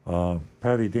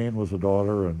 Patty Dean was a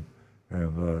daughter,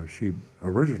 and she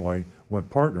originally went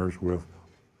partners with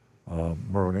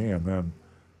Maroone, and then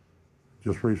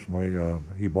just recently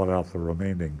he bought out the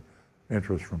remaining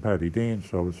interest from Patty Dean,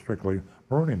 so it's strictly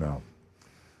Maroone now.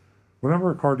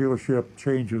 Whenever a car dealership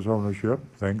changes ownership,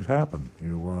 things happen.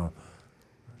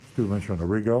 Stu mentioned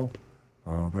Arrigo.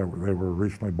 They were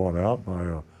recently bought out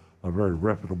by a very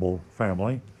reputable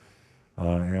family,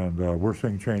 and we're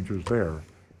seeing changes there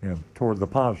and toward the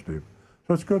positive.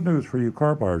 So it's good news for you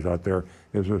car buyers out there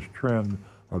as this trend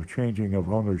of changing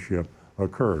of ownership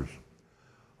occurs.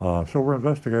 So we're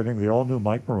investigating the all-new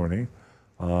Mike Maroone.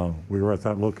 We were at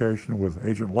that location with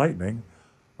Agent Lightning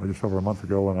just over a month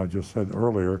ago, and I just said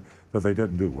earlier that they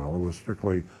didn't do well. It was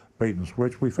strictly bait and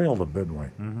switch. We failed them, didn't we?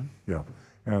 Mm-hmm. Yeah.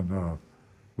 And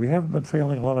we haven't been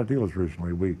failing a lot of dealers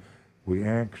recently. We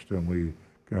angst and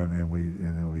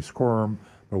we squirm,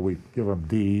 but we give them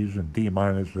D's and D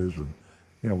minuses,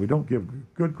 and we don't give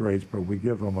good grades, but we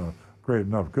give them a grade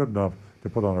enough, good enough to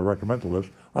put on a recommended list.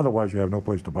 Otherwise, you have no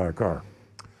place to buy a car.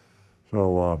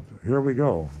 So here we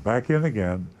go, back in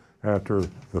again after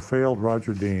the failed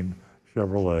Roger Dean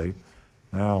Chevrolet,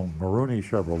 now Maroone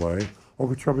Chevrolet,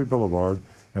 Okeechobee Boulevard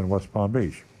in West Palm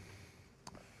Beach.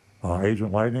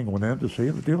 Agent Lightning went in to see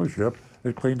the dealership.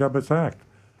 It cleaned up its act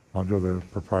under the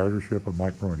proprietorship of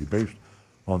Mike Maroone. Based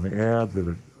on the ad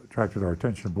that attracted our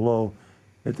attention below,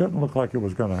 it didn't look like it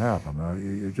was going to happen.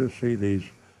 You just see these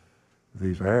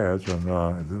ads,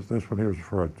 and this one here is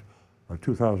for a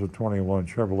 2021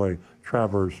 Chevrolet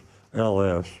Traverse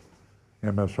LS,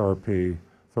 MSRP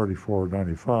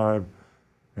 $34.95,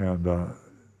 and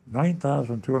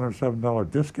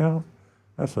 $9,207 discount.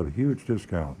 That's a huge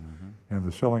discount. Mm-hmm. And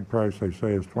the selling price, they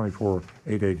say, is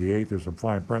 $24,888. There's some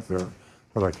fine print there,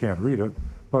 but I can't read it.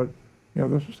 But,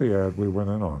 this is the ad we went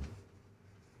in on.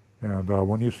 And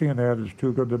when you see an ad that's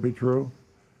too good to be true,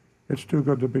 it's too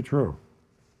good to be true.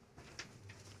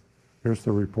 Here's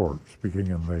the report, speaking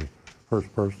in the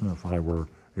first person if I were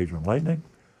Agent Lightning.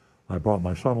 I brought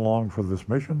my son along for this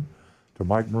mission to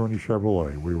Mike Maroone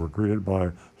Chevrolet. We were greeted by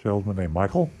a salesman named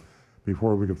Michael.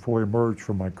 Before we could fully emerge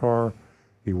from my car,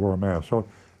 he wore a mask. So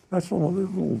that's a little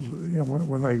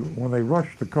when they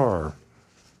rush the car,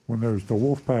 when there's the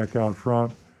wolf pack out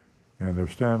front and they're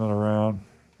standing around,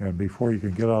 and before you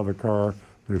can get out of the car,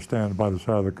 they're standing by the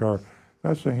side of the car,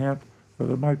 that's a hint that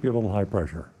it might be a little high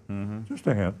pressure. Mm-hmm. Just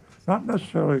a hint. Not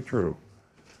necessarily true.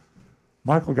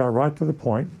 Michael got right to the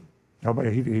point.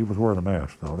 He was wearing a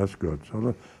mask, though. That's good.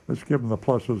 So let's give him the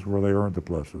pluses where they earned the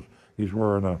pluses. He's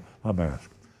wearing a mask.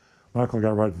 Michael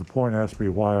got right to the point, asked me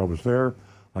why I was there.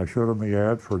 I showed him the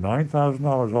ad for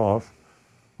 $9,000 off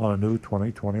on a new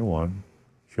 2021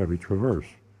 Chevy Traverse.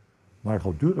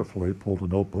 Michael dutifully pulled a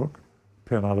notebook,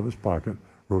 pen out of his pocket,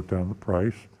 wrote down the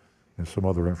price and some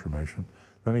other information.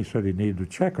 Then he said he needed to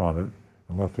check on it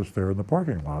and left us there in the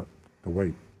parking lot to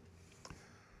wait.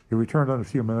 He returned in a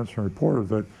few minutes and reported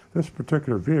that this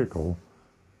particular vehicle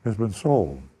has been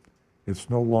sold. It's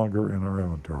no longer in our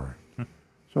inventory.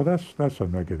 So that's a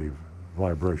negative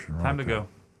vibration. Right Time to there. Go.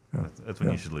 Yeah. That's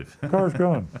when you should leave. Car's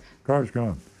gone. Car's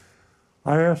gone.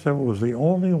 I asked if it was the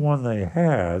only one they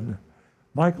had.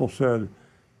 Michael said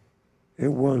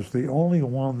it was the only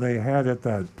one they had at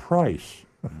that price.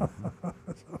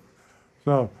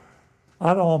 So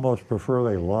I'd almost prefer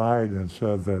they lied and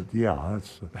said that, yeah,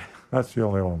 that's the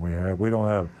only one we have. We don't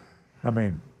have,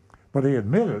 but he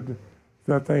admitted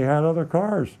that they had other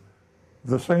cars,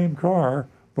 the same car,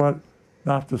 but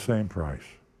not the same price.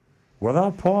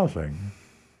 Without pausing,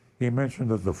 he mentioned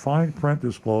that the fine print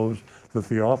disclosed that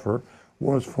the offer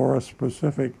was for a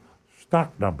specific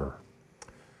stock number.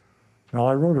 Now,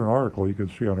 I wrote an article you can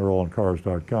see on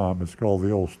EarlOnCars.com. It's called the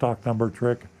old stock number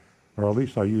trick, or at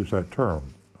least I use that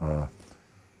term,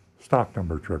 stock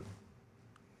number trick.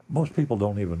 Most people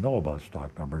don't even know about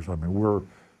stock numbers. We're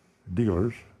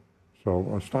dealers,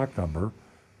 so a stock number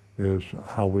is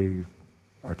how we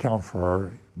account for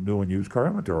our new and used car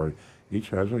inventory. Each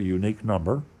has a unique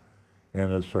number,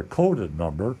 and it's a coded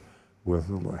number with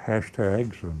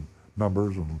hashtags and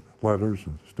numbers and letters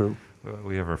and stuff.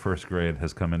 We have our first grade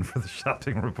has come in for the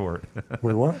shopping report.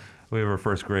 Wait, what? We have our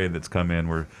first grade that's come in.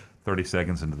 We're 30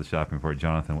 seconds into the shopping report.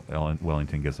 Jonathan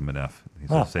Wellington gives him an F. He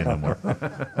says, say no more.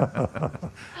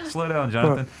 Slow down,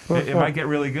 Jonathan. It might get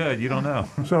really good. You don't know.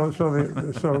 So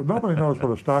nobody knows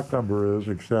what a stock number is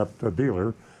except a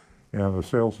dealer and a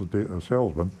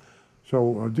salesman.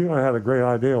 So a dealer had a great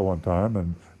idea one time,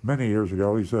 and many years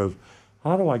ago, he says,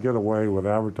 how do I get away with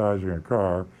advertising a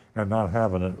car and not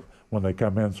having it when they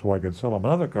come in so I can sell them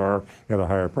another car at a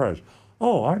higher price?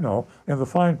 Oh, I know. In the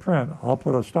fine print, I'll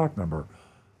put a stock number.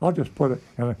 I'll just put it,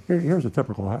 and here's a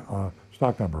typical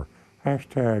stock number,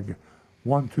 hashtag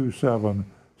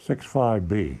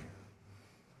 12765B.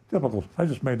 Typical, I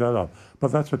just made that up,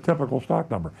 but that's a typical stock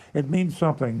number. It means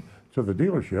something to the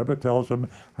dealership. It tells them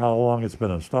how long it's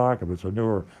been in stock, if it's a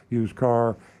newer used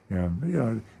car,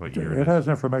 and it has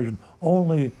information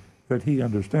only that he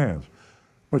understands.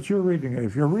 But if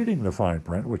you're reading the fine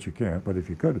print, which you can't, but if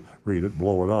you could read it,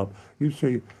 blow it up, you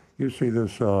see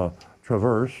this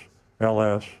Traverse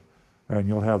LS, and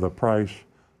you'll have the price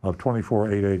of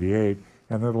 $24,888,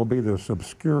 and it'll be this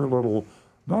obscure little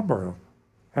number,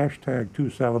 hashtag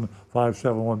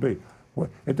 27571B.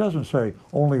 It doesn't say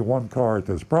only one car at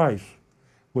this price,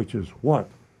 which is what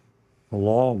the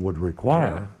law would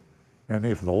require. And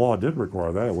if the law did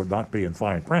require that, it would not be in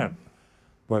fine print.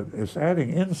 But it's adding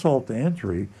insult to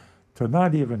injury to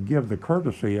not even give the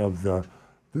courtesy of the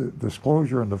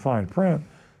disclosure in the fine print,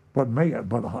 but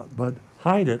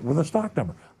hide it with a stock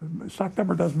number. Stock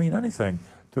number doesn't mean anything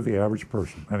to the average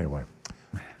person anyway.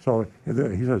 So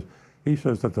he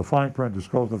says that the fine print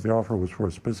disclosed that the offer was for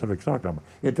a specific stock number.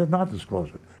 It did not disclose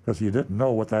it because you didn't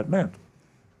know what that meant.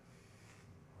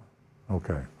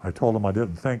 Okay, I told him I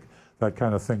didn't think that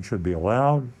kind of thing should be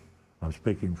allowed. I'm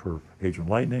speaking for Agent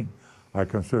Lightning. I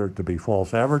consider it to be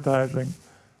false advertising.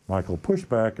 Michael pushed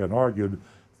back and argued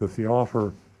that the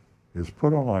offer is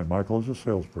put online. Michael is a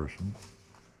salesperson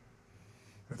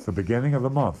at the beginning of the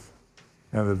month,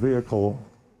 and the vehicle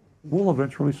will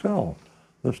eventually sell.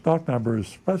 The stock number is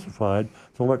specified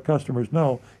to let customers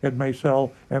know it may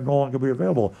sell and no longer be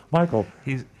available. Michael.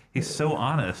 He's so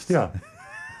honest. Yeah.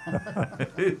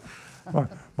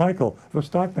 Michael, the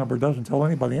stock number doesn't tell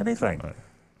anybody anything. Right.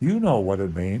 You know what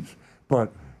it means,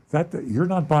 but you're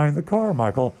not buying the car,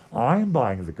 Michael. I'm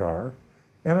buying the car,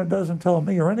 and it doesn't tell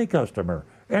me or any customer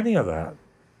any of that.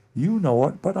 You know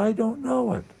it, but I don't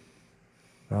know it.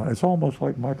 It's almost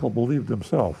like Michael believed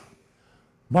himself.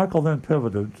 Michael then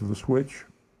pivoted to the switch,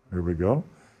 here we go,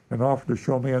 and offered to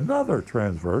show me another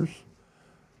transverse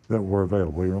that were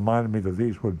available. He reminded me that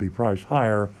these would be priced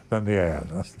higher than the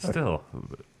ad. Still,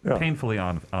 painfully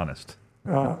honest.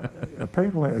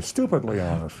 Stupidly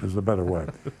honest is the better way.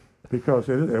 Because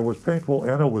it was painful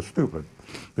and it was stupid.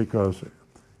 Because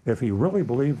if he really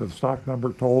believed that the stock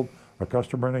number told a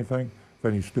customer anything,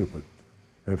 then he's stupid.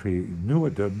 If he knew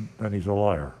it didn't, then he's a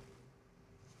liar.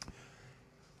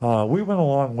 We went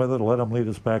along with it, let him lead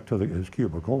us back to his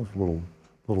cubicle, his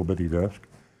little bitty desk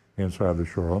inside the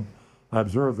showroom. I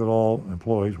observed that all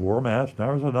employees wore masks. Now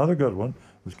there's another good one.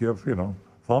 Let's give,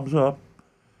 thumbs up.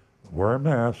 Wearing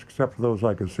masks, except for those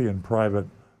I could see in private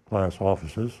class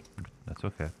offices. That's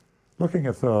okay. Looking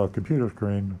at the computer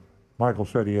screen, Michael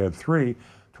said he had 3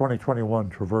 2021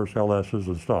 Traverse LSs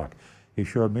in stock. He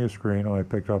showed me a screen, and I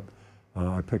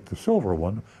picked the silver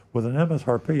one with an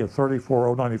MSRP of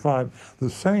 $34,095, the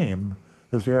same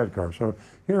as the ad car. So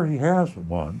here he has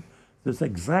one, this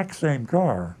exact same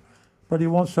car, but he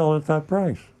won't sell it at that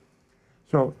price.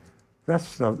 So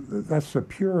that's the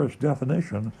purest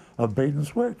definition of bait and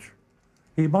switch.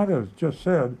 He might have just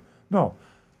said, no,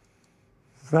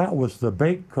 that was the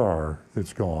bait car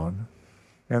that's gone,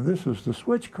 and this is the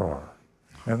switch car.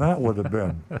 And that would have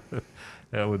been...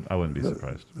 I wouldn't be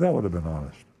surprised. That would have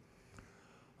been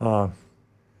honest.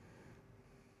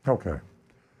 Okay.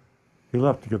 He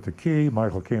left to get the key.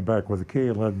 Michael came back with the key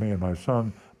and led me and my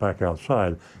son back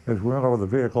outside. As we went over the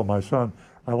vehicle, my son,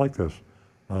 I like this.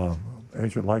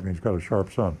 Agent Lightning's got a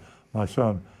sharp son. My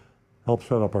son helped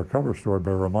set up our cover story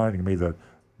by reminding me that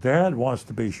Dad wants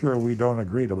to be sure we don't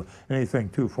agree to anything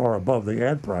too far above the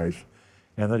ad price,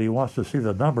 and that he wants to see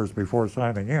the numbers before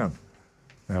signing in.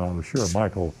 And I was sure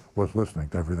Michael was listening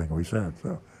to everything we said.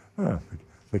 So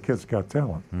the kid's got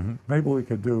talent. Mm-hmm. Maybe we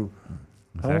could do...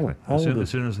 Exactly. As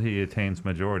soon as he attains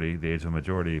majority, the age of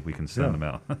majority, we can send him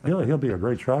out. He'll be a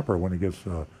great shopper when he gets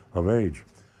of age.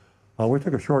 We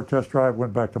took a short test drive,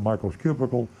 went back to Michael's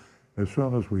cubicle. As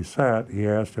soon as we sat, he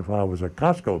asked if I was a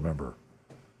Costco member.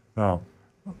 Now,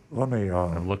 let me...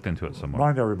 I've looked into it some more.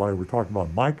 Remind everybody, we're talking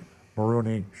about Mike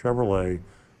Maroone Chevrolet,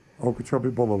 Okeechobee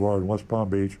Boulevard in West Palm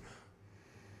Beach.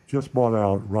 Just bought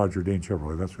out Roger Dean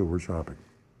Chevrolet. That's who we're shopping.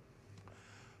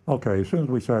 Okay, as soon as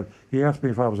we sat, he asked me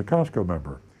if I was a Costco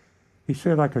member. He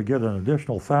said I could get an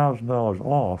additional $1,000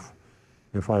 off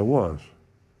if I was.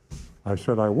 I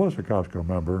said I was a Costco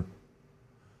member,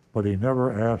 but he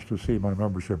never asked to see my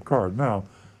membership card. Now,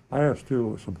 I asked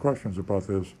you some questions about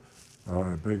this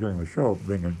at the beginning of the show,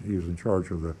 he's in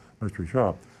charge of the mystery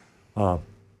shop.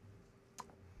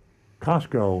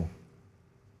 Costco,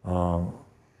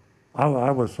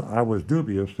 I was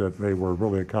dubious that they were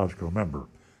really a Costco member.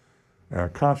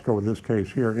 Costco, in this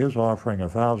case here, is offering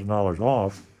 $1,000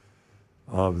 off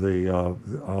of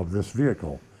this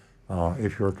vehicle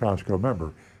if you're a Costco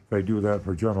member. They do that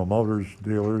for General Motors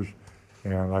dealers,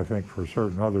 and I think for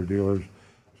certain other dealers.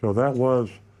 So that was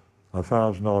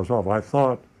 $1,000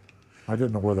 off. I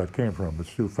didn't know where that came from, but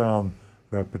Stu found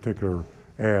that particular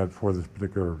ad for this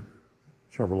particular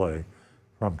Chevrolet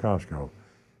from Costco,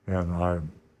 and I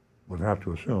would have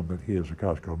to assume that he is a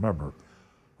Costco member.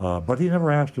 But he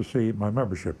never asked to see my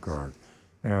membership card,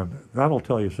 and that'll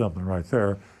tell you something right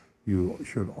there.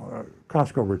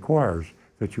 Costco requires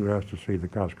that you ask to see the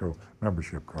Costco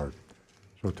membership card.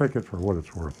 So take it for what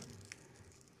it's worth.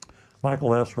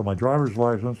 Michael asked for my driver's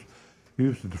license.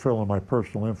 used it to fill in my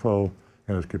personal info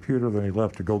in his computer, then he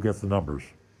left to go get the numbers.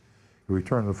 He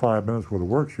returned in 5 minutes with a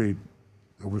worksheet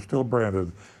that was still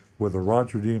branded with the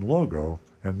Roger Dean logo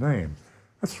and name.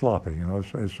 That's sloppy, you know.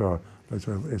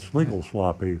 It's legal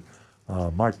sloppy.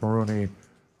 Mike Maroone,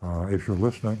 if you're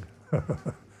listening,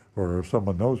 or if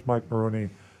someone knows Mike Maroone,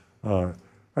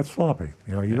 that's sloppy.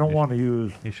 You know, you don't want to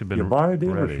use. You buy a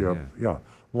dealership, yeah.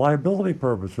 Liability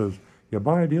purposes, you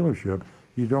buy a dealership.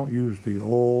 You don't use the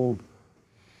old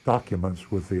documents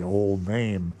with the old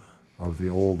name of the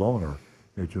old owner.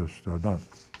 It's just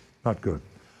not good.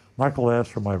 Michael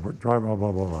asked for my driver,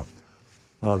 blah, blah,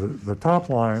 blah. The top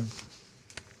line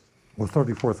was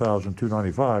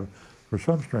 $34,295 for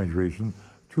some strange reason,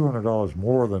 $200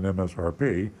 more than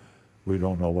MSRP. We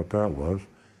don't know what that was.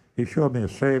 He showed me a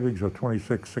savings of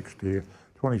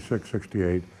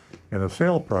 $26.68 and a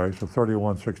sale price of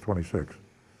 $31,626.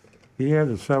 He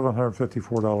added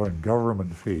 $754 in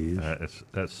government fees.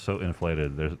 That's so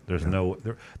inflated. There's not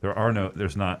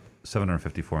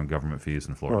 $754 in government fees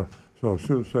in Florida. So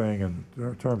Sue's saying in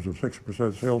terms of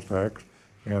 6% sales tax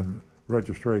and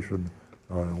registration,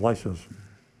 license,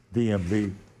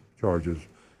 DMV charges,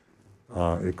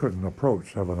 it couldn't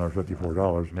approach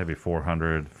 $754. Maybe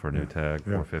 $400 for new tag,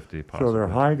 $450 possibly. So they're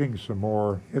hiding some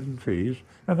more hidden fees,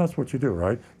 and that's what you do,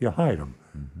 right? You hide them.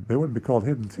 Mm-hmm. They wouldn't be called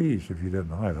hidden fees if you didn't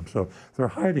hide them. So they're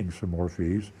hiding some more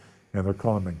fees, and they're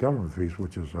calling them government fees,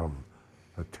 which is a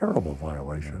terrible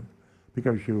violation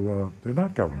because they're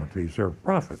not government fees, they're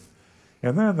profit.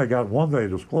 And then they got one they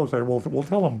disclosed, we'll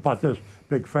tell them about this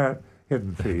big fat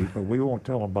hidden fee, but we won't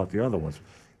tell them about the other ones.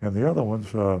 And the other ones...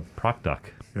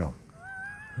 ProcDoc. Yeah.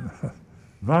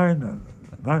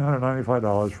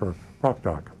 $995 for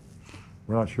ProcDoc.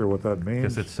 We're not sure what that means.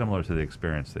 Because it's similar to the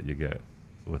experience that you get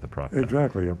with a ProcDoc.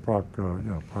 Exactly, a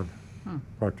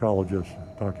proctologist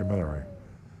documentary,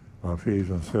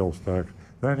 fees and sales tax.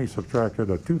 Then he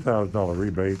subtracted a $2,000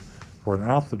 rebate for an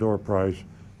out-the-door price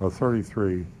of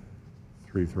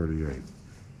 $33,338.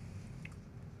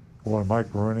 Boy,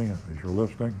 Mike Maroone, if you're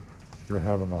listening, you're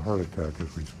having a heart attack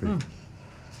as we speak.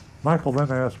 Michael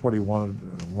then asked what he wanted,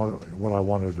 what I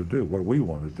wanted to do, what we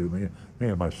wanted to do, me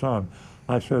and my son.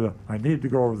 I said I need to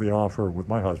go over the offer with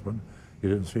my husband. He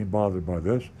didn't seem bothered by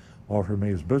this. Offered me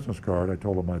his business card. I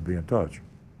told him I'd be in touch.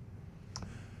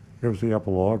 Here's the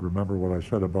epilogue. Remember what I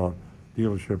said about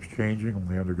dealerships changing when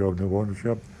they undergo new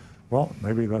ownership? Well,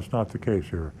 maybe that's not the case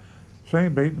here.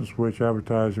 Same bait and switch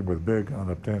advertising with big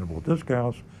unobtainable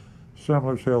discounts.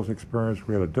 Similar sales experience.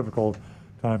 We had a difficult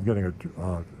time getting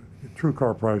a true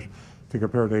car price to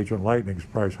compare to Agent Lightning's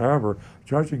price. However,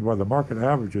 judging by the market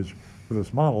averages for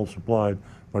this model supplied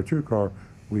by TrueCar,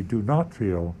 we do not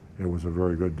feel it was a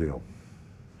very good deal.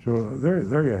 So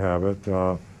there you have it.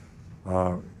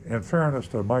 In fairness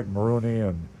to Mike Maroone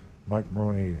and Mike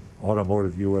Maroone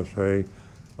Automotive USA,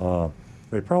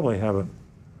 they probably haven't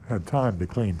had time to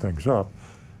clean things up.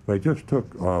 They just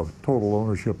took total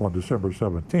ownership on December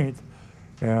 17th,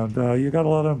 and you got a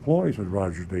lot of employees at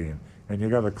Roger Dean. And you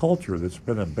got a culture that's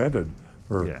been embedded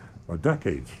for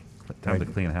decades. Time to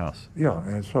clean house. Yeah,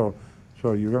 and so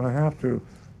you're going to have to,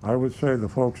 I would say the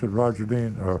folks at Roger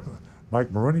Dean,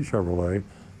 Mike Maroone Chevrolet,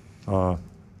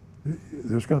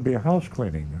 there's going to be a house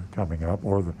cleaning coming up,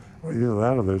 or either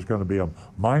that or there's going to be a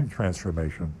mind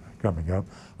transformation coming up.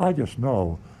 I just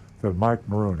know that Mike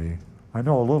Maroone, I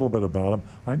know a little bit about him.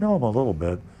 I know him a little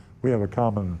bit. We have a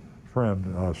common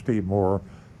friend, Steve Moore.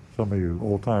 Some of you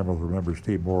old-timers remember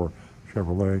Steve Moore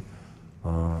Chevrolet,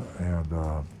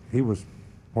 and he was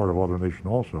part of AutoNation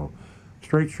also.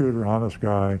 Straight shooter, honest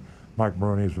guy. Mike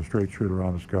Maroone is a straight shooter,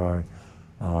 honest guy,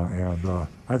 and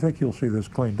I think you'll see this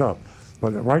cleaned up.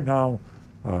 But right now,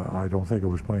 I don't think it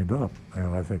was cleaned up,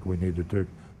 and I think we need to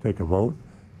take a vote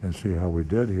and see how we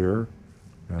did here.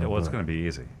 And, well, it's going to be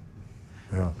easy.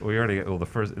 Yeah. We already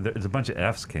there's a bunch of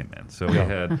Fs came in. So we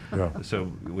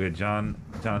had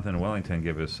Jonathan Wellington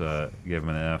gave him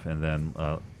an F, and then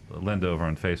Linda over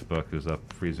on Facebook, who's up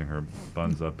freezing her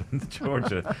buns up in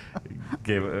Georgia,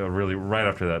 gave really right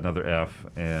after that another F.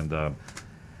 And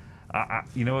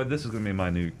you know what? This is going to be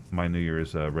my New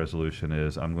Year's resolution.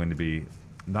 Is I'm going to be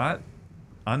not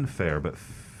unfair, but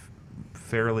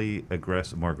fairly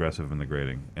more aggressive in the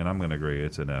grading. And I'm going to agree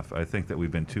it's an F. I think that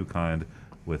we've been too kind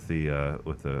with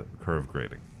the curve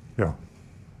grading. Yeah.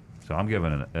 So I'm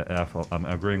giving an F. I'm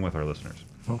agreeing with our listeners.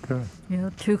 Okay. Yeah,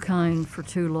 too kind for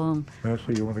too long.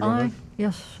 Nancy, you want to go next?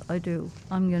 Yes, I do.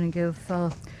 I'm going to give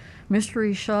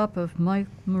Mystery Shop of Mike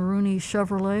Maroone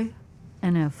Chevrolet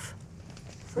an F.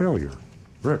 Failure.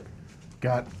 Rick.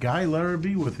 Got Guy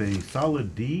Larrabee with a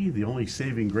solid D. The only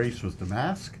saving grace was the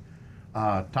mask.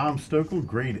 Tom Stokel,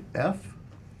 grade F.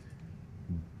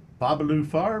 Babalu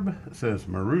Farb says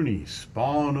Maroone,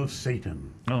 spawn of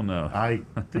Satan. Oh, no. I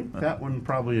think that one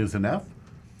probably is an F.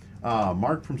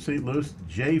 Mark from St. Louis,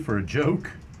 J for a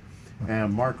joke.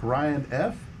 And Mark Ryan,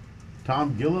 F.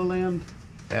 Tom Gilliland,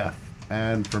 F.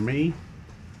 And for me,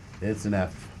 it's an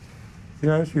F.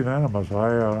 Yeah, it's unanimous.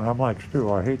 I'm like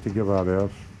Stu. I hate to give out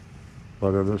Fs,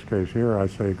 but in this case here, I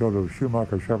say go to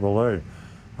Schumacher Chevrolet.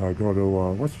 Go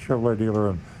to, what's the Chevrolet dealer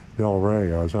in Del Rey?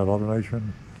 Is that AutoNation?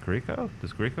 Greco?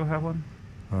 Does Greco have one?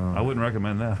 I wouldn't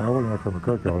recommend that. I wouldn't recommend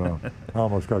Greco, no. I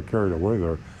almost got carried away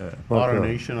there. But,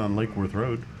 AutoNation on Lake Worth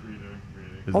Road.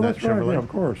 Isn't that that's right, Chevrolet? yeah, of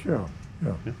course, yeah.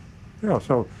 Yeah,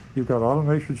 so you've got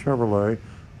AutoNation Chevrolet,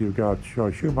 you've got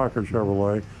Schumacher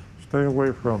Chevrolet. Stay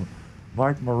away from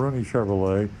Mike Maroone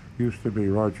Chevrolet, used to be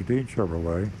Roger Dean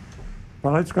Chevrolet.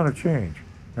 But it's going to change.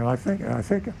 And I think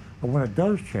when it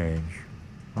does change,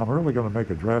 I'm really going to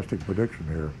make a drastic prediction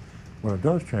here. When it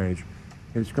does change,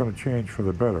 it's going to change for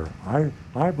the better.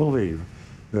 I believe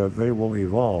that they will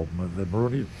evolve. The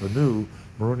new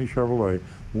Maroone Chevrolet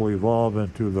will evolve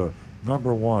into the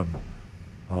 #1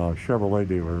 Chevrolet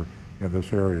dealer in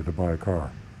this area to buy a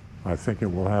car. I think it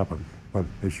will happen, but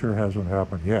it sure hasn't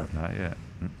happened yet. Not yet.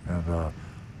 And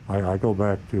I go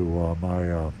back to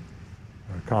my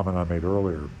comment I made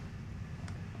earlier.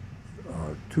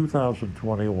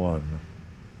 2021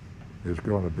 is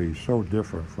going to be so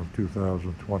different from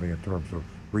 2020 in terms of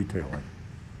retailing.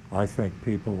 I think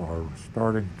people are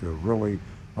starting to really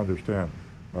understand.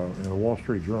 In the Wall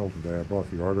Street Journal today, I brought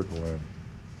the article in.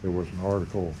 There was an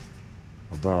article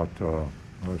about,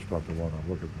 that's not the one I'm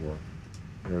looking for.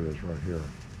 There it is right here.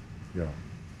 Yeah.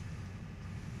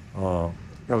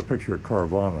 Got a picture of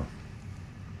Carvana.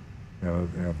 And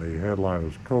the headline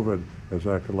is, COVID has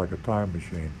acted like a time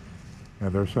machine.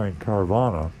 And they're saying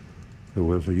Carvana,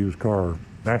 who is a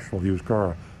national used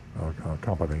car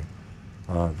company,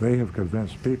 they have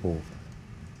convinced people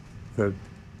that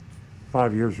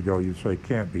 5 years ago you'd say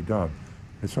can't be done.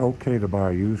 It's okay to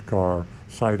buy a used car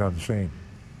sight unseen.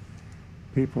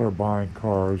 People are buying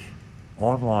cars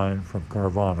online from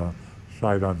Carvana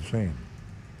sight unseen.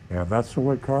 And that's the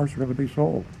way cars are going to be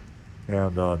sold.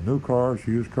 And new cars,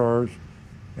 used cars,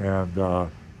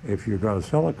 and if you're going to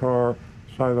sell a car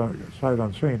sight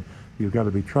unseen, you've got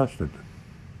to be trusted.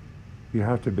 You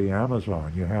have to be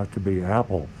Amazon. You have to be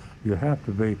Apple. You have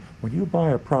to be, when you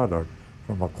buy a product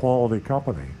from a quality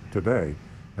company today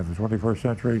in the 21st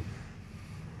century,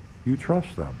 you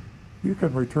trust them. You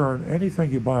can return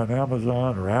anything you buy on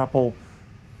Amazon or Apple,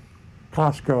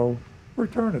 Costco,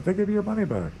 return it. They give you your money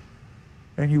back.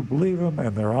 And you believe them,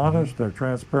 and they're honest, they're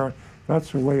transparent.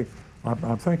 That's the way,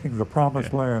 I'm thinking the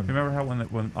promised land. You remember how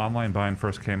when online buying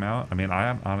first came out? I mean,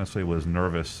 I honestly was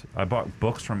nervous. I bought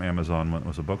books from Amazon when it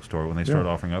was a bookstore. When they started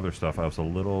offering other stuff, I was a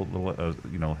little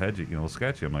hedgy,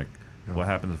 sketchy. I'm like, what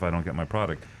happens if I don't get my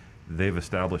product? They've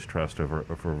established trust over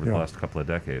the last couple of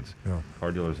decades.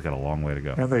 Car dealers have got a long way to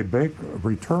go. And they bake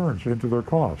returns into their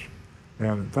cost,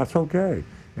 and that's okay.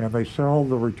 And they sell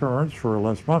the returns for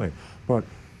less money. But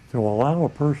to allow a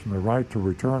person the right to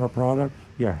return a product,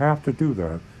 you have to do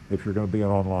that if you're going to be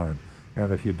online.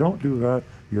 And if you don't do that,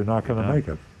 you're not going to make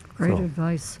it. Great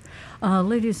advice.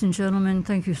 Ladies and gentlemen,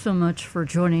 thank you so much for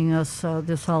joining us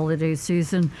this holiday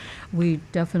season. We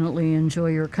definitely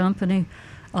enjoy your company.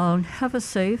 Have a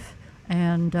safe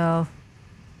and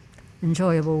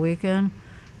enjoyable weekend.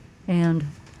 And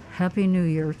Happy New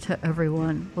Year to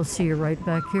everyone. We'll see you right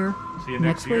back here see you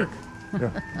next week.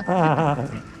 year.